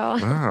you.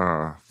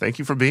 Thank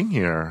you for being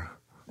here.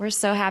 We're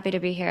so happy to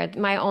be here.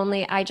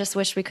 I just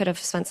wish we could have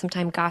spent some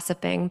time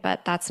gossiping,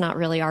 but that's not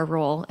really our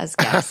role as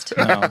guest.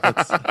 No.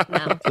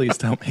 Please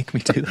don't make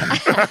me do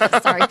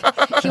that. Sorry.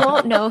 He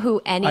won't know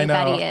who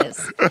anybody is.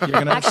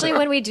 Actually,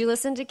 when we do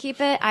listen to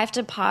Keep It, I have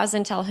to pause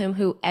and tell him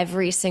who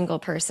every single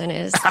person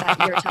is that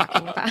you're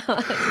talking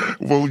about.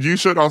 Well, you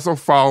should also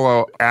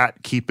follow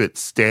at Keep It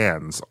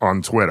Stans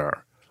on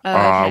Twitter.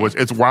 Okay. Which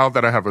it's wild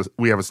that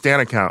we have a Stan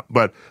account,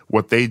 but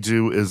what they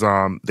do is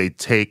they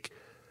take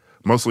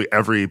mostly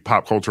every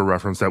pop culture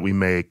reference that we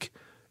make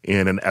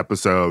in an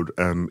episode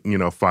and,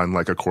 find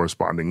like a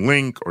corresponding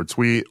link or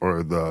tweet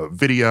or the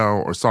video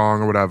or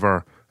song or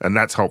whatever. And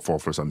that's helpful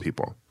for some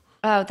people.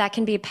 Oh, that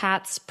can be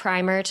Pat's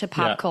primer to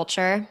pop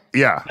culture.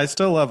 Yeah. I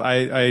still love,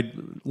 I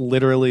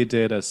literally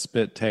did a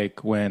spit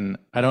take when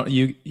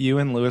you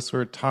and Lewis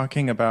were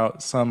talking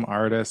about some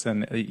artist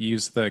and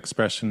used the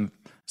expression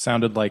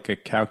sounded like a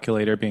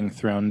calculator being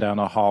thrown down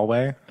a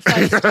hallway.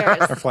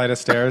 Flight of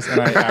stairs.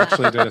 And I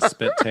actually did a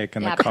spit take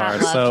in the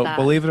car. So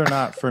believe it or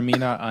not, for me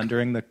not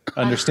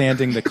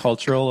understanding the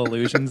cultural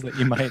illusions that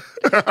you might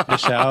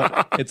dish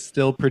out, it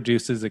still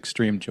produces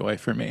extreme joy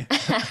for me.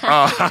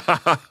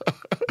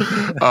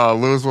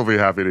 Lewis will be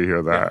happy to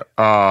hear that.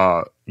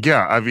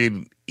 Yeah, I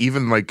mean,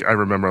 even like I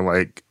remember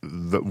like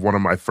one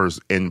of my first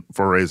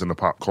forays into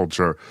pop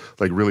culture,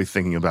 like really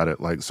thinking about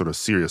it like sort of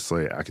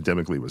seriously,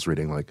 academically, was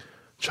reading like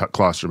Chuck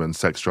Klosterman's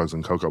Sex, Drugs,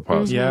 and Cocoa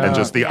Puffs. Yeah. And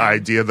just the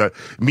idea that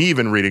me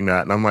even reading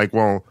that, and I'm like,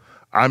 well,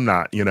 I'm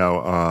not,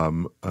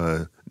 Gen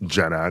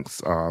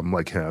X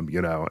like him,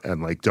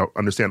 and like don't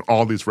understand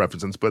all these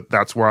references, but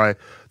that's why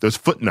there's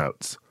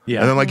footnotes.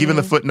 Yeah. And then like even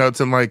the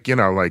footnotes in like,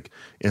 like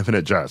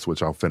Infinite Jest,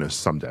 which I'll finish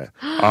someday.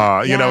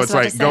 It's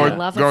like going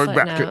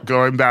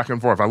back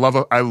and forth. I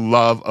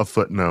love a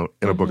footnote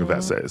in a book of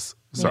essays.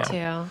 So, me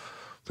too.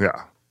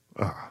 Yeah.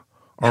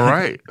 All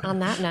right. On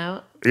that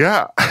note.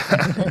 Yeah.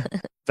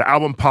 The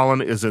album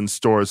Pollen is in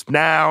stores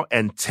now,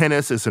 and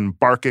Tennis is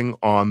embarking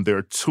on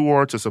their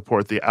tour to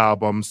support the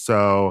album,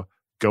 so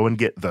go and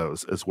get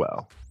those as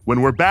well.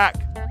 When we're back,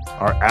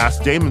 our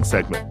Ask Damon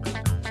segment.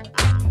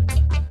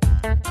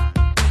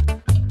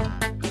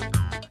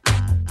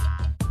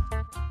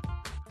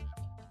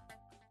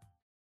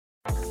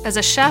 As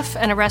a chef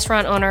and a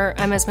restaurant owner,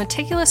 I'm as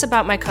meticulous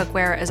about my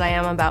cookware as I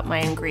am about my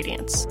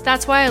ingredients.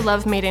 That's why I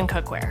love Made in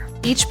Cookware.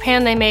 Each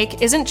pan they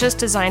make isn't just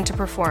designed to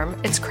perform,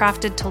 it's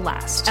crafted to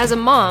last. As a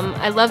mom,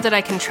 I love that I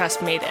can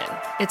trust Made In.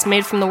 It's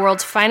made from the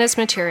world's finest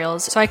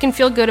materials, so I can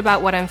feel good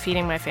about what I'm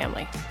feeding my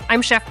family.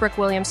 I'm Chef Brooke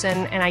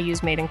Williamson, and I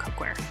use Made in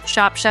Cookware.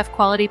 Shop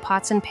chef-quality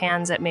pots and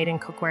pans at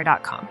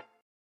madeincookware.com.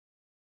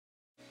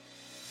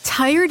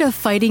 Tired of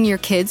fighting your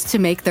kids to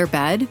make their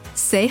bed?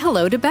 Say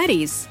hello to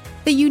Betty's.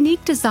 The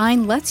unique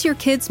design lets your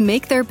kids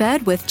make their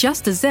bed with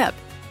just a zip.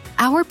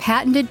 Our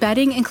patented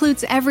bedding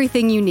includes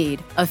everything you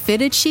need: a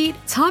fitted sheet,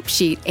 top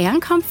sheet,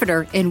 and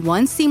comforter in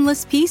one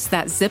seamless piece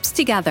that zips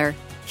together.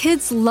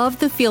 Kids love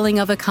the feeling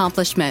of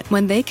accomplishment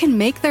when they can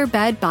make their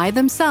bed by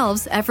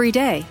themselves every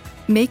day.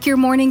 Make your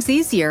mornings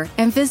easier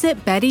and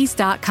visit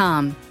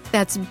beddys.com.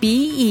 That's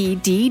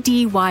BEDDYS.com.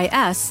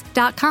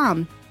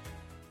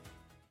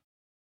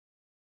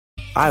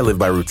 I live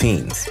by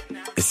routines,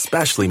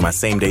 especially my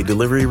same-day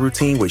delivery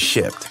routine with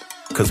Shipt.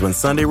 Because when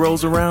Sunday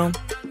rolls around,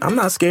 I'm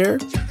not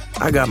scared.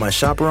 I got my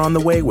shopper on the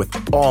way with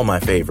all my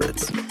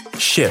favorites.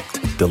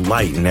 Shipt,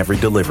 delight in every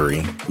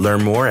delivery.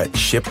 Learn more at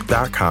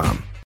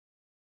Shipt.com.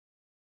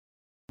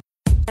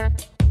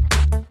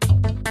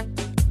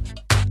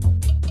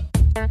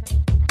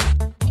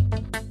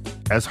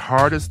 As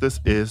hard as this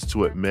is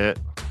to admit,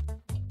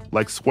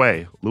 like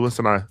Sway, Lewis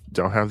and I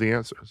don't have the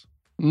answers.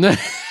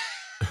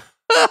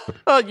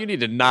 Oh, you need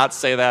to not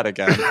say that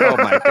again. Oh,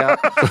 my God.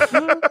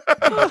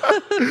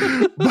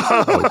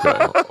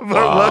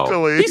 But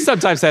luckily... He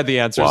sometimes had the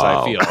answers,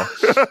 I feel.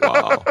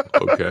 Wow.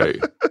 Okay.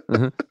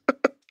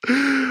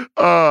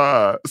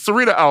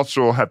 Serena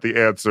Altschul had the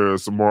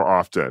answers more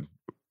often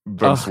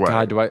than Sway.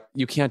 God,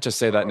 you can't just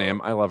say that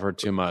name. I love her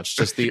too much.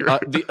 Just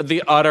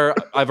the utter...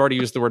 I've already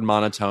used the word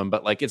monotone,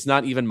 but like it's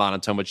not even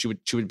monotone, but she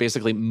would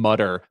basically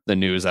mutter the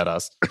news at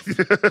us.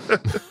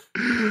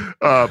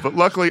 But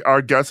luckily,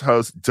 our guest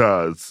host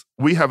does.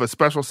 We have a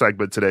special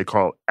segment today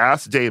called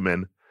Ask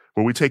Damon,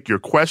 where we take your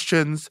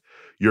questions,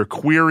 your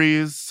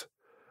queries,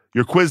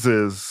 your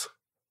quizzes,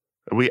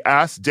 and we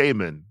ask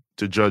Damon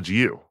to judge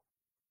you.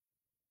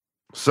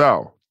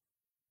 So,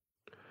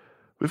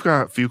 we've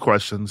got a few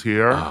questions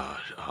here,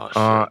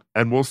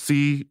 and we'll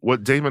see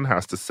what Damon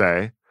has to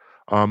say.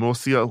 We'll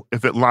see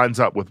if it lines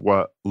up with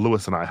what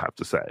Lewis and I have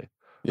to say.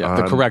 Yeah,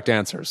 the correct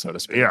answer, so to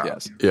speak. Yeah.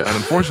 Yes. Yeah. And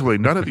unfortunately,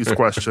 none of these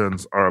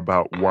questions are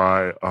about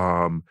why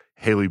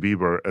Hailey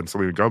Bieber and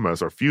Selena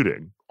Gomez are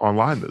feuding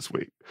online this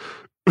week.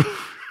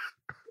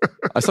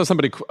 I saw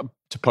somebody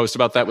to post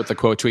about that with the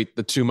quote tweet,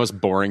 "The two most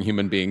boring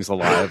human beings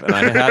alive," and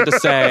I had to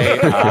say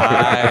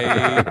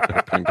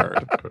I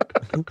concurred.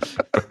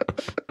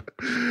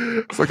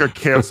 It's like a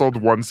canceled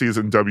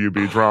one-season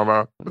WB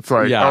drama. It's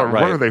like,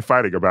 what are they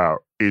fighting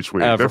about each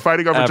week? They're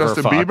fighting over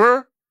Justin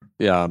Bieber?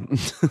 Yeah.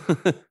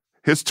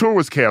 His tour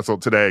was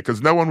canceled today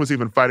because no one was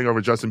even fighting over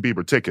Justin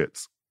Bieber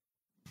tickets.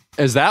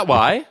 Is that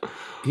why?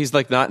 He's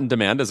like not in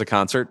demand as a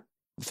concert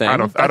thing? I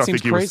don't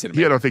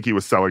think he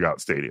was selling out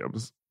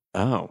stadiums.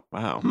 Oh,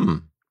 wow.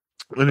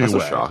 Anyway, that's a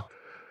shock.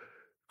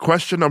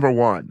 Question number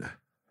 1.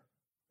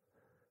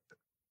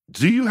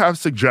 Do you have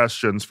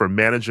suggestions for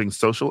managing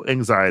social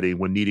anxiety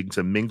when needing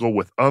to mingle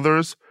with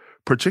others,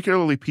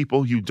 particularly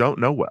people you don't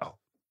know well?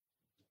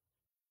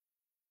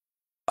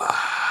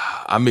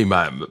 I mean,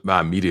 my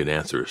immediate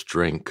answer is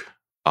drink,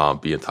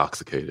 be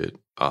intoxicated.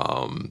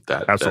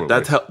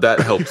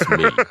 That helps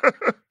me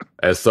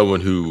as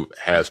someone who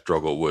has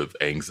struggled with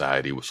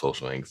anxiety, with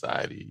social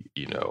anxiety.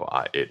 You know,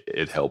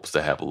 it helps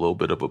to have a little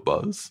bit of a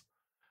buzz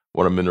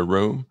when I'm in a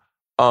room.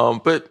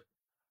 But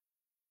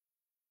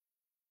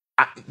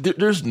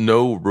there's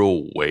no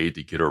real way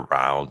to get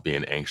around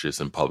being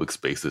anxious in public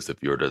spaces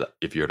if you're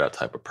that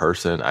type of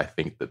person. I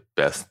think the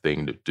best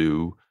thing to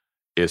do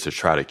is to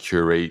try to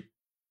curate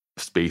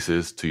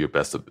spaces to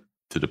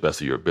the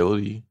best of your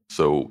ability.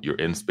 So you're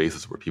in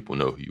spaces where people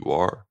know who you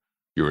are.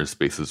 You're in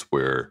spaces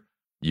where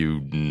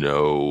you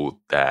know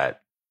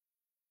that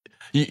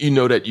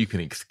you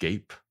can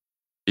escape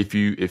if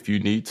you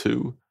need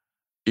to.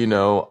 You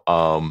know,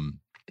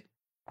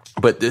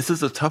 but this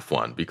is a tough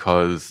one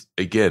because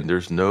again,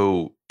 there's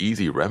no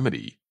easy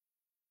remedy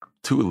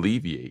to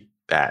alleviate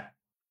that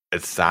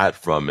aside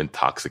from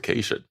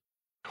intoxication.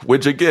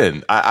 Which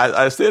again,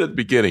 I said at the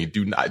beginning,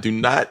 do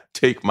not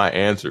take my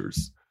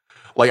answers.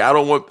 Like, I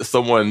don't want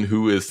someone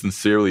who is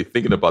sincerely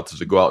thinking about this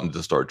to go out and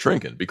just start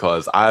drinking,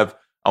 because I'm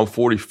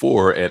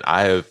 44 and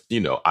I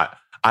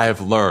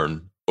have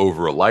learned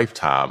over a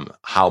lifetime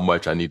how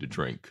much I need to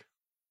drink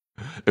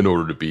in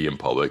order to be in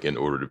public, in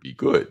order to be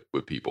good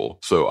with people.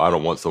 So I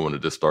don't want someone to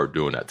just start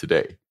doing that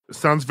today. It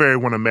sounds very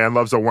when a man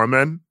loves a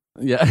woman.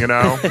 Yeah. You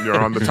know, you're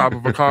on the top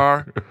of a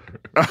car.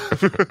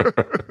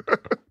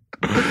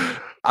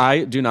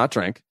 I do not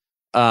drink.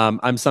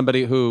 I'm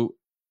somebody who,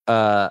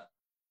 I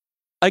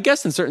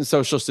guess in certain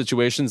social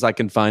situations, I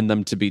can find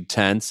them to be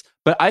tense.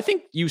 But I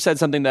think you said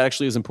something that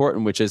actually is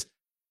important, which is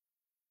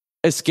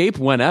escape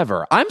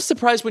whenever. I'm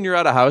surprised when you're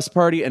at a house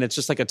party and it's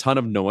just like a ton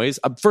of noise.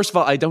 First of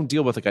all, I don't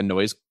deal with like a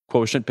noise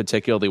quotient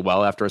particularly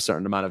well after a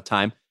certain amount of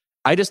time.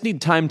 I just need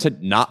time to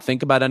not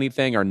think about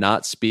anything or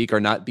not speak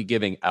or not be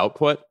giving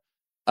output.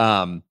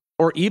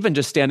 Or even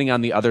just standing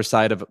on the other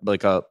side of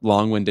like a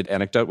long-winded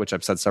anecdote, which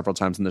I've said several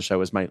times in the show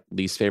is my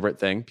least favorite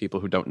thing. People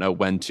who don't know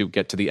when to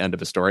get to the end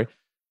of a story.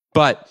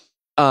 But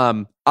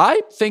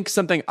I think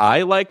something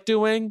I like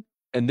doing,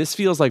 and this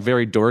feels like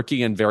very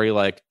dorky and very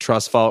like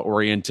trust fall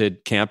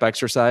oriented camp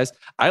exercise.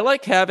 I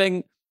like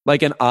having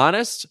like an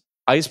honest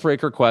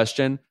icebreaker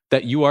question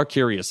that you are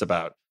curious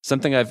about.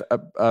 Something I've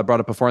brought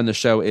up before in the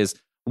show is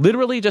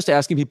literally just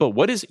asking people,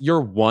 what is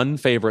your one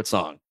favorite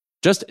song?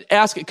 Just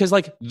ask it, because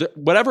like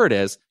whatever it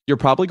is, you're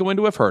probably going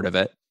to have heard of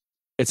it.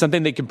 It's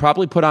something they can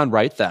probably put on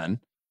right then.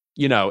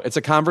 You know, it's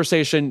a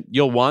conversation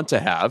you'll want to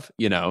have,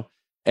 you know,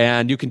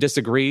 and you can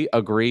disagree,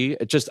 agree.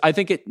 I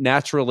think it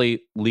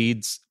naturally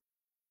leads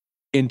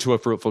into a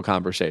fruitful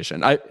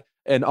conversation.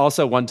 And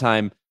also one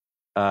time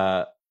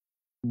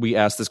we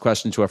asked this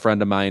question to a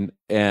friend of mine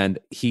and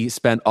he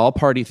spent all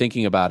party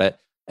thinking about it.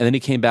 And then he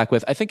came back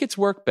with, I think it's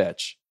Work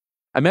Bitch.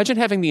 Imagine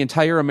having the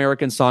entire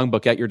American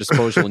songbook at your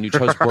disposal and you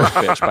chose Work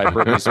Bitch by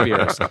Britney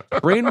Spears.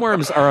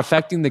 Brainworms are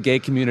affecting the gay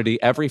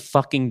community every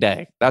fucking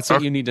day. That's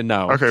what you need to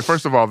know. Okay,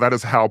 first of all, that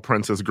is Hal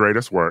Prince's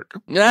greatest work.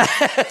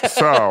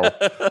 So,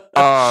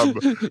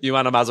 you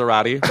want a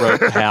Maserati?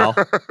 Wrote Hal.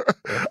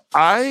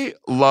 I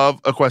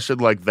love a question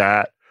like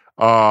that.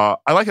 I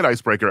like an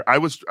icebreaker. I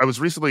was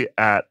recently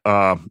at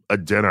a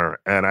dinner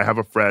and I have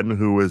a friend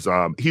who is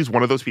he's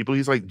one of those people.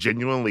 He's like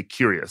genuinely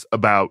curious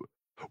about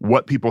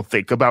what people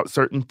think about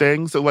certain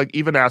things. So like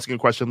even asking a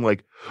question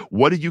like,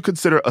 what do you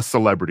consider a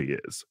celebrity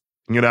is?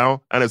 You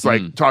know? And it's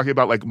like talking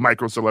about like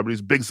micro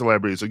celebrities, big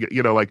celebrities,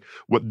 you know, like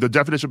what the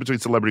definition between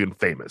celebrity and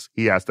famous.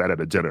 He asked that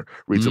at a dinner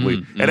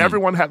recently. And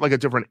everyone had like a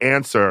different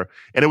answer.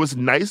 And it was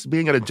nice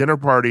being at a dinner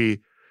party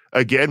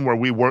again, where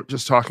we weren't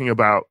just talking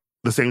about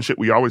the same shit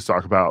we always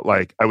talk about.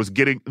 Like I was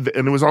getting,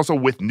 and it was also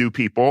with new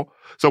people.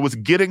 So I was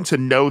getting to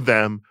know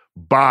them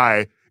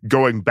by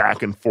going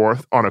back and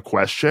forth on a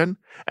question.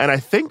 And I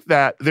think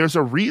that there's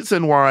a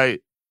reason why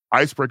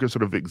icebreakers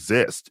sort of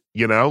exist,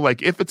 you know?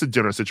 Like if it's a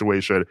dinner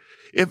situation,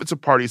 if it's a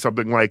party,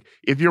 something like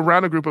if you're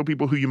around a group of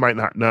people who you might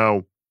not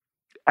know,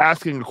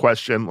 asking a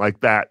question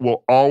like that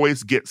will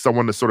always get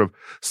someone to sort of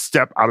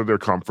step out of their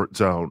comfort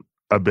zone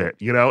a bit,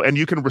 you know? And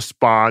you can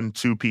respond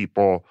to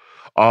people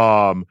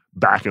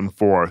back and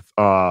forth,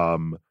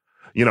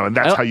 you know, and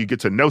that's how you get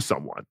to know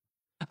someone.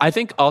 I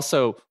think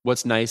also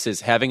what's nice is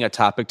having a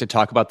topic to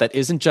talk about that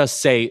isn't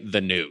just, say,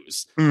 the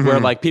news, where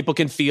like people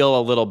can feel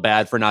a little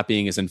bad for not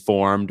being as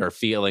informed or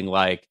feeling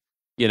like,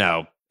 you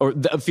know, or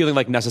feeling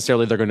like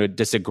necessarily they're going to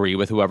disagree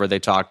with whoever they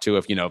talk to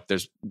if, you know, if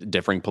there's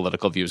differing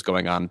political views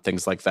going on,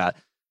 things like that.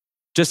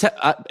 Just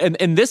and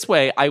in this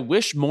way, I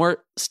wish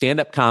more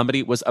stand-up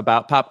comedy was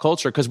about pop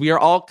culture because we are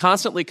all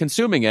constantly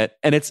consuming it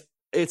and it's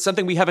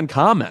something we have in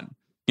common.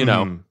 You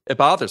know, it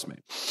bothers me.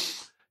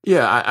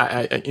 Yeah,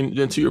 I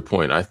and to your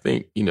point, I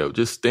think, you know,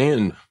 just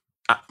when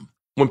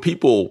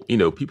people, you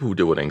know, people who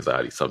deal with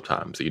anxiety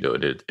sometimes, you know,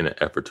 in an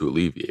effort to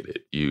alleviate it,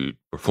 you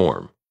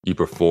perform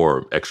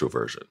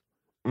extroversion.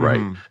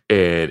 right?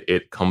 And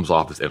it comes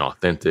off as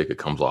inauthentic. It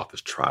comes off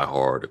as try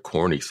hard or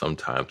corny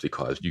sometimes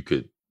because you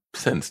could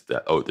sense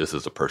that, oh, this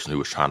is a person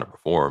who is trying to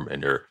perform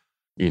and they're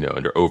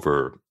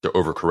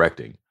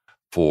overcorrecting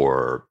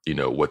for,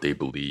 what they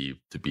believe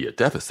to be a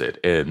deficit.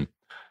 And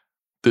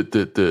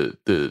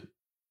the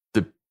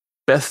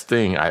best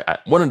thing,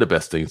 one of the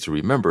best things to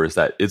remember is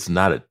that it's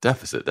not a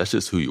deficit. That's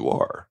just who you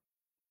are.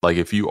 Like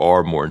if you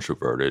are more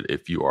introverted,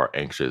 if you are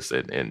anxious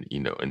and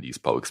in these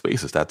public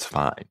spaces, that's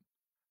fine.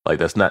 Like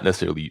that's not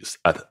necessarily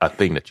a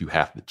thing that you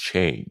have to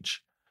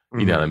change.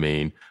 You know what I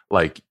mean?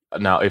 Like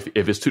now, if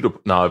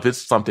it's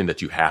something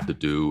that you have to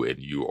do and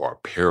you are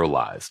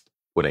paralyzed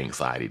with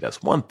anxiety,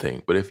 that's one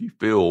thing. But if you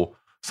feel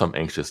some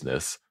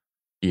anxiousness,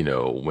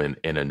 when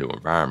in a new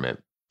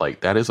environment,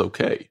 like that is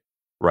okay,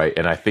 right?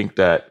 And I think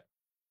that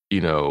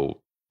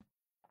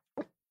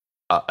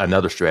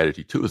another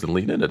strategy too is to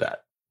lean into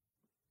that.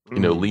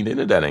 Lean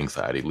into that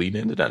anxiety, lean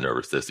into that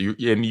nervousness.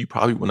 And you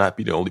probably will not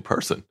be the only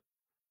person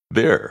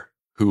there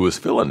who is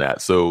feeling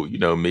that. So,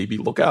 maybe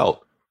look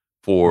out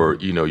for,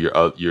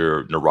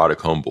 your neurotic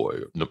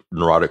homeboy,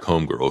 neurotic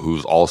homegirl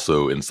who's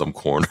also in some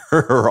corner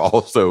or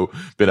also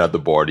been at the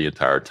bar the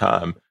entire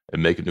time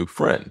and make a new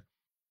friend.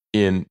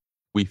 And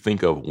we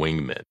think of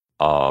wingmen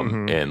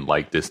and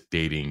like this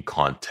dating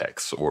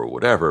context or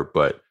whatever,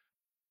 but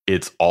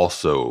it's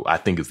also, I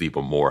think it's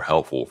even more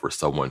helpful for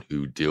someone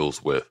who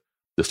deals with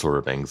this sort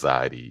of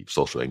anxiety,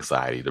 social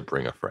anxiety, to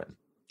bring a friend.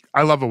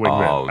 I love a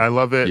wingman. I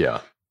love it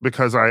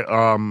because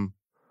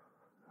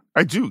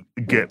I do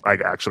get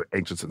like actually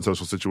anxious in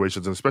social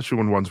situations, and especially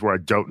when ones where I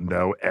don't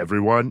know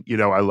everyone.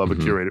 I love a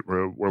curated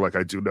room where like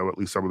I do know at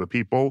least some of the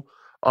people.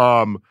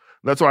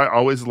 That's why I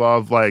always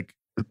love like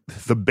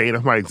the bane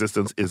of my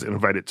existence is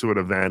invited to an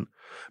event,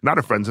 not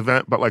a friend's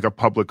event, but like a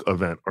public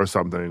event or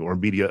something or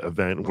media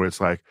event where it's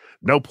like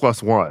no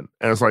 +1.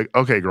 And it's like,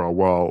 okay, girl,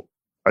 well,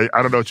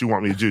 I don't know what you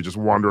want me to do. Just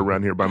wander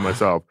around here by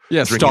myself.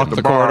 Yeah, stalk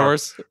the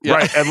corridors. Yeah.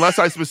 Right. Unless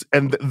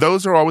and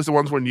those are always the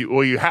ones when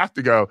you have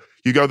to go.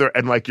 You go there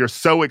and like you're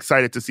so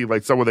excited to see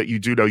like someone that you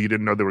do know you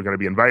didn't know they were going to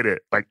be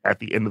invited. Like at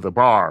the end of the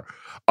bar,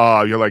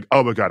 you're like,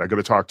 oh my God, I got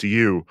to talk to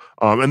you.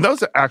 And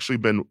those have actually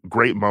been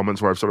great moments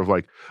where I've sort of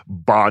like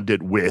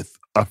bonded with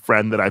a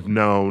friend that I've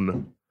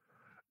known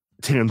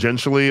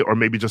tangentially or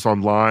maybe just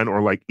online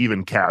or like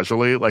even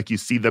casually. Like you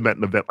see them at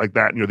an event like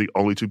that and you're the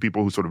only two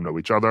people who sort of know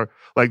each other.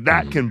 Like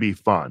that can be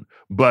fun,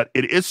 but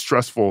it is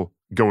stressful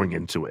going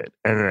into it.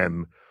 And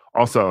then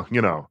also,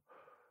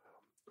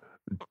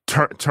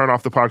 turn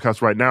off the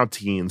podcast right now,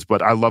 teens,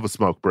 but I love a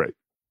smoke break.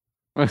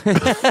 The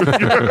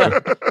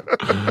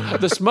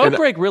smoke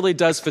break really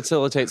does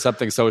facilitate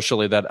something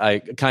socially that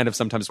I kind of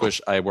sometimes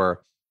wish I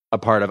were a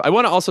part of. I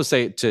want to also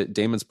say to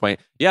Damon's point,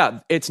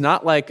 it's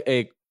not like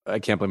I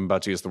can't believe I'm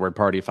about to use the word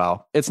party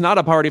foul. It's not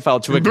a party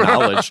foul to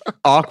acknowledge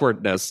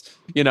awkwardness.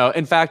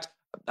 In fact,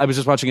 I was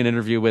just watching an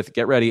interview with,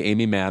 get ready,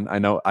 Amy Mann. I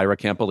know Ira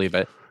can't believe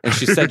it. And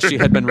she said she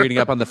had been reading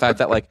up on the fact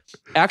that like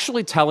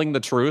actually telling the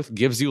truth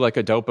gives you like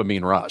a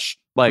dopamine rush.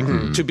 Like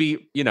to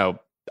be,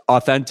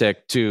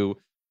 authentic, to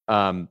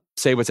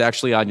say what's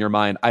actually on your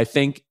mind, I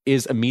think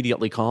is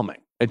immediately calming.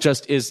 It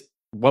just is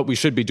what we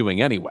should be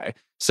doing anyway.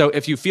 So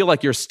if you feel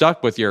like you're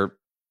stuck with your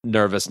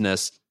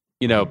nervousness,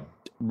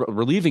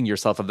 relieving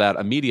yourself of that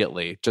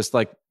immediately, just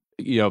like,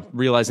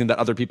 realizing that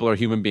other people are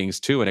human beings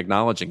too and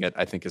acknowledging it,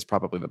 I think is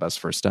probably the best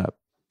first step.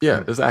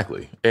 Yeah,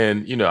 exactly.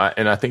 And,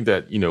 I think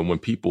that, when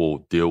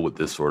people deal with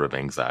this sort of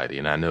anxiety,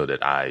 and I know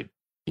that I,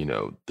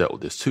 dealt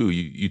with this too,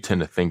 you tend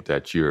to think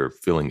that you're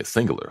feeling it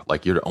singular,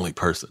 like you're the only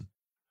person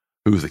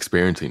who's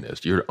experiencing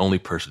this. You're the only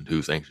person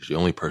who's anxious. You're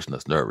the only person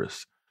that's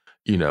nervous,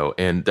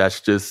 and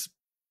that's just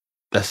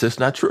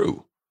not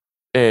true.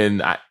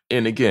 And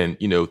again,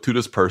 to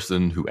this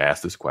person who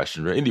asked this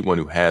question or anyone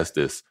who has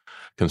this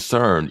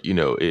concern,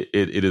 it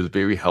is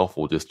very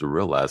helpful just to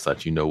realize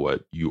that,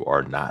 you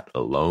are not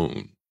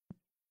alone,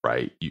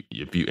 right?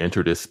 If you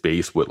enter this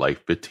space with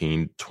like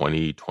 15,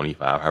 20,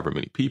 25, however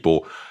many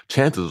people,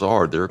 chances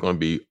are there are going to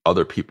be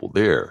other people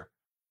there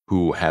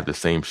who have the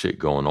same shit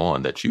going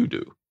on that you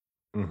do.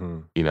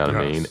 You know what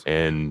I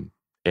mean?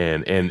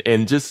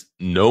 And just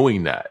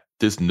knowing that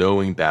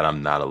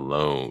I'm not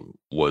alone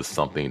was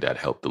something that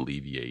helped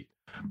alleviate,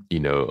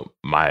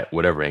 my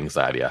whatever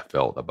anxiety I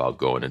felt about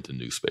going into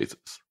new spaces.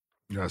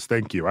 Yes,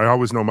 thank you. I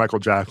always know Michael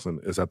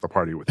Jackson is at the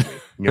party with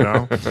me.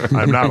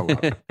 I'm not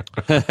alone.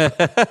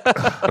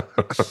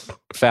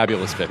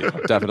 Fabulous video.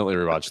 Definitely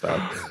rewatch that.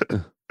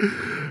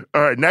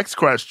 All right, next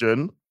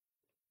question.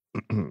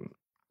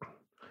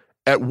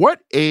 At what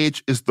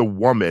age is the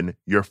woman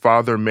your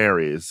father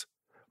marries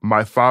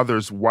my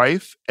father's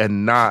wife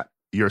and not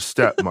your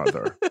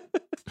stepmother?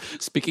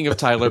 Speaking of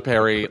Tyler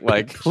Perry,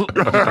 like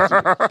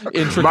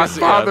intricacy. My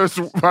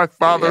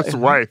father's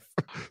wife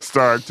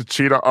starred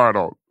Tachina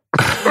Arnold.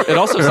 It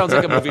also sounds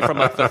like a movie from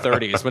like the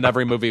 30s when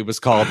every movie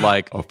was called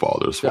like A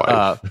Father's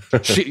Wife.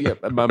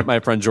 My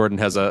friend Jordan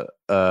has a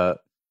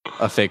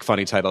fake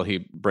funny title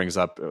he brings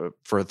up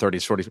for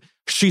 30s, 40s.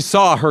 She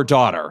saw her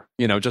daughter.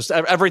 Just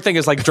everything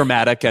is like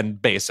dramatic and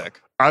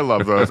basic. I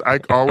love those. I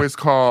always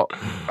call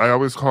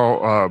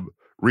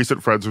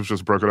recent friends who've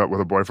just broken up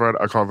with a boyfriend,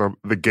 I call them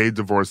the gay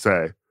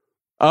divorcee.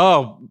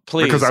 Oh,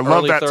 please. Because I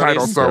love that 30s.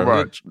 title so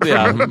much.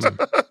 Yeah.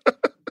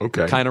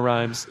 Okay. Kind of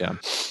rhymes. Yeah.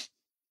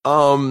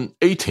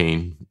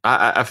 18.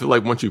 I feel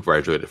like once you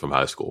graduated from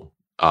high school,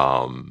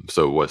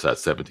 so what's that,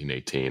 17,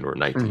 18, or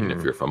 19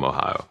 if you're from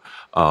Ohio,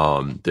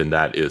 then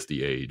that is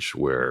the age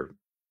where,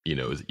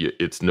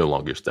 it's no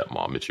longer your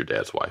stepmom, it's your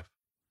dad's wife.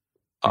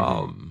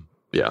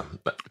 Yeah.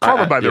 Call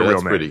her by their real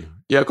name. Pretty.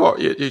 Yeah,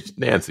 it's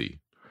Nancy,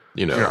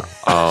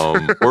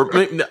 or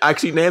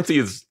actually Nancy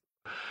is,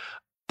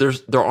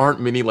 there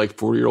aren't many like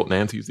 40-year-old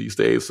Nancys these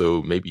days,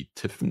 so maybe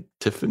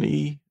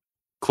Tiffany,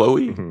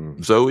 Chloe,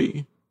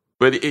 Zoe,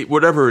 but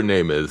whatever her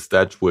name is,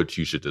 that's what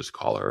you should just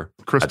call her.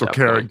 Crystal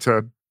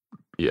Carrington.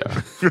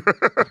 Yeah.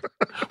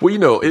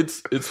 Well,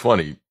 it's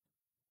funny.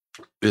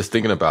 Just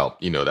thinking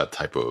about, that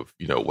type of,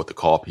 what to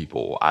call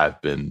people.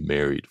 I've been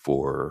married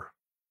for,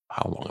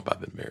 how long have I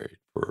been married?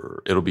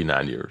 It'll be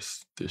 9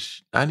 years.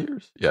 9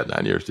 years? Yeah,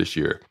 9 years this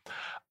year.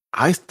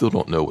 I still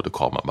don't know what to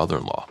call my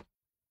mother-in-law.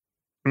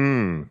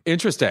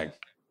 Interesting.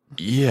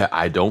 Yeah,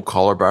 I don't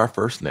call her by her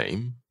first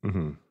name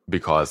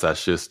because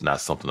that's just not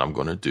something I'm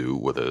going to do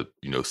with a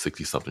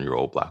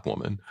 60-something-year-old Black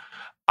woman.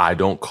 I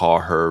don't call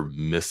her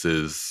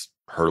Mrs.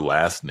 her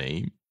last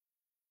name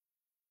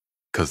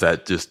because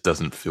that just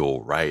doesn't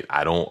feel right.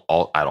 I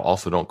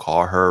also don't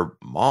call her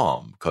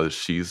mom because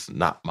she's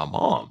not my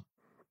mom.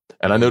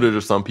 And I know that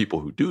there's some people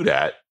who do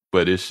that,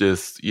 but it's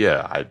just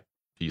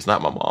she's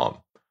not my mom.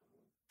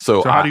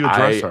 So how do you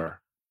address her?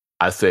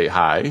 I say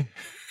hi.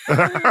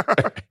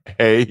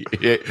 hey,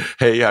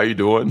 how you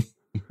doing?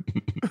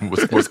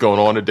 What's going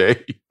on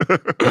today?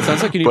 It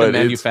sounds like you need to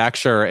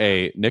manufacture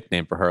a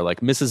nickname for her,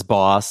 like Mrs.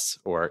 Boss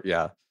or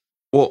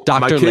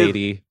Dr.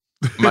 Lady.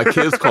 My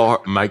kids call her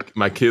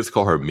my kids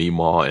call her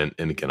Meemaw,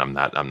 and again, I'm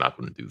not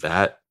going to do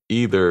that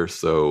either.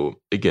 So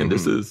again,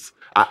 this is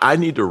I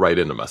need to write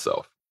into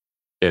myself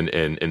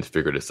and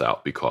figure this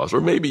out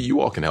or maybe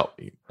you all can help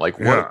me. Like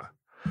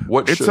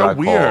what should I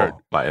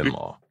call my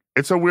in-law?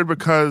 It's so weird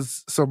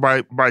because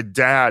my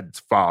dad's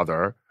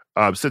father,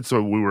 since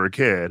we were a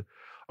kid,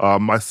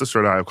 my sister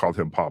and I have called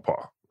him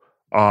Pawpaw.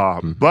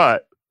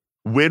 But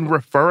when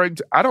referring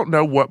to, I don't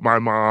know what my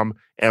mom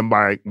and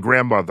my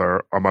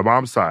grandmother on my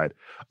mom's side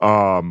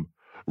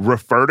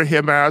refer to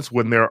him as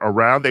when they're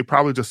around. They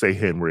probably just say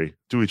Henry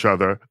to each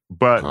other.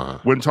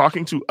 But when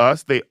talking to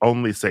us, they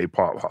only say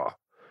Pawpaw.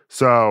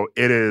 So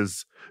it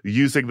is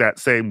using that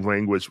same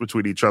language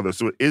between each other.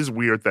 So it is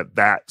weird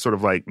that sort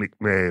of like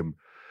nickname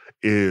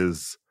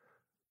is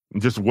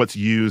just what's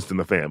used in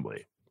the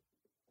family.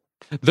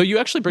 Though you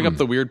actually bring up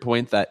the weird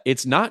point that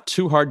it's not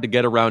too hard to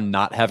get around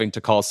not having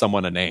to call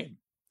someone a name.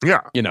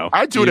 Yeah.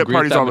 I do it at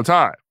parties all the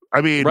time. I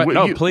mean,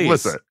 please.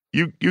 Listen,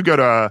 you go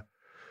to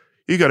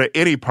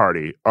any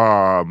party,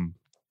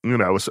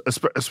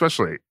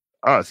 especially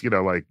us,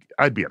 like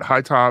I'd be at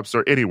High Tops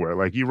or anywhere.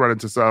 Like you run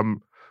into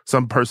some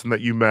person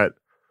that you met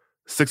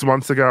 6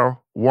 months ago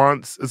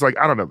once. It's like,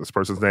 I don't know this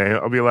person's name.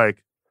 I'll be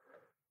like,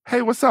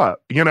 hey, what's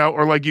up?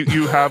 Or like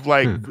you have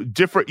like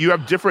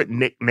different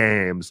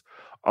nicknames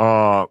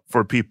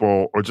for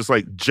people, or just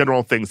like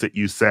general things that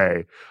you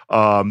say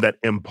that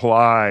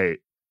imply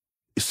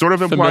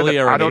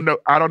that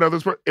I don't know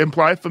this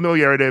imply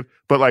familiarity,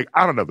 but like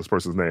I don't know this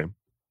person's name.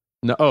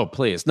 No, oh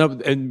please, no,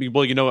 and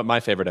well, you know what my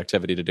favorite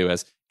activity to do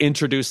is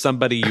introduce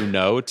somebody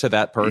to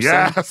that person.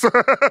 Yes,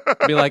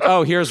 be like,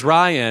 oh, here's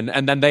Ryan,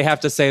 and then they have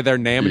to say their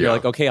name, and you're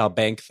like, okay, I'll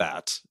bank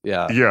that.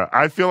 Yeah.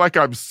 I feel like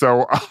I'm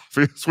so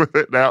obvious with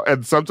it now,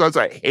 and sometimes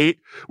I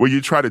hate when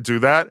you try to do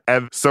that.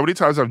 And so many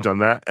times I've done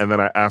that, and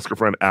then I ask a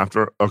friend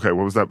after, okay,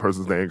 what was that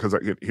person's name? Because I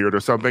could hear it or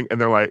something,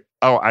 and they're like,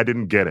 oh, I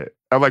didn't get it.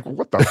 I'm like,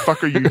 what the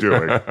fuck are you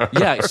doing?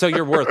 Yeah, so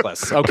you're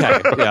worthless. Okay,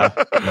 yeah.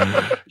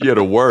 Yeah,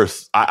 the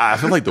worst. I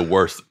feel like the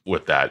worst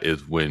with that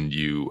is when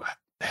you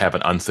have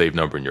an unsaved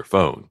number in your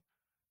phone.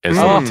 And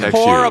someone texts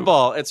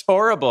horrible. It's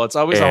horrible. It's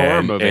always a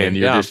horror movie. And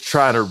you're just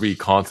trying to read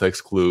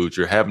context clues.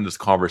 You're having this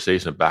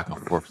conversation back and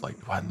forth. Like,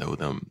 do I know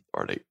them?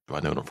 Do I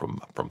know them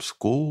from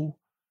school?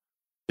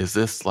 Is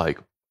this like,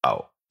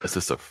 is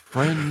this a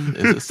friend?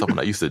 Is this someone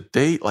I used to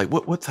date? Like,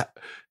 what's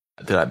happening?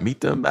 Did I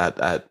meet them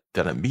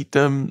did I meet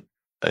them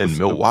in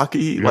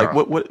Milwaukee? Yeah.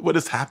 Like, what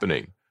is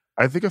happening?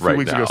 I think a few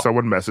weeks ago,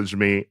 someone messaged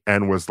me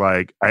and was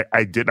like,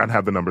 I did not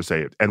have the number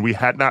saved. And we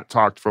had not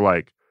talked for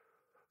like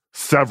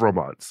several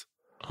months.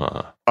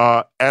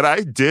 And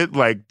I did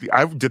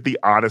the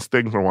honest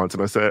thing for once.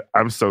 And I said,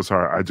 I'm so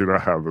sorry. I do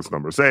not have this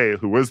number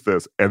saved. Who is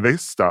this? And they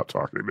stopped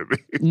talking to me.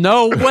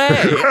 No way.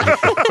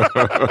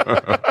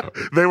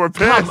 They were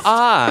pissed. Come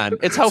on.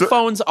 It's how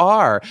phones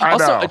are. I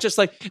also, know. just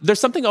like, there's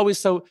something always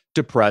so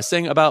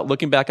depressing about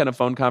looking back on a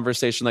phone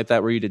conversation like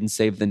that where you didn't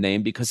save the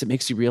name, because it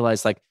makes you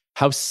realize like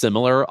how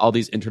similar all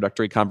these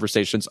introductory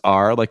conversations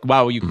are. Like,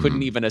 wow, you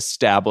couldn't even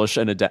establish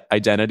an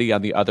identity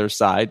on the other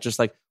side. Just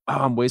like,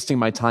 wow, I'm wasting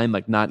my time,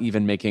 like not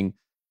even making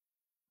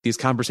these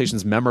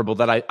conversations memorable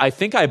that I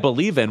think I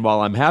believe in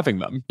while I'm having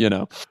them,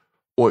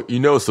 Well,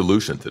 a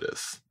solution to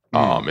this.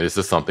 It's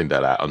just something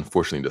that I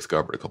unfortunately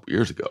discovered a couple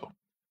years ago.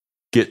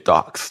 Get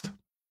doxxed.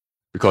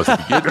 Because if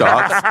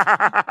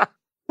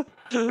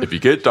you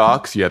get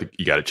doxxed,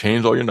 you got to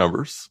change all your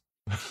numbers,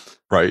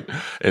 right?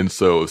 And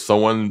so if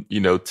someone,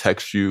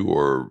 texts you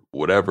or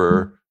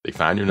whatever, they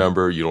find your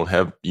number, you don't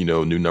have,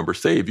 new number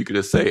saved, you could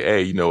just say,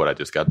 hey, you know what? I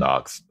just got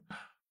doxxed.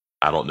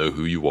 I don't know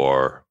who you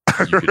are.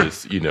 You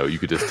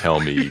could just tell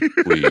me,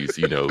 please,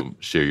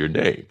 share your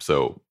name.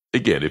 So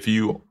again, if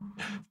you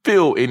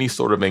feel any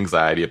sort of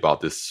anxiety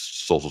about this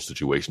social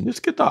situation,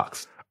 just get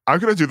doxxed. I'm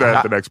going to do that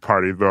at the next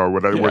party, though,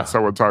 when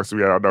someone talks to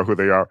me, I don't know who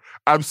they are.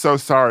 I'm so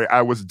sorry.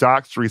 I was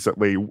doxxed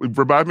recently.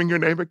 Remind me your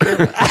name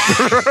again.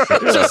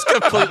 Just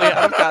completely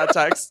out of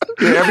context.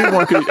 Yeah,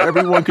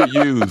 everyone could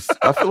use,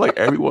 I feel like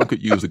everyone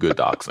could use a good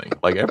doxing.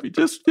 Like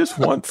just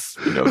once,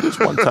 just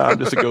one time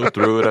just to go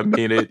through it. I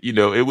mean,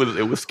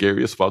 it was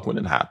scary as fuck when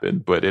it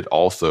happened, but it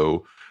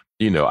also,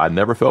 I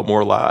never felt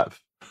more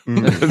alive.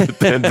 Character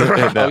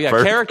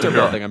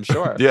building, I'm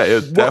sure.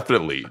 Yeah,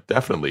 definitely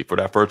for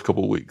that first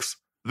couple of weeks.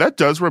 That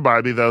does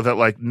remind me, though,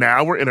 that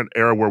now we're in an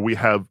era where we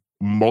have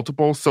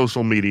multiple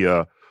social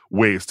media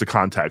ways to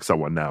contact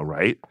someone now,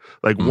 right?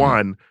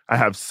 One, I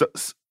have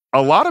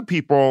a lot of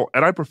people,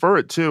 and I prefer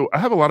it too. I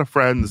have a lot of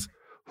friends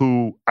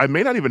who I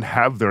may not even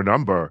have their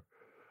number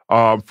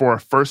for our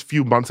first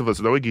few months of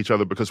us knowing each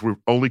other because we're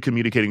only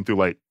communicating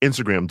through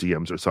Instagram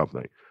DMs or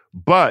something.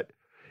 But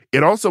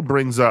it also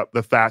brings up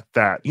the fact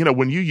that,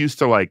 when you used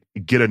to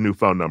get a new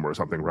phone number or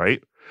something,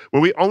 right?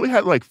 When we only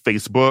had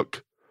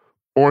Facebook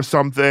or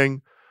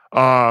something,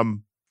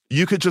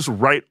 you could just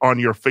write on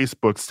your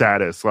Facebook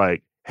status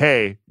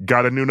hey,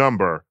 got a new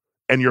number,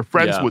 and your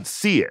friends would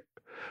see it.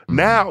 Mm-hmm.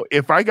 Now,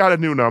 if I got a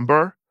new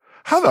number,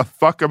 how the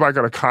fuck am I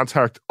going to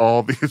contact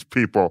all these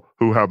people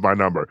who have my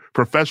number?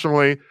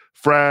 Professionally,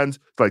 friends,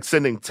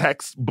 sending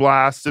text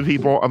blasts to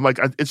people. I'm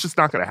it's just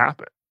not going to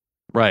happen.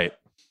 Right.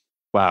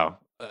 Wow.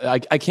 I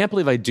can't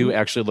believe I do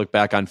actually look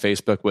back on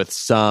Facebook with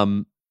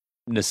some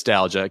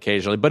nostalgia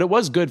occasionally, but it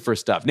was good for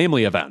stuff,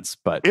 namely events.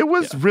 But it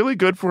was really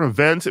good for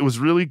events. It was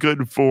really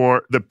good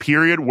for the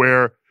period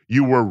where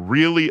you were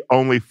really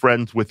only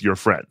friends with your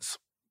friends.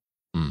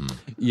 Mm-hmm.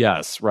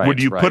 Yes, right. When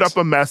you put up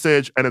a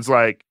message and it's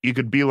you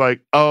could be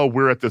oh,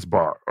 we're at this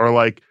bar,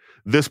 or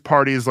this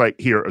party is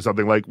here or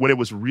something. When it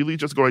was really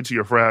just going to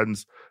your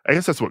friends, I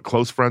guess that's what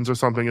close friends or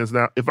something is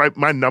now. If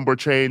my number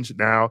changed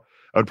now,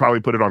 I would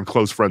probably put it on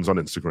close friends on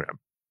Instagram.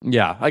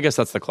 Yeah, I guess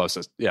that's the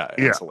closest. Yeah,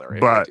 that's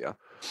hilarious. But idea.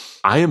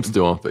 I am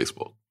still on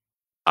Facebook.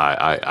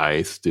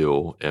 I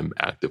still am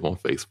active on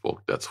Facebook.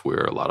 That's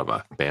where a lot of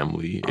my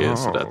family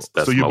is. Oh. That's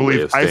so you my believe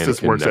way of staying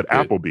ISIS works at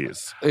connected.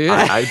 Applebee's?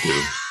 Yeah.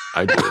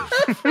 I do.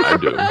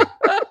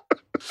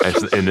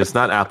 And it's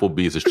not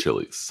Applebee's, it's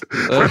Chili's.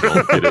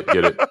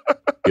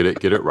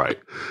 Get it right.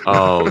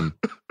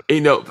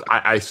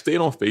 I stayed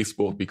on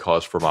Facebook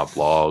because for my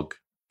blog,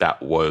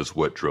 that was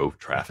what drove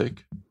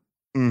traffic.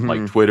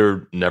 Mm-hmm.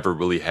 Twitter never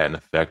really had an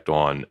effect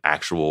on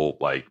actual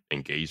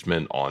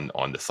engagement on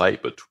the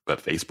site, but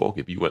Facebook,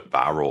 if you went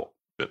Facebook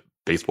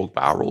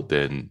viral,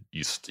 then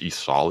you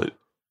saw it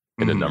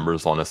in the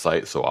numbers on the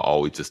site. So I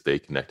always just stay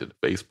connected to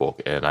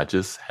Facebook, and I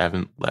just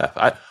haven't left.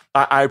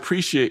 I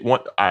appreciate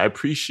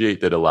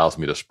that it allows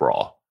me to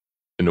sprawl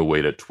in a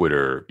way that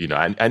Twitter,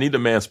 I need a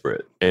man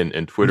spread,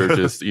 and Twitter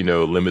just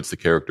limits the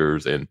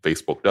characters, and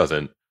Facebook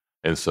doesn't,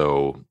 and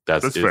so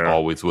it fair.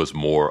 Always was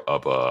more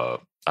of a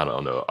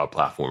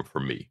platform for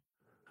me.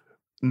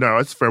 No,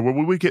 it's fair.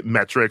 When we get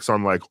metrics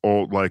on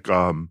old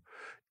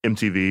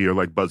MTV or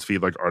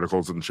BuzzFeed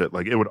articles and shit,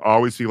 it would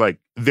always be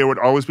there would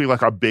always be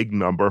a big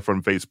number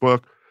from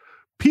Facebook.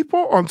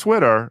 People on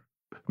Twitter,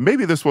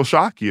 maybe this will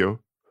shock you,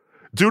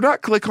 do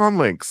not click on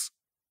links.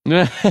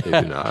 Maybe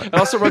not. It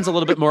also runs a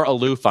little bit more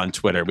aloof on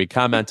Twitter. We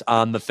comment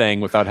on the thing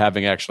without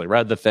having actually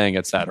read the thing,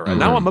 etc. And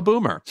now I'm a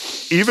boomer.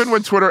 Even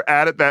when Twitter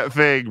added that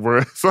thing where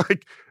it's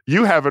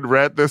you haven't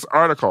read this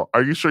article.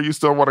 Are you sure you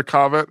still want to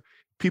comment?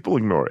 People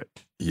ignore it.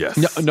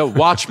 Yes. No,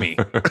 watch me.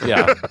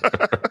 Yeah.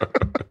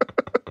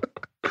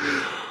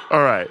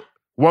 All right.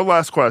 One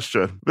last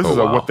question. This is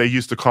what they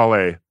used to call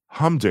a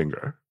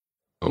humdinger.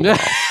 Oh, wow.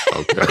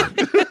 Okay.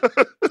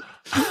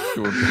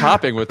 You were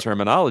popping with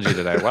terminology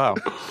today. Wow.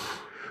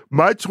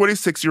 My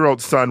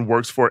 26-year-old son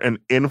works for an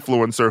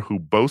influencer who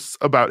boasts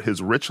about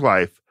his rich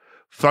life,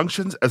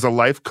 functions as a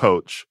life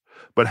coach,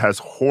 but has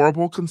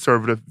horrible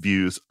conservative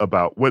views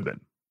about women.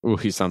 Ooh,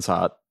 he sounds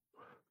hot.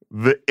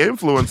 The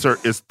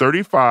influencer is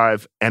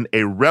 35 and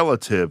a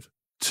relative,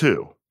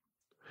 too.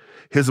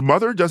 His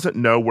mother doesn't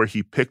know where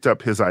he picked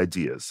up his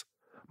ideas.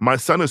 My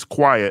son is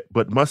quiet,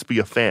 but must be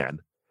a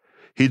fan.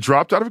 He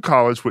dropped out of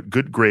college with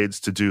good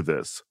grades to do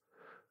this.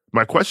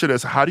 My question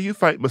is, how do you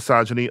fight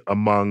misogyny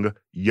among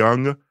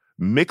young,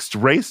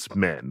 mixed-race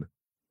men?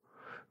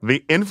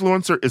 The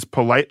influencer is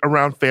polite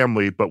around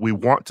family, but we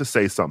want to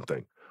say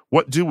something.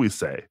 What do we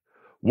say?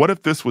 What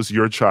if this was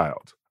your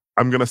child?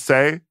 I'm going to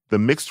say the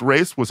mixed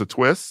race was a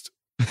twist.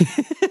 I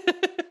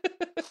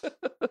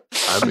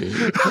mean,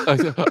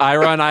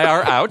 Ira and I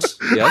are out.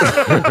 Yes.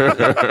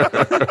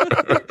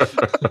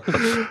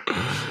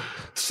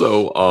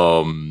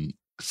 So,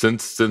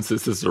 since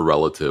this is a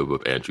relative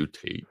of Andrew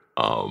Tate,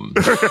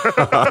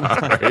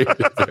 Right?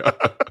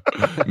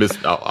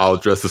 I'll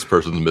address this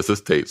person as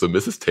Mrs. Tate. So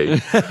Mrs.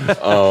 Tate,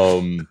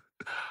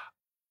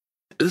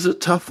 is a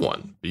tough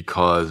one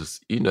because,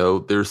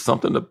 there's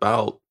something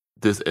about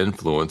this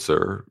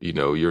influencer,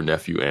 your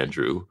nephew,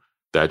 Andrew,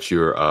 that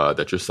your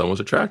son was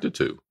attracted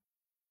to.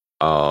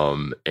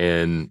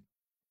 And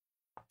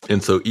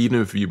so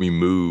even if you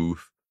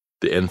remove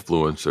the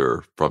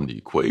influencer from the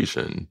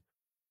equation,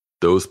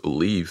 those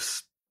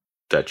beliefs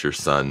that your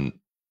son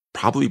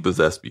probably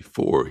possessed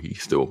before,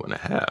 he's still going to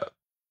have.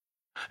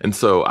 And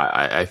so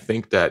I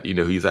think that,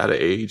 he's at an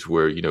age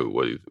where,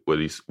 what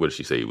did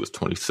she say? He was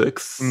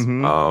 26,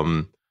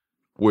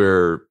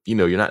 where,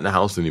 you're not in the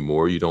house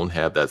anymore. You don't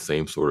have that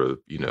same sort of,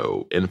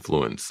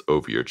 influence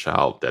over your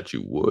child that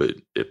you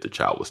would if the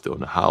child was still in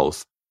the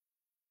house.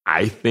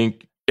 I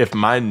think if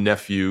my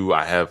nephew,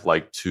 I have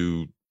like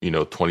two,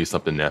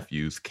 20-something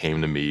nephews,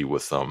 came to me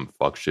with some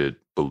fuck shit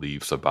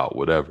beliefs about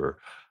whatever,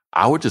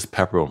 I would just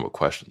pepper them with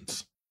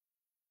questions.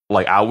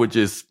 Like I would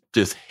just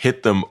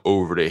hit them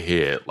over the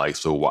head. Like,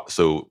 so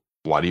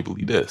why do you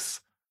believe this?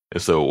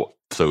 And so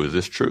is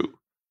this true?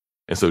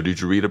 And so did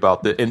you read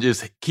about that? And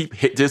just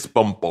just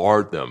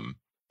bombard them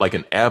like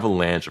an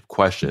avalanche of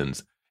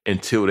questions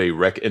until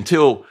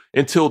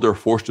they're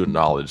forced to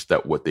acknowledge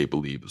that what they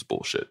believe is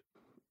bullshit.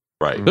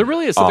 Right. There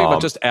really is something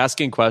about just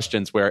asking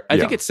questions where I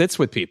think it sits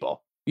with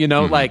people,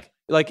 like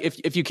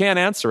if you can't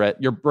answer it,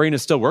 your brain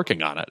is still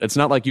working on it. It's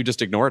not like you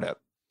just ignored it.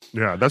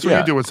 Yeah, that's what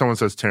you do when someone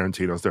says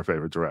Tarantino's their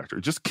favorite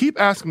director. Just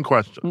keep asking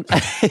questions.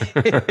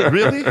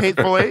 Really?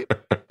 Hateful Eight?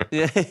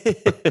 Yeah.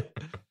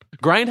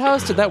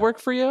 Grindhouse, did that work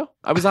for you?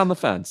 I was on the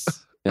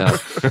fence. Yeah.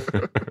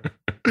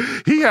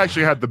 He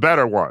actually had the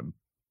better one.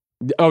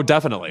 Oh,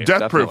 definitely.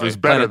 Death Proof is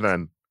better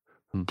than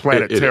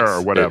Planet Terror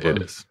or whatever.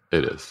 It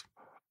is.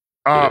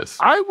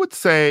 I would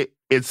say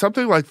it's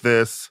something like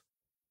this.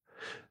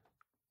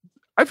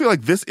 I feel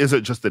like this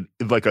isn't just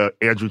like a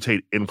Andrew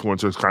Tate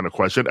influencers kind of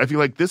question. I feel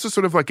like this is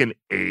sort of like an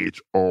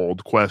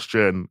age-old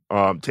question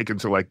taken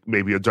to like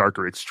maybe a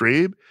darker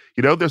extreme.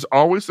 There's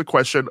always the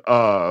question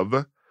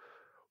of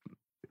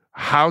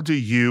how do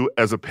you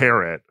as a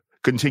parent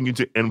continue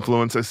to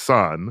influence a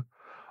son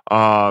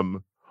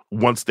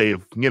once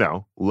they've,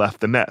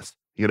 left the nest?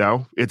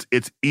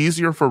 It's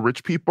easier for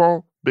rich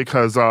people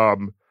because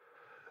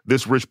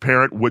this rich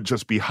parent would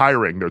just be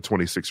hiring their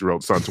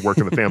 26-year-old son to work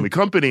in the family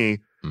company,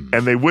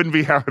 and they wouldn't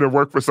be having to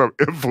work for some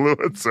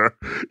influencer,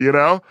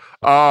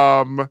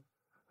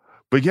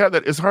 But yeah,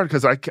 that is hard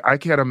because I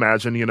can't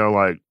imagine,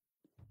 like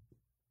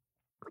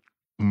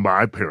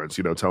my parents,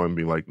 telling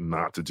me like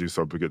not to do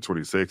something at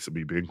 26 and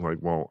me being like,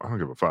 well, I don't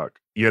give a fuck,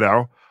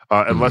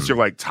 unless you're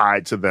like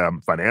tied to them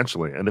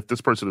financially. And if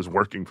this person is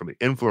working for the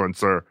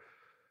influencer,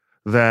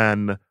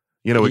 then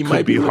it he could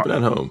might be hard.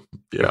 living at home.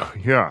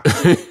 Yeah.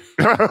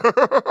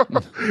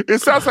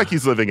 It sounds like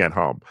he's living at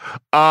home.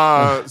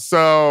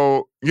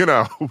 So,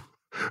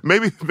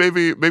 maybe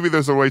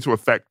there's a way to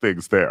affect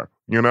things there,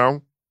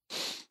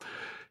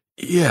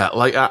 Yeah,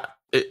 like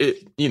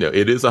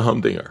it is a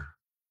humdinger,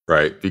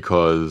 right?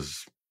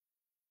 Because,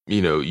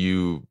 and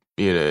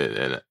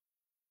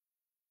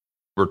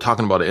we're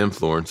talking about an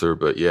influencer,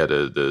 but yeah,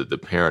 the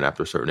parent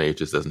after a certain age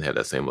just doesn't have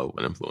that same level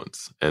of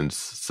influence. And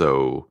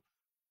so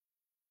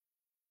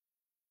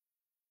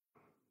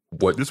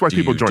what this is why do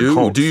people you join do?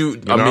 cults, Do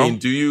you? I mean,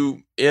 do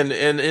you?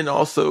 And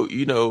also,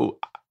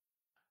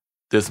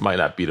 this might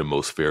not be the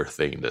most fair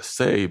thing to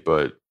say,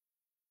 but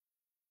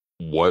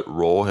what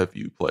role have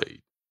you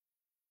played?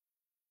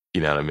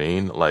 You know what I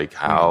mean? Like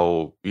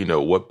how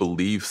what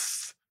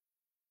beliefs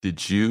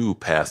did you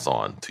pass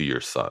on to your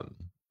son,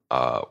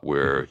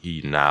 where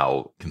he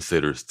now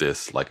considers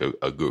this like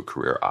a good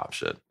career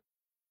option?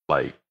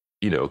 Like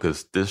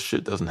because this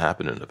shit doesn't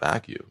happen in a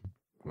vacuum.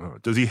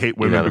 Does he hate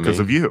women because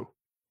of you?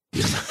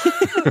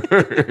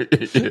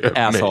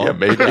 Asshole. Yeah,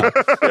 maybe. Yeah.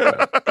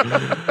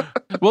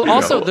 Well,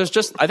 also, there's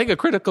just, I think a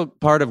crucial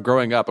part of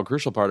growing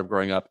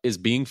up is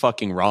being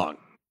fucking wrong.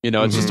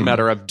 It's just a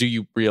matter of, do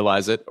you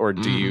realize it or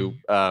do you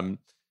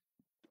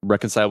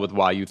reconcile with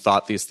why you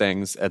thought these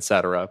things,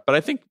 etc. But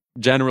I think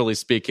generally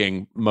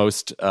speaking,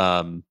 most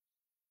kind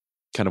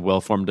of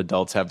well-formed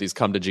adults have these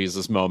come to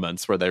Jesus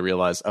moments where they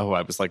realize, oh,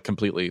 I was like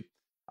completely,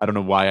 I don't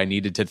know why I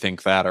needed to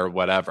think that or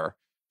whatever.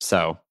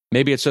 So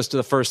maybe it's just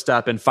the first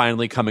step in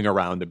finally coming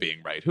around to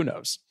being right. Who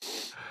knows?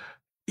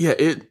 Yeah,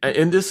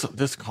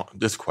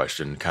 this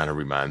question kind of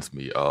reminds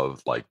me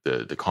of like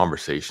the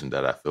conversation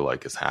that I feel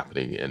like is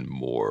happening in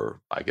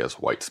more, I guess,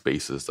 white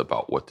spaces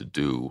about what to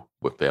do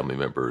with family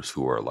members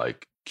who are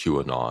like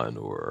QAnon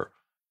or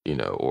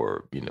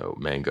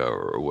manga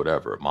or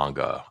whatever,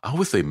 manga. I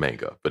always say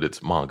manga, but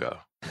it's manga.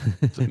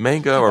 Is it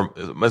manga or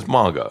it's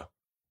manga?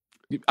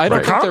 I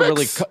don't think they're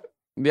really.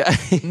 Yeah,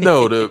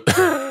 no,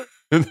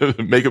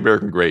 Make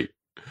America Great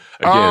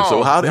again.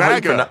 So how do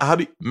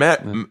you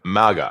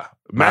MAGA?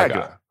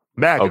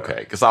 Okay,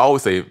 because I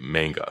always say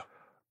manga.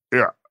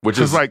 Yeah, which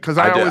is because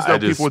I always know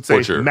people would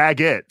say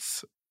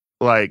maggots,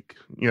 like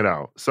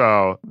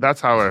So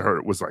that's how I heard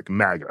it was like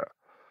MAGA.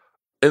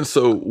 And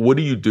so, what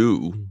do you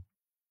do?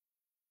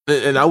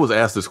 And I was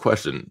asked this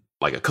question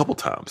like a couple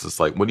times. It's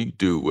like, what do you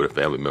do with a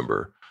family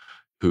member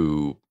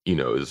who,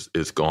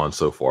 is gone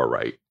so far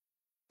right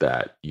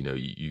that,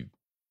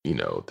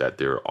 that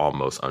they're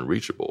almost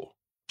unreachable?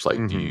 It's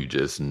like, do you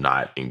just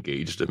not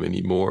engage them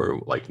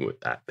anymore? Like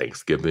at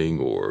Thanksgiving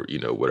or,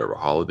 whatever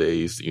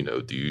holidays,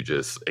 do you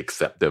just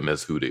accept them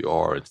as who they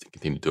are and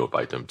continue to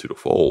invite them to the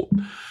fold?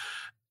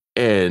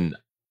 And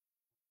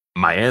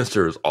my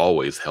answer is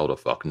always, hell the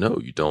fuck no,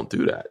 you don't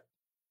do that.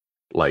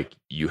 Like,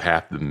 you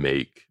have to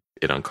make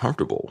it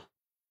uncomfortable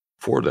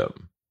for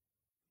them.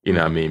 You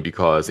know what I mean?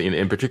 Because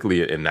in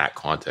particularly in that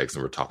context,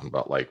 and we're talking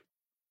about like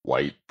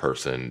white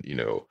person,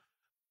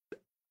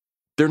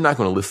 they're not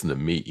going to listen to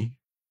me.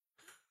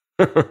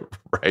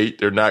 Right?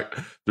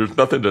 There's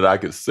nothing that I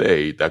could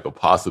say that could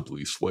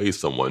possibly sway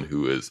someone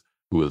who is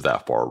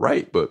that far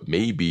right. But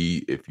maybe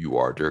if you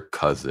are their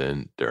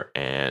cousin, their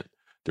aunt,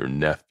 their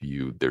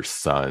nephew, their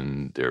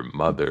son, their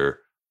mother,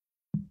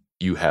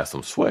 you have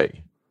some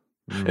sway.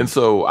 And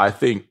so I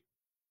think,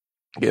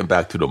 getting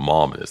back to the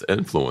mom and this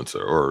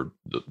influencer, or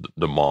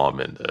the mom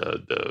and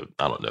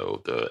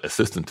the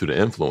assistant to the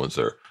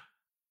influencer,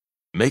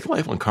 make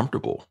life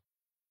uncomfortable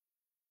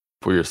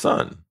for your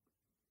son.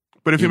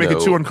 But if you make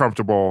it too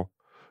uncomfortable,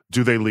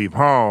 do they leave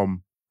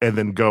home and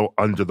then go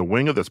under the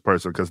wing of this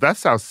person? Because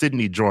that's how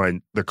Sydney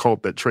joined the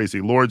cult that Tracy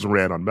Lords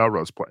ran on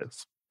Melrose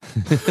Place.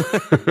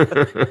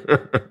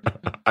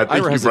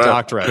 Ira has a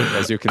doctorate,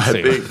 as you can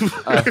see.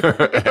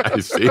 I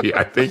see.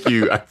 I think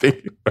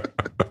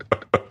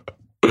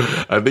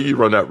you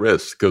run that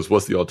risk, because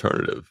what's the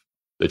alternative?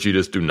 That you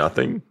just do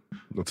nothing?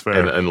 That's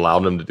fair. And allow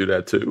them to do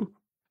that too?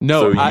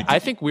 No, so I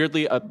think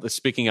weirdly,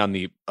 speaking on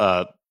the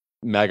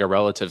MAGA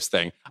relatives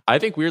thing, I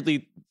think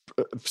weirdly,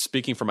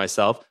 speaking for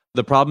myself,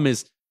 the problem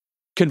is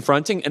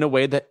confronting in a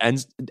way that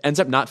ends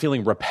up not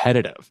feeling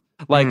repetitive.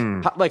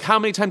 Like how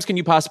many times can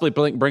you possibly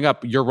bring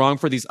up you're wrong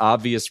for these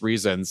obvious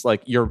reasons?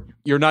 Like you're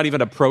not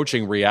even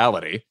approaching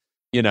reality,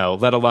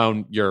 let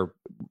alone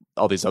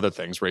all these other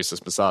things,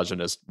 racist,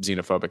 misogynist,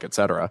 xenophobic,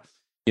 etc.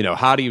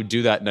 How do you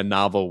do that in a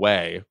novel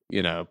way?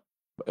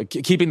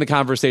 Keeping the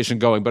conversation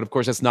going, but of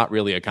course it's not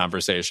really a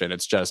conversation.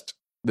 It's just,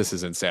 this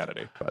is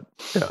insanity. But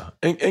yeah,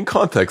 and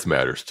context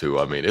matters too.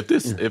 I mean, if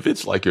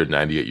it's like your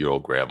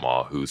 98-year-old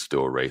grandma who's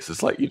still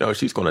racist, like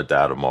she's going to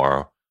die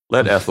tomorrow.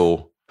 Let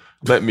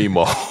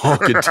Meemaw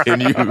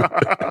continue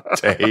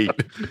to hate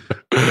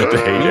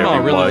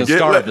everyone. Really the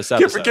star of this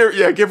episode.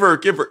 Give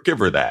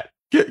her that.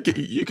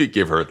 You could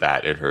give her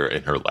that in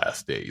her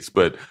last days.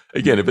 But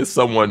again, if it's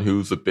someone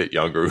who's a bit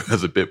younger, who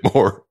has a bit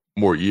more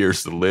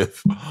years to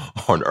live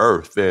on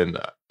Earth, then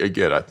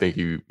again, I think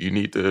you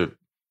need to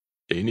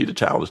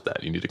challenge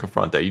that. You need to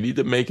confront that. You need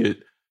to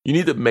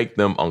make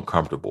them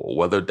uncomfortable,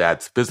 whether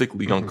that's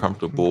physically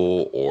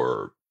uncomfortable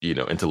or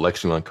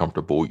intellectually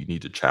uncomfortable. You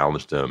need to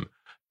challenge them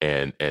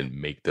and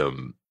make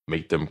them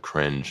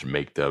cringe,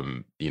 make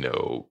them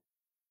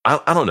I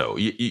don't know.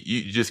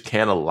 You just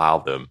can't allow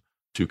them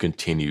to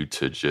continue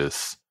to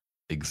just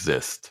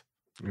exist,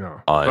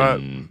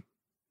 unfettered.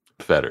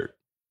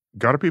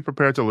 Got to be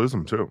prepared to lose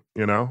them too.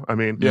 I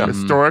mean,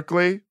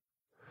 historically,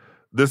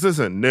 this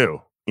isn't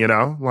new.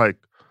 Like,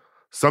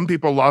 some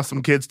people lost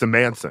some kids to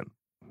Manson.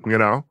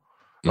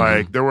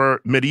 Like there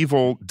were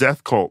medieval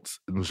death cults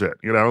and shit.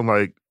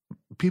 Like,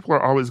 people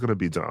are always going to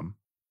be dumb.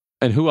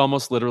 And who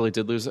almost literally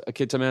did lose a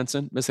kid to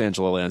Manson? Miss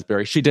Angela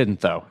Lansbury. She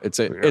didn't, though. It's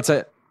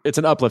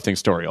an uplifting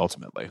story.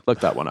 Ultimately,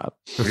 look that one up.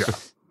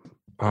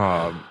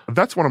 Yeah.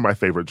 That's one of my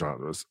favorite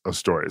genres of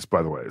stories,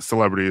 by the way.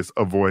 Celebrities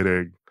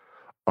avoiding,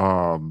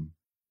 murder.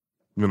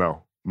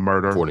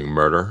 Avoiding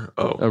murder.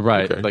 Oh,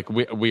 right. Okay. Like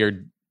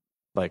weird,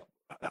 like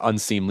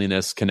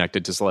unseemliness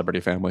connected to celebrity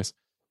families.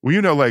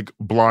 Well, like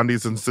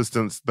Blondie's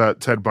insistence that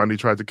Ted Bundy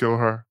tried to kill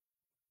her.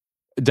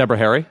 Deborah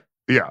Harry?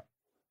 Yeah.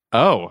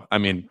 Oh, I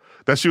mean,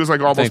 that she was like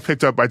almost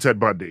picked up by Ted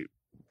Bundy.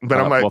 But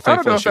I'm like, I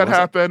don't know if that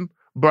happened,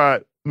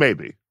 but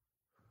maybe.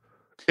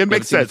 It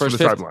makes sense for the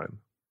timeline.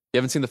 You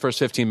haven't seen the first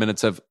 15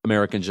 minutes of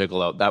American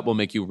Gigolo. That will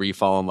make you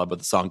re-fall in love with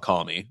the song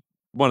Call Me.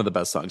 One of the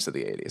best songs of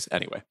the 80s.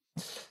 Anyway.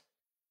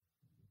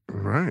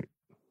 Right.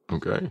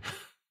 Okay.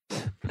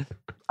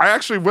 I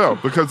actually will,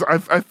 because I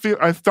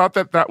thought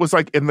that was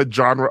like in the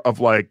genre of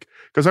like,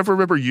 because I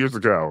remember years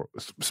ago,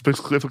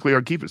 specifically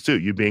on Keep It Too,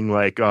 you being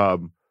like,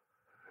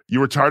 you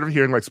were tired of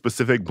hearing like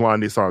specific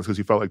Blondie songs because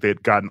you felt like they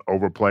had gotten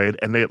overplayed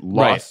and they had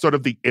lost sort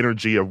of the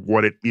energy of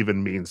what it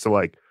even means to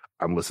like,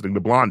 I'm listening to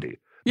Blondie.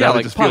 Yeah, that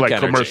like just feel like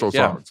energy. Commercial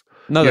songs.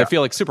 No, they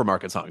feel like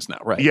supermarket songs now,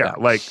 right? Yeah,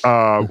 like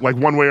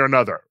One Way or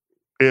Another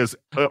is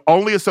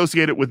only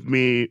associated with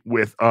me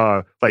with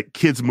like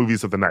kids'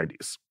 movies of the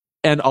 90s.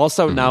 And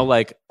also now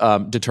like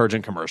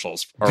detergent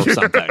commercials or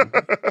something.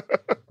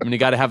 I mean, you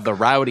got to have the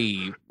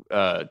rowdy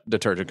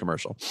detergent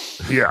commercial.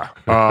 Yeah.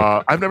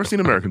 I've never seen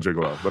American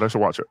Gigolo, but I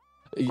should watch it.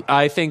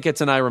 I think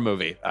it's an Ira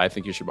movie. I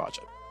think you should watch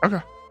it.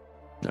 Okay.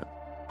 Yeah.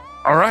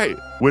 All right.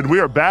 When we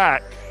are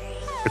back,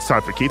 it's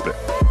time for Keep It.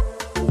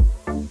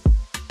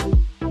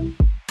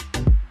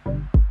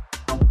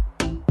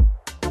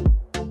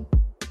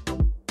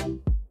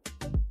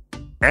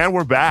 And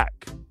we're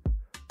back.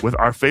 with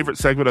our favorite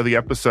segment of the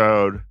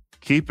episode,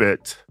 Keep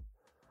It.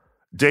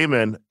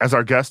 Damon, as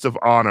our guest of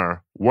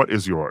honor, what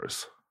is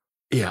yours?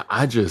 Yeah,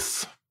 you're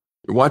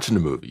watching the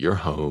movie, you're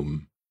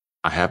home.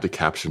 I have the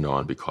caption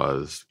on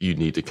because you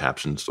need the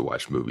captions to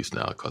watch movies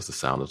now because the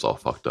sound is all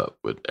fucked up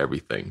with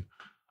everything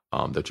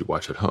that you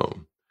watch at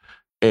home.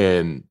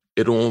 And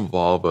it'll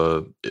involve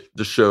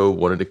the show,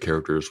 one of the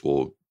characters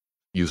will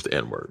use the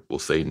N-word, will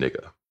say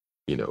nigga,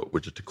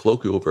 which is the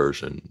colloquial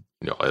version,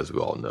 as we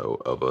all know,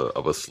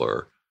 of a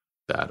slur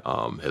that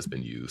has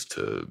been used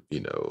to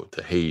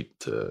hate,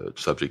 to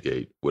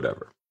subjugate,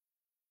 whatever.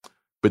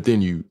 But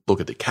then you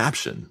look at the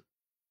caption,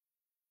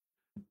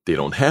 they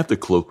don't have the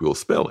colloquial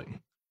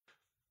spelling.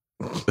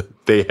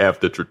 They have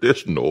the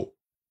traditional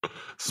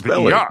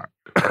spelling. The ER.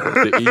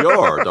 The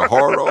ER, the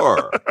hard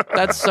R.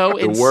 That's so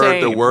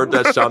insane. The word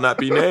that shall not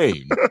be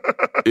named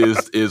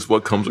is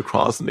what comes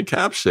across in the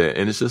caption.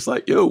 And it's just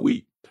like,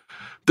 the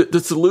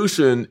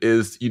solution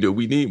is,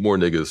 we need more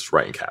niggas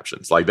writing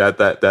captions. Like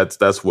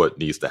that's what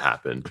needs to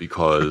happen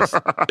because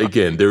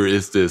again, there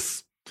is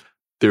this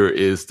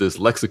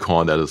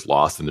lexicon that is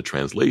lost in the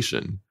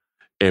translation.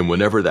 And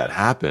whenever that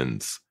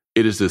happens,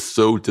 it is just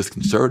so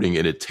disconcerting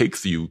and it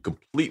takes you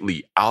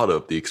completely out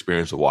of the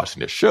experience of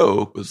watching the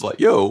show. It's like,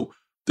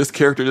 this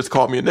character just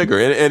called me a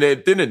nigger. And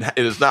it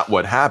is not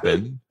what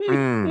happened.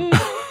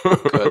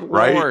 Good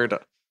right? Lord.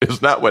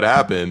 It's not what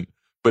happened.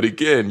 But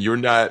again, you're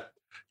not,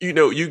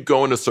 you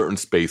go into certain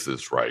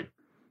spaces, right?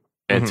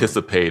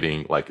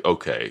 Anticipating like,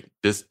 okay,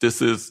 this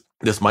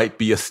might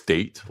be a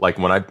state. Like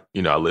when I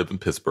live in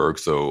Pittsburgh,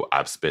 so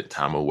I've spent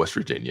time in West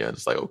Virginia. And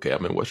it's like, okay,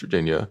 I'm in West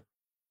Virginia.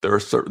 There are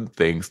certain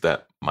things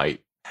that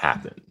might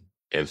happen.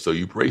 And so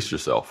you brace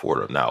yourself for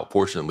them. Now,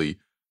 fortunately,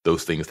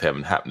 those things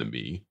haven't happened to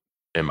me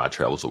in my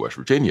travels to West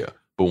Virginia.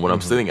 But when I'm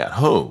sitting at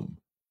home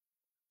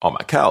on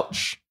my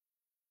couch,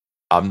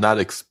 I'm not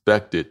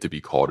expected to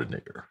be called a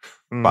nigger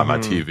by my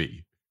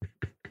TV.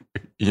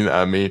 You know what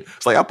I mean?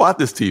 It's like, I bought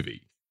this TV.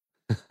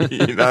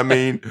 You know what I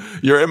mean?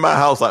 You're in my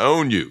house. I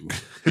own you.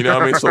 You know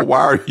what I mean? So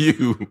why are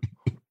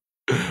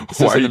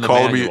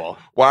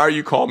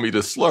you calling me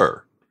the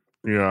slur?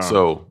 Yeah.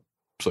 So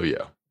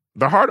yeah.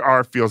 The hard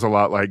R feels a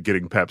lot like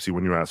getting Pepsi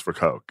when you ask for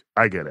Coke.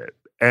 I get it.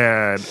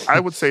 And I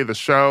would say the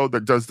show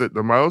that does it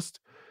the most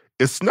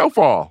is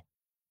Snowfall.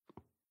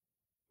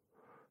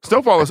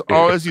 Snowfall has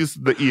always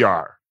used the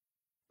ER.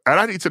 And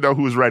I need to know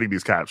who's writing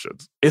these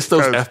captions. It's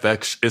those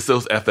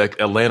FX.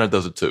 Atlanta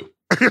does it too.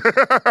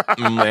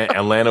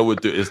 Atlanta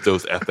would do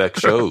those FX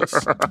shows.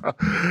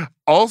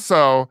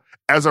 Also,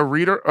 as a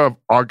reader of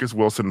August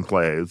Wilson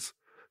plays,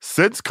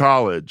 since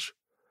college,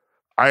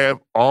 I have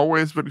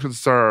always been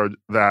concerned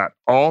that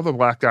all the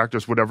Black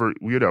actors, whatever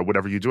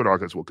you do an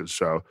August Wilson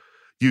show,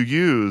 you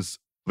use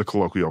the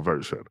colloquial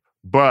version.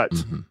 But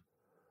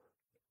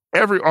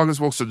every August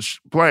Wilson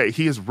play,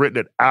 he has written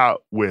it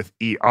out with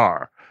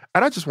ER.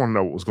 And I just want to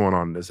know what was going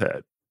on in his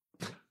head.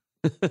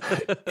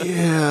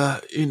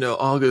 Yeah,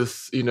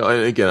 August, and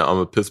again, I'm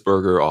a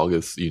Pittsburgher.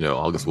 August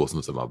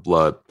Wilson's in my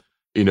blood,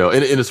 and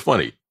it's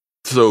funny.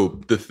 So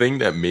the thing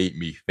that made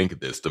me think of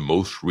this, the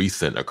most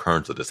recent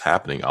occurrence of this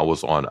happening, I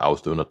was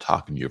doing a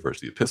talk in the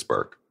University of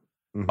Pittsburgh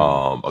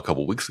a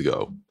couple weeks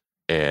ago.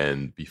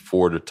 And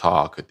before the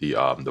talk,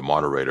 the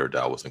moderator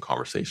that I was in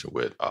conversation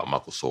with,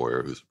 Michael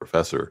Sawyer, who's a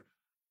professor,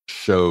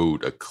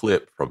 showed a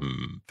clip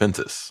from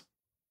Fences,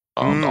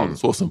 the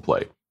August Wilson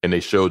play. And they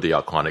showed the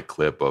iconic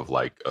clip of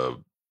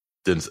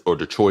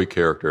the Troy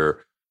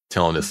character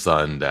telling his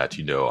son that,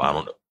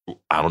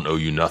 I don't owe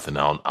you nothing.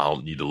 I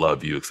don't need to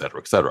love you, et cetera,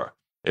 et cetera.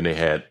 And they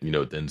had,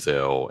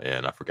 Denzel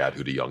and I forgot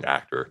who the young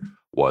actor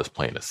was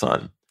playing his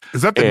son.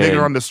 Is that the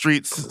nigger on the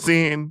streets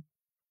scene?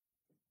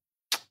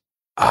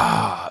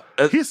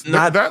 He's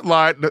not that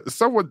line.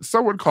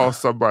 Someone calls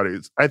somebody.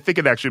 I think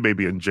it actually may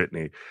be in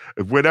Jitney.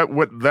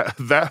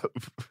 That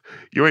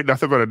you ain't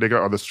nothing but a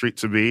nigger on the street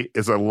to me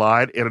is a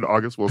line in an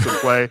August Wilson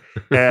play.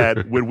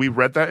 And when we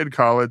read that in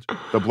college,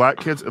 the Black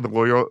kids in the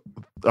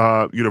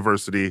Loyola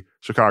University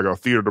Chicago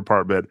theater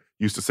department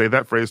used to say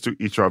that phrase to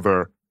each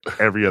other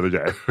every other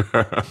day.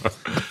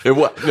 It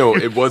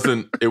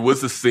wasn't. It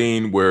was a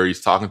scene where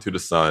he's talking to the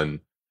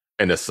son,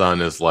 and the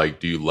son is like,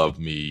 "Do you love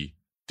me?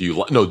 Do you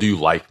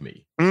like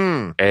me?"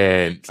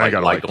 And don't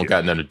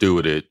got nothing to do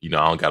with it. I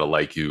don't gotta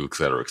like you, et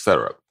cetera, et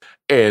cetera.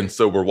 And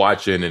so we're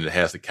watching, and it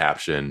has the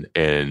caption,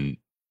 and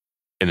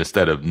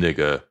instead of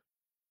nigga,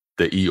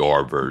 the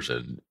ER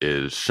version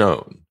is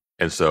shown.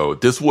 And so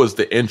this was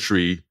the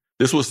entry.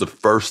 This was the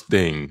first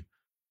thing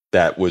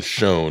that was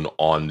shown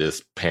on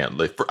this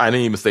panel. I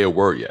didn't even say a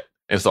word yet.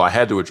 And so I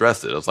had to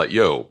address it. I was like,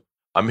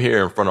 I'm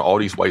here in front of all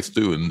these white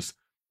students,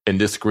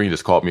 and this screen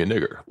has called me a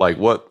nigger.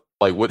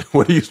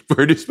 Where do you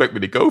expect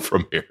me to go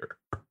from here?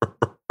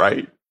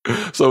 Right?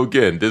 So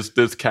again, this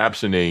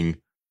captioning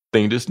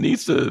thing just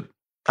needs to,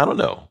 I don't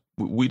know.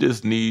 We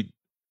just need,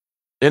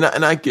 and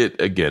I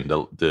get, again,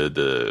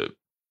 the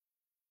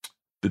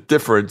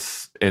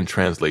difference in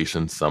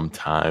translation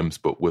sometimes,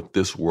 but with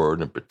this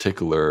word in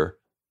particular,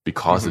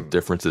 because the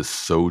difference is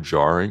so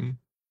jarring,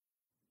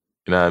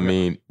 you know what I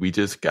mean? We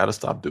just got to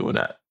stop doing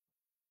that.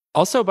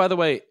 Also, by the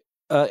way,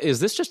 is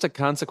this just a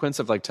consequence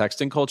of like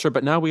texting culture?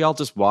 But now we all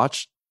just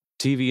watch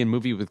TV and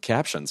movie with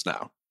captions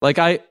now. Like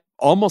I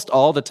almost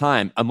all the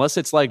time, unless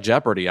it's like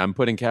Jeopardy, I'm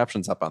putting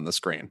captions up on the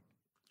screen.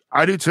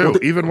 I do too.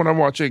 Even when I'm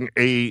watching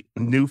a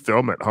new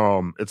film at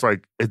home, it's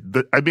like,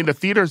 the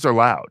theaters are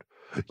loud,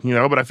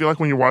 but I feel like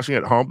when you're watching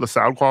at home, the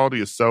sound quality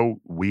is so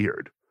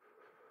weird.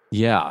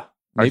 Yeah.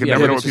 I can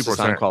never know what people are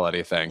saying. Sound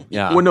quality thing.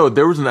 Yeah. Well, no,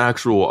 there was an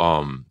actual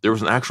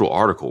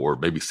article or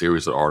maybe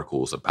series of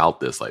articles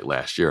about this like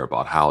last year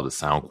about how the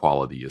sound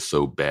quality is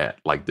so bad,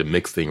 like the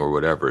mixing or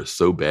whatever is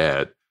so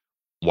bad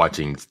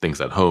watching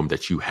things at home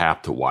that you have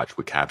to watch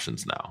with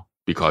captions now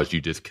because you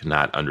just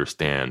cannot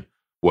understand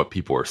what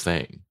people are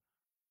saying.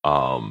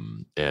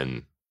 And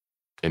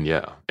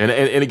yeah. And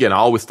again, I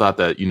always thought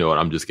that,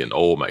 I'm just getting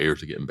old, my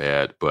ears are getting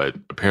bad, but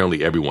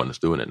apparently everyone is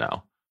doing it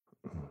now.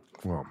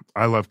 Well,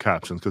 I love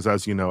captions because,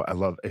 as you know, I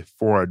love a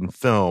foreign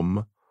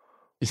film.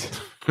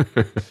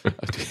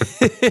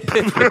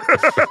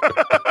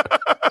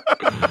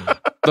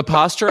 The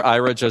posture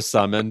Ira just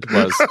summoned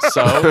was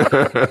so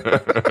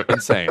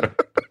insane.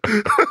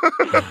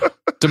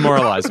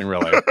 Demoralizing,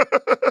 really.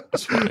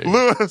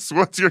 Lewis,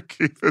 what's your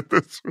keep it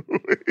this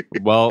week?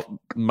 Well,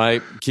 my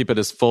keep it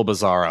is full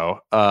bizarro.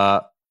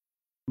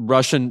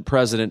 Russian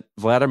President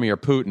Vladimir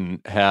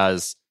Putin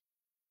has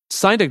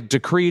signed a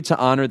decree to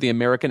honor the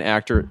American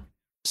actor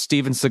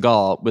Steven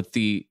Seagal with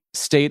the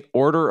State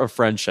Order of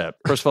Friendship.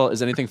 First of all,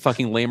 is anything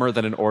fucking lamer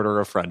than an Order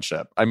of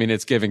Friendship? I mean,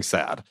 it's giving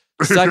sad.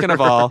 Second of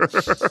all,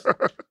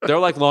 they're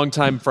like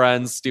longtime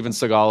friends. Steven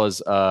Seagal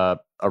is a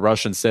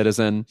Russian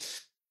citizen.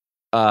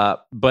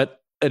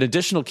 But an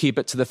additional keep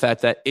it to the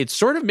fact that it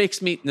sort of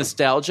makes me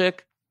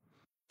nostalgic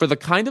for the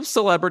kind of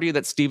celebrity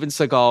that Steven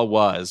Seagal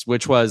was,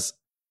 which was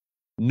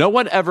no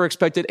one ever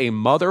expected a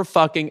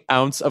motherfucking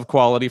ounce of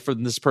quality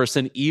from this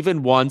person,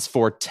 even once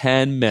for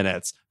 10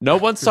 minutes. No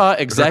one saw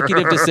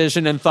Executive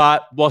Decision and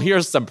thought, well,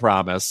 here's some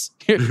promise.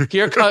 Here,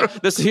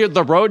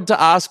 the road to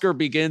Oscar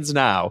begins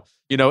now.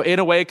 In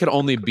a way, it could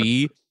only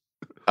be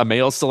a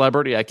male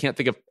celebrity. I can't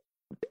think of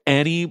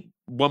any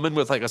woman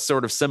with like a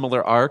sort of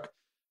similar arc.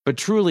 But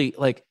truly,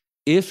 like,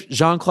 if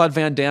Jean-Claude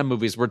Van Damme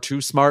movies were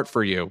too smart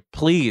for you,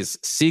 please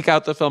seek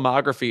out the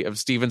filmography of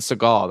Steven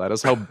Seagal. That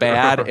is how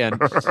bad and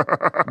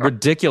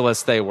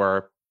ridiculous they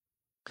were.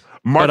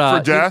 Marked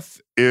for Death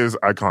is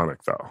iconic,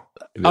 though.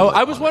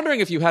 I was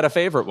wondering if you had a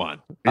favorite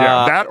one.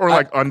 Yeah, that or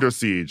like Under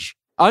Siege.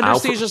 Under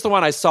Siege is the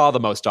one I saw the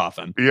most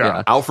often.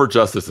 Yeah. Out for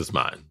Justice is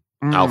mine.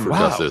 Out for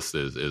Justice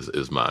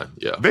is mine.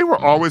 Yeah. They were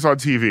always on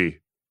TV.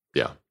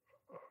 Yeah.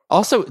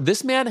 Also,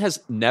 this man has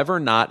never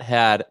not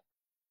had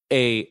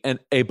a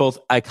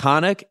both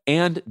iconic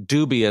and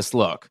dubious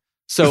look.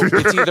 So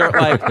it's either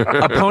like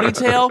a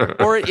ponytail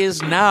or it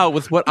is now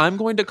with what I'm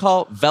going to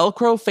call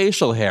Velcro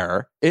facial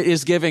hair. It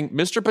is giving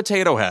Mr.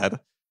 Potato Head,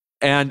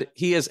 and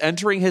he is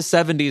entering his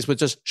 70s with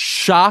just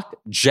shock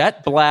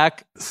jet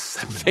black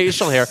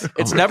facial hair.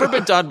 It's never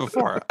been done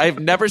before. I've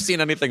never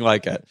seen anything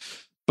like it.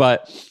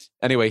 But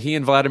anyway, he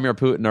and Vladimir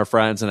Putin are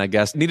friends, and I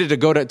guess needed to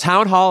go to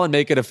town hall and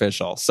make it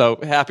official. So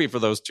happy for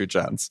those two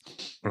gents.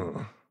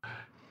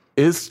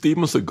 Is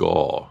Steven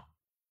Seagal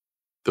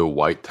the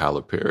white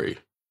Tyler Perry?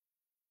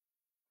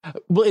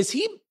 Well, is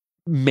he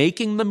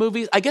making the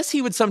movies? I guess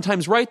he would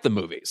sometimes write the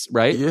movies,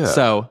 right? Yeah.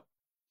 So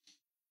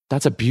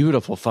that's a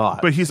beautiful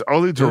thought. But he's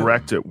only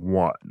directed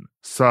one.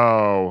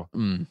 So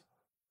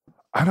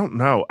I don't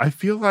know. I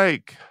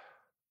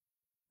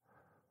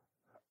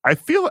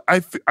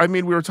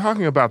mean, we were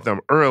talking about them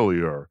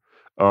earlier.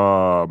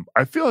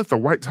 I feel like the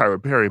white Tyler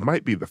Perry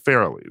might be the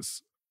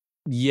Farrellys.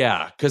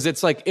 Yeah, because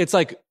it's like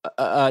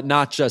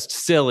not just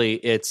silly,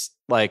 it's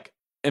like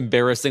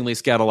embarrassingly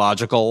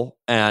scatological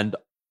and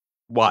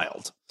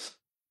wild.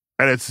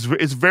 And it's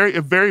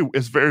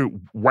very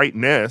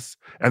whiteness,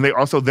 and they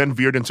also then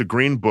veered into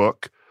Green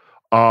Book,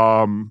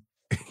 and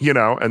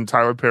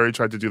Tyler Perry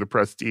tried to do The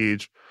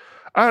Prestige.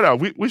 I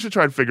don't know. We should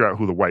try and figure out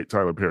who the white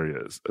Tyler Perry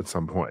is at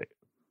some point.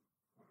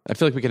 I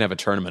feel like we can have a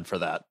tournament for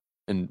that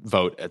and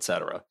vote,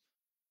 etc.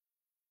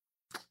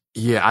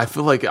 Yeah, I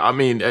feel like,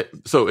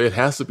 so it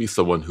has to be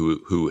someone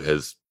who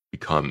has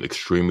become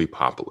extremely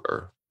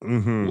popular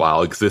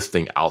while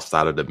existing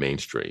outside of the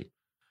mainstream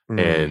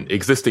and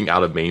existing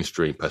out of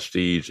mainstream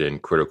prestige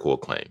and critical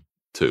acclaim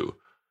too.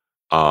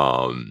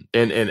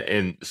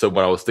 And so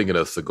when I was thinking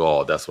of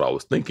Seagal, that's what I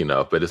was thinking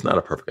of, but it's not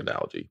a perfect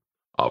analogy,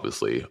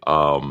 obviously.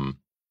 I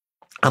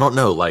don't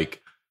know,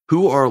 like,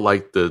 who are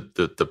like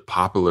the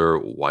popular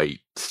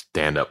white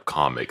stand-up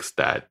comics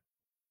that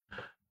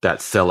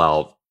sell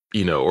out,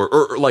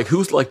 or like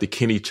who's like the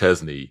Kenny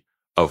Chesney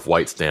of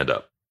white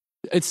stand-up?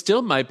 It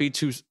still might be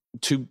too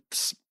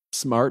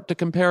smart to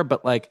compare,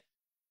 but like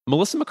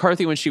Melissa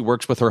McCarthy when she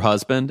works with her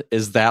husband,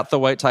 is that the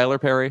white Tyler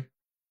Perry?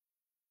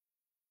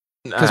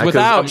 Because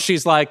without,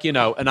 she's like, an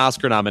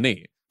Oscar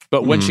nominee.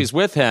 But when she's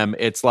with him,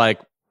 it's like,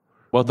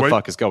 what the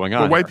fuck is going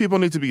on? White people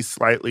need to be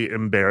slightly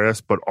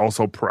embarrassed, but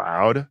also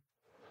proud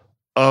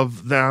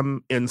of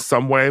them in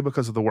some way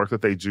because of the work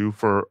that they do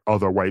for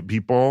other white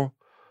people.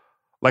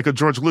 Like a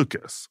George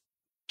Lucas.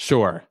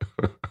 Sure.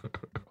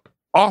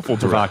 Awful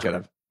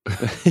provocative.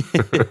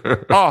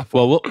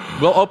 Well,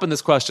 we'll open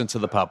this question to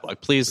the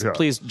public. Please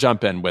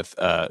jump in with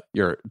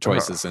your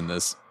choices in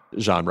this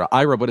genre.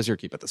 Ira, what is your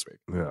keep it this week?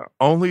 Yeah,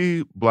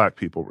 only Black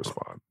people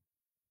respond.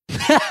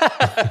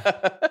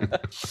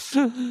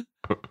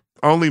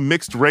 Only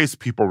mixed race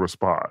people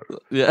respond.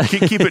 Yeah.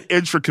 Keep it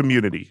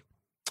intra-community.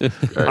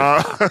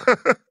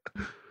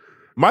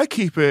 My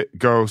keep it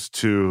goes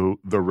to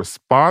the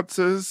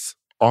responses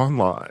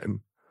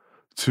online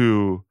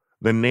to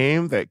the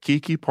name that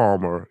Keke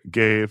Palmer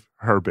gave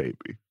her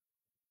baby.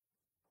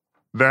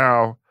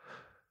 Now,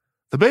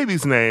 the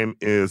baby's name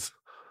is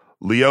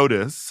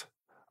Leotis,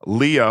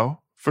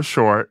 Leo for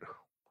short,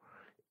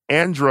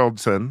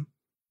 Andrelton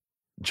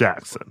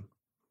Jackson.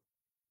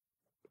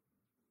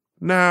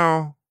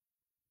 Now,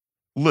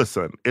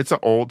 listen, it's an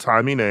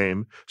old-timey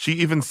name. She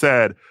even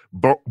said,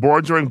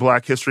 born during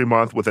Black History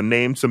Month with a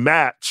name to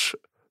match.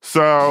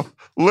 So,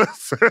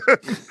 listen,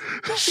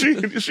 she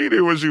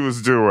knew what she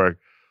was doing.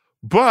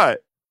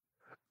 But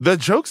the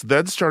jokes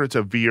then started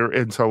to veer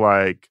into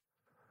like,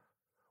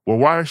 well,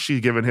 why is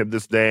she giving him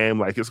this name?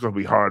 Like, it's going to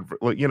be hard,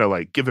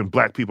 like giving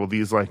Black people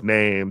these like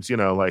names, he's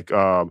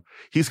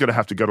going to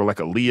have to go to like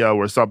a Leo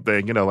or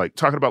something, like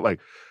talking about like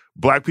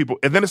Black people.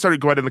 And then it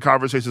started going into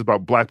conversations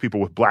about Black people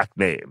with Black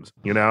names,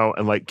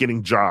 and like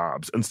getting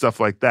jobs and stuff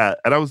like that.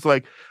 And I was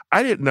like,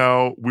 I didn't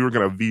know we were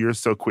going to veer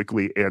so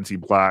quickly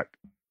anti-Black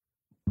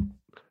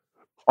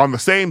on the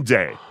same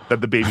day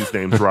that the baby's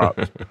name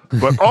dropped.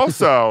 But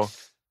also,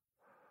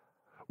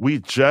 we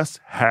just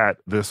had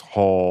this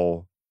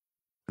whole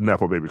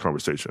Nepo baby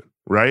conversation,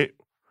 right?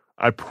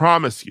 I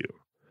promise you,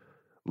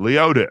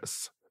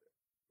 Leotis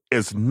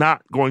is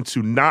not going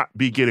to not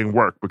be getting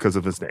work because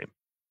of his name.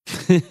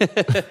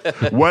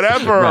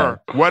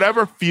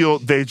 Whatever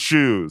field they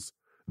choose,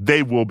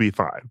 they will be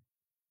fine.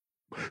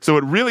 So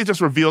it really just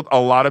revealed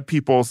a lot of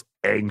people's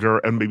anger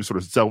and maybe sort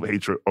of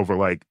self-hatred over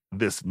like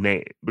this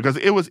name, because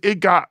it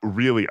got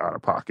really out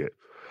of pocket.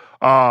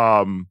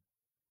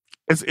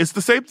 It's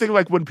the same thing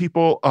like when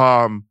people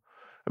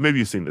maybe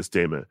you've seen this,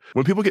 Damon.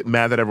 When people get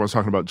mad that everyone's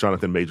talking about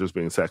Jonathan Majors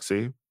being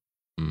sexy,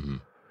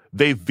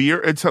 they veer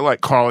into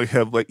like calling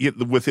him like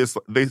with his.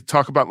 They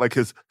talk about like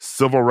his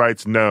civil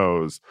rights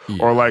nose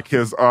or like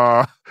his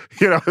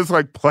his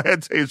like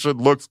plantation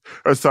looks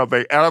or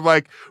something. And I'm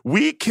like,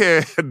 we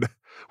can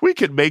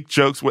make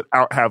jokes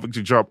without having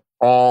to jump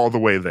all the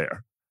way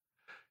there.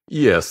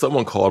 Yeah,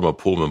 someone called him a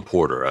Pullman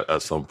Porter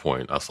at some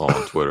point. I saw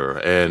on Twitter,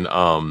 and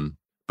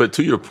but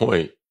to your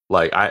point,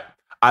 like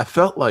I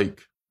felt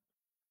like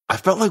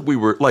we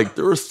were like,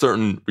 there are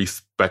certain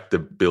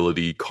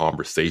respectability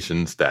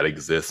conversations that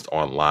exist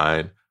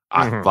online.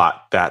 I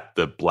thought that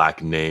the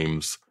Black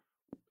names,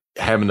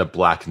 having a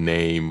Black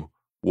name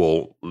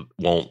won't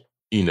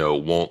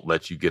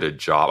let you get a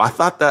job. I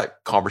thought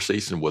that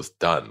conversation was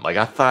done. Like,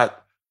 I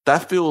thought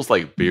that feels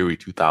like very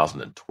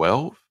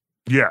 2012.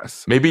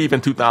 Yes. Maybe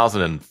even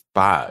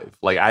 2005.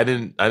 Like, I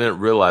didn't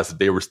realize that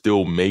they were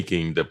still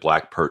making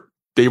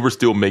they were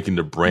still making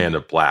the brand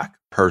of Black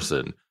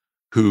person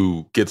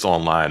who gets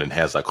online and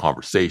has that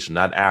conversation,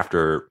 not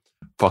after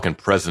fucking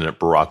President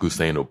Barack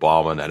Hussein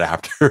Obama, not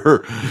after,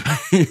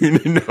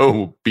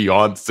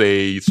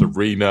 Beyonce,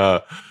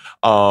 Serena,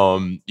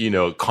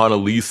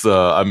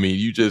 Condoleezza. I mean,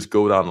 you just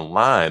go down the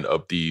line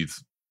of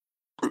these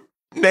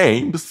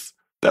names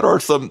that are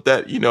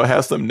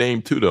have some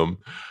name to them,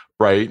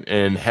 right?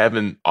 And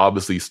haven't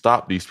obviously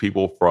stopped these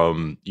people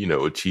from,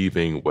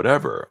 achieving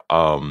whatever.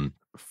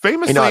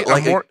 Famously,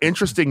 a more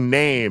interesting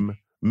name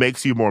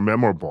makes you more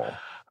memorable.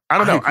 I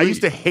don't know. I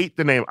used to hate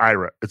the name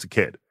Ira as a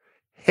kid.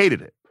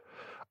 Hated it.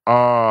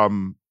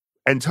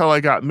 Until I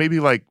got maybe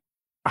like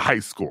high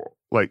school,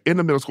 like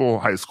into middle school,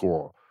 high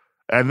school.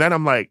 And then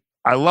I'm like,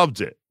 I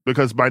loved it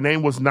because my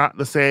name was not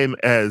the same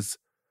as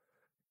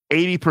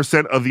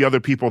 80% of the other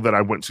people that I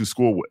went to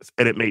school with.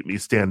 And it made me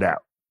stand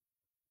out.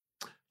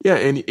 Yeah,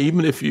 and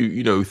even if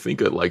you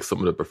think of like some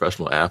of the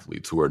professional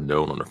athletes who are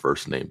known on a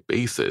first name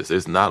basis,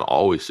 it's not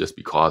always just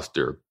because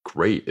they're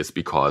great. It's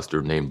because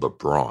they're named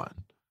LeBron.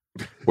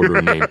 Or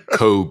they're named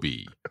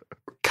Kobe,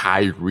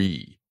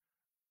 Kyrie,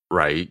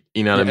 right?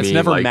 You know what I mean? It's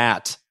never like,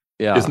 Matt.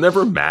 Yeah. It's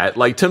never Matt.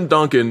 Like, Tim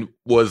Duncan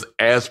was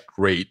as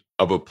great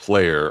of a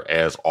player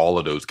as all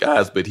of those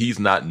guys, but he's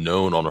not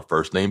known on a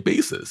first name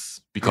basis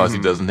because he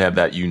doesn't have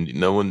that.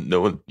 No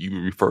one.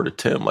 You refer to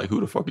Tim, like,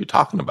 who the fuck are you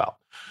talking about?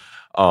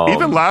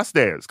 Even last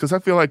names, because I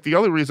feel like the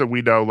only reason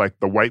we know like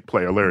the white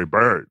player Larry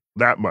Bird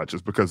that much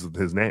is because of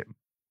his name.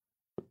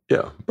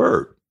 Yeah,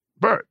 Bird.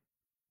 Yeah,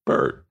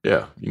 Bird.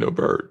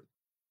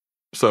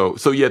 So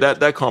yeah,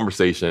 that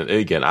conversation. And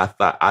again, I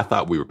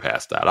thought we were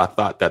past that. I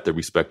thought that the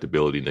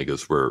respectability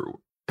niggas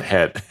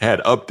had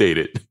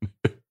updated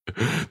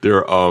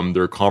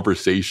their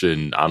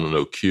conversation, I don't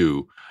know,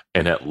 queue,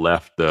 and had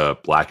left the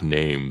Black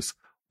names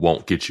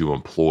won't get you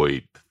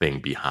employed thing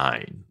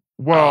behind.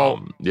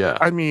 Well, yeah.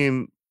 I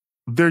mean,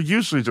 they're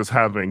usually just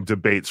having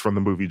debates from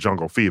the movie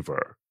Jungle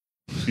Fever.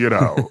 We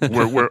are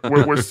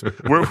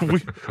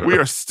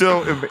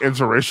still in the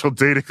interracial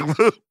dating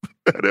loop,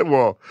 and it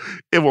will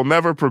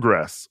never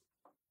progress.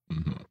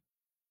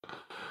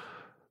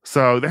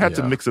 So they had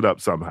to mix it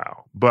up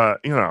somehow. But,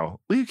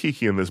 leave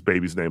Kiki and this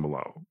baby's name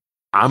alone.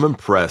 I'm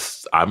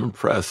impressed,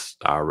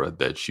 Ira,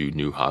 that you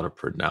knew how to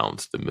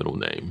pronounce the middle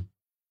name,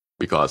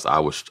 because I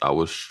was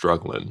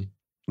struggling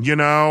with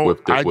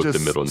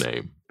the middle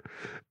name.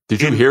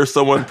 Did you hear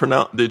someone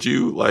pronounce? Did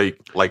you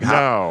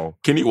how?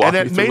 Can you walk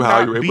me through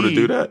how you were able to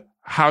do that?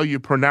 How you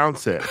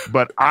pronounce it,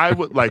 but I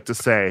would like to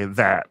say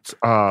that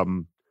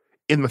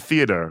in the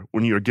theater,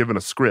 when you're given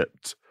a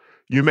script,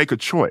 you make a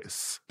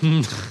choice.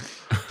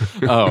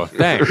 Oh,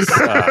 thanks.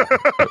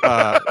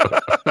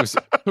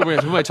 Who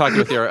am I talking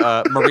with here?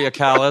 Maria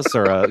Callas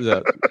or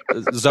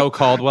Zoe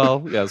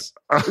Caldwell? Yes.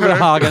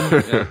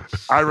 Hagen. Yeah.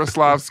 Ira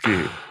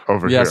Slavsky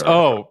over here. Yes.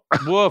 Oh,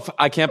 woof.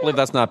 I can't believe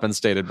that's not been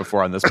stated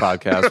before on this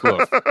podcast.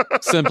 Woof.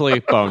 Simply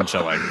bone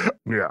chilling.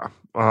 Yeah.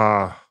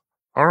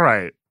 All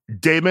right.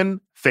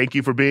 Damon, thank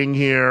you for being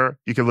here.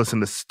 You can listen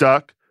to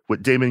Stuck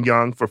with Damon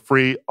Young for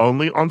free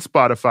only on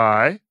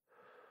Spotify.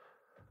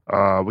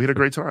 We had a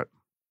great time.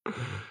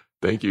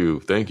 Thank you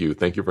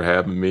for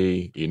having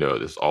me.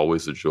 It's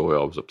always a joy,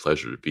 always a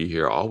pleasure to be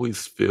here. I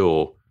always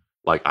feel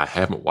like I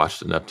haven't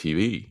watched enough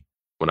TV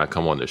when I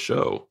come on the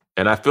show.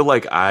 And I feel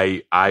like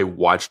I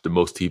watch the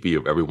most TV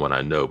of everyone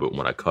I know, but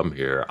when I come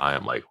here, I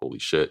am like, holy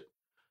shit,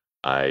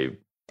 I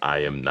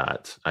am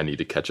not. I need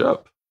to catch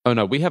up. Oh,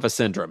 no, we have a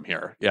syndrome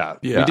here. Yeah.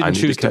 We didn't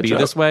choose to be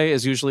this way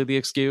is usually the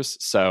excuse.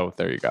 So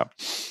there you go.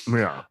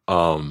 Yeah.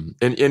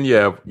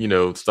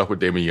 And Stuff with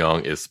Damon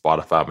Young is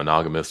Spotify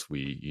monogamous.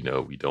 We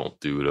don't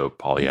do the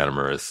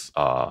polyamorous,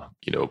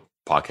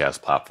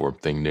 podcast platform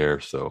thing there.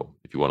 So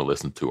if you want to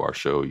listen to our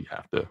show, you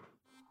have to.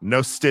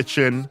 No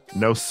stitching,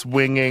 no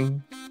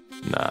swinging.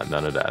 Nah,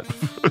 none of that.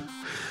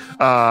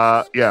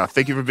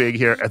 Thank you for being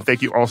here. And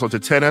thank you also to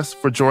Tennis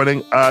for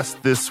joining us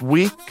this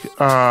week.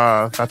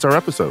 That's our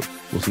episode.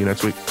 We'll see you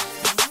next week.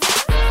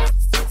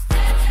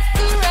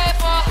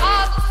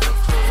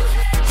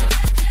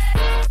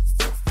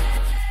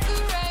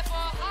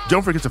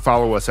 Don't forget to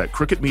follow us at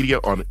Crooked Media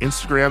on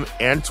Instagram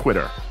and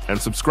Twitter.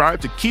 And subscribe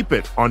to Keep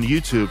It on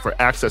YouTube for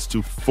access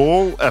to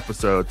full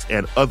episodes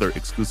and other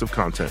exclusive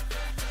content.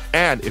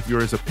 And if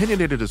you're as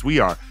opinionated as we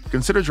are,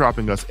 consider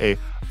dropping us a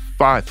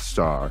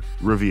 5-star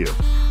review.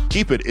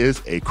 Keep It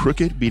is a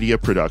Crooked Media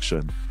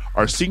production.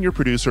 Our senior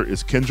producer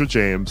is Kendra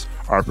James,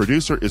 our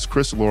producer is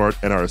Chris Lord,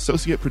 and our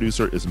associate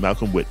producer is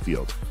Malcolm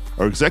Whitfield.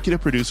 Our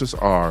executive producers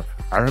are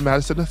Ira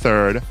Madison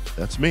III,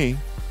 that's me,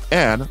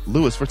 and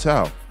Louis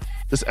Vertel.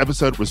 This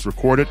episode was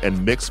recorded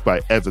and mixed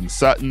by Evan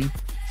Sutton.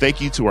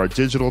 Thank you to our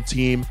digital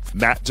team,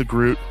 Matt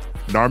DeGroot,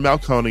 Nar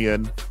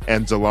Malconian,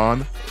 and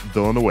Delon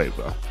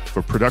Villanueva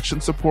for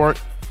production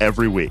support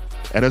every week.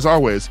 And as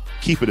always,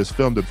 Keep It is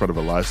filmed in front of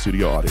a live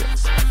studio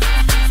audience.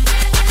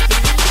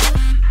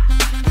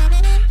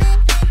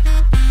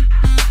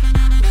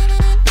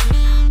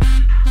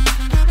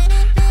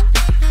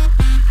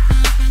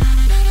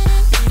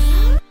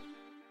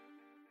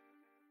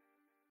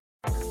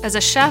 As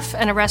a chef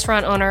and a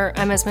restaurant owner,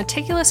 I'm as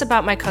meticulous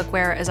about my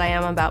cookware as I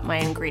am about my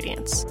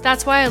ingredients.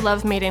 That's why I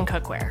love Made in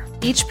Cookware.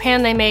 Each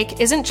pan they make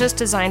isn't just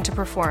designed to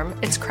perform,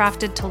 it's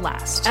crafted to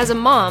last. As a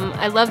mom,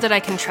 I love that I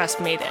can trust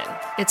Made In.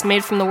 It's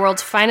made from the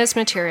world's finest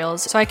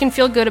materials, so I can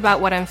feel good about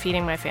what I'm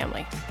feeding my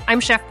family. I'm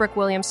Chef Brooke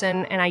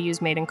Williamson, and I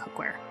use Made in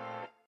Cookware.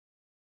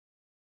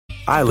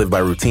 I live by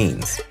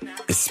routines,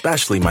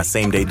 especially my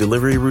same-day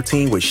delivery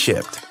routine with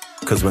Shipt.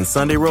 Because when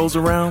Sunday rolls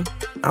around,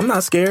 I'm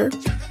not scared.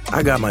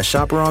 I got my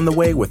shopper on the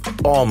way with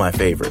all my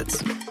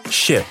favorites.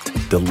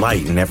 Shipt,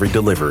 delight in every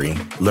delivery.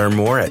 Learn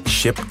more at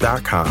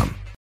Shipt.com.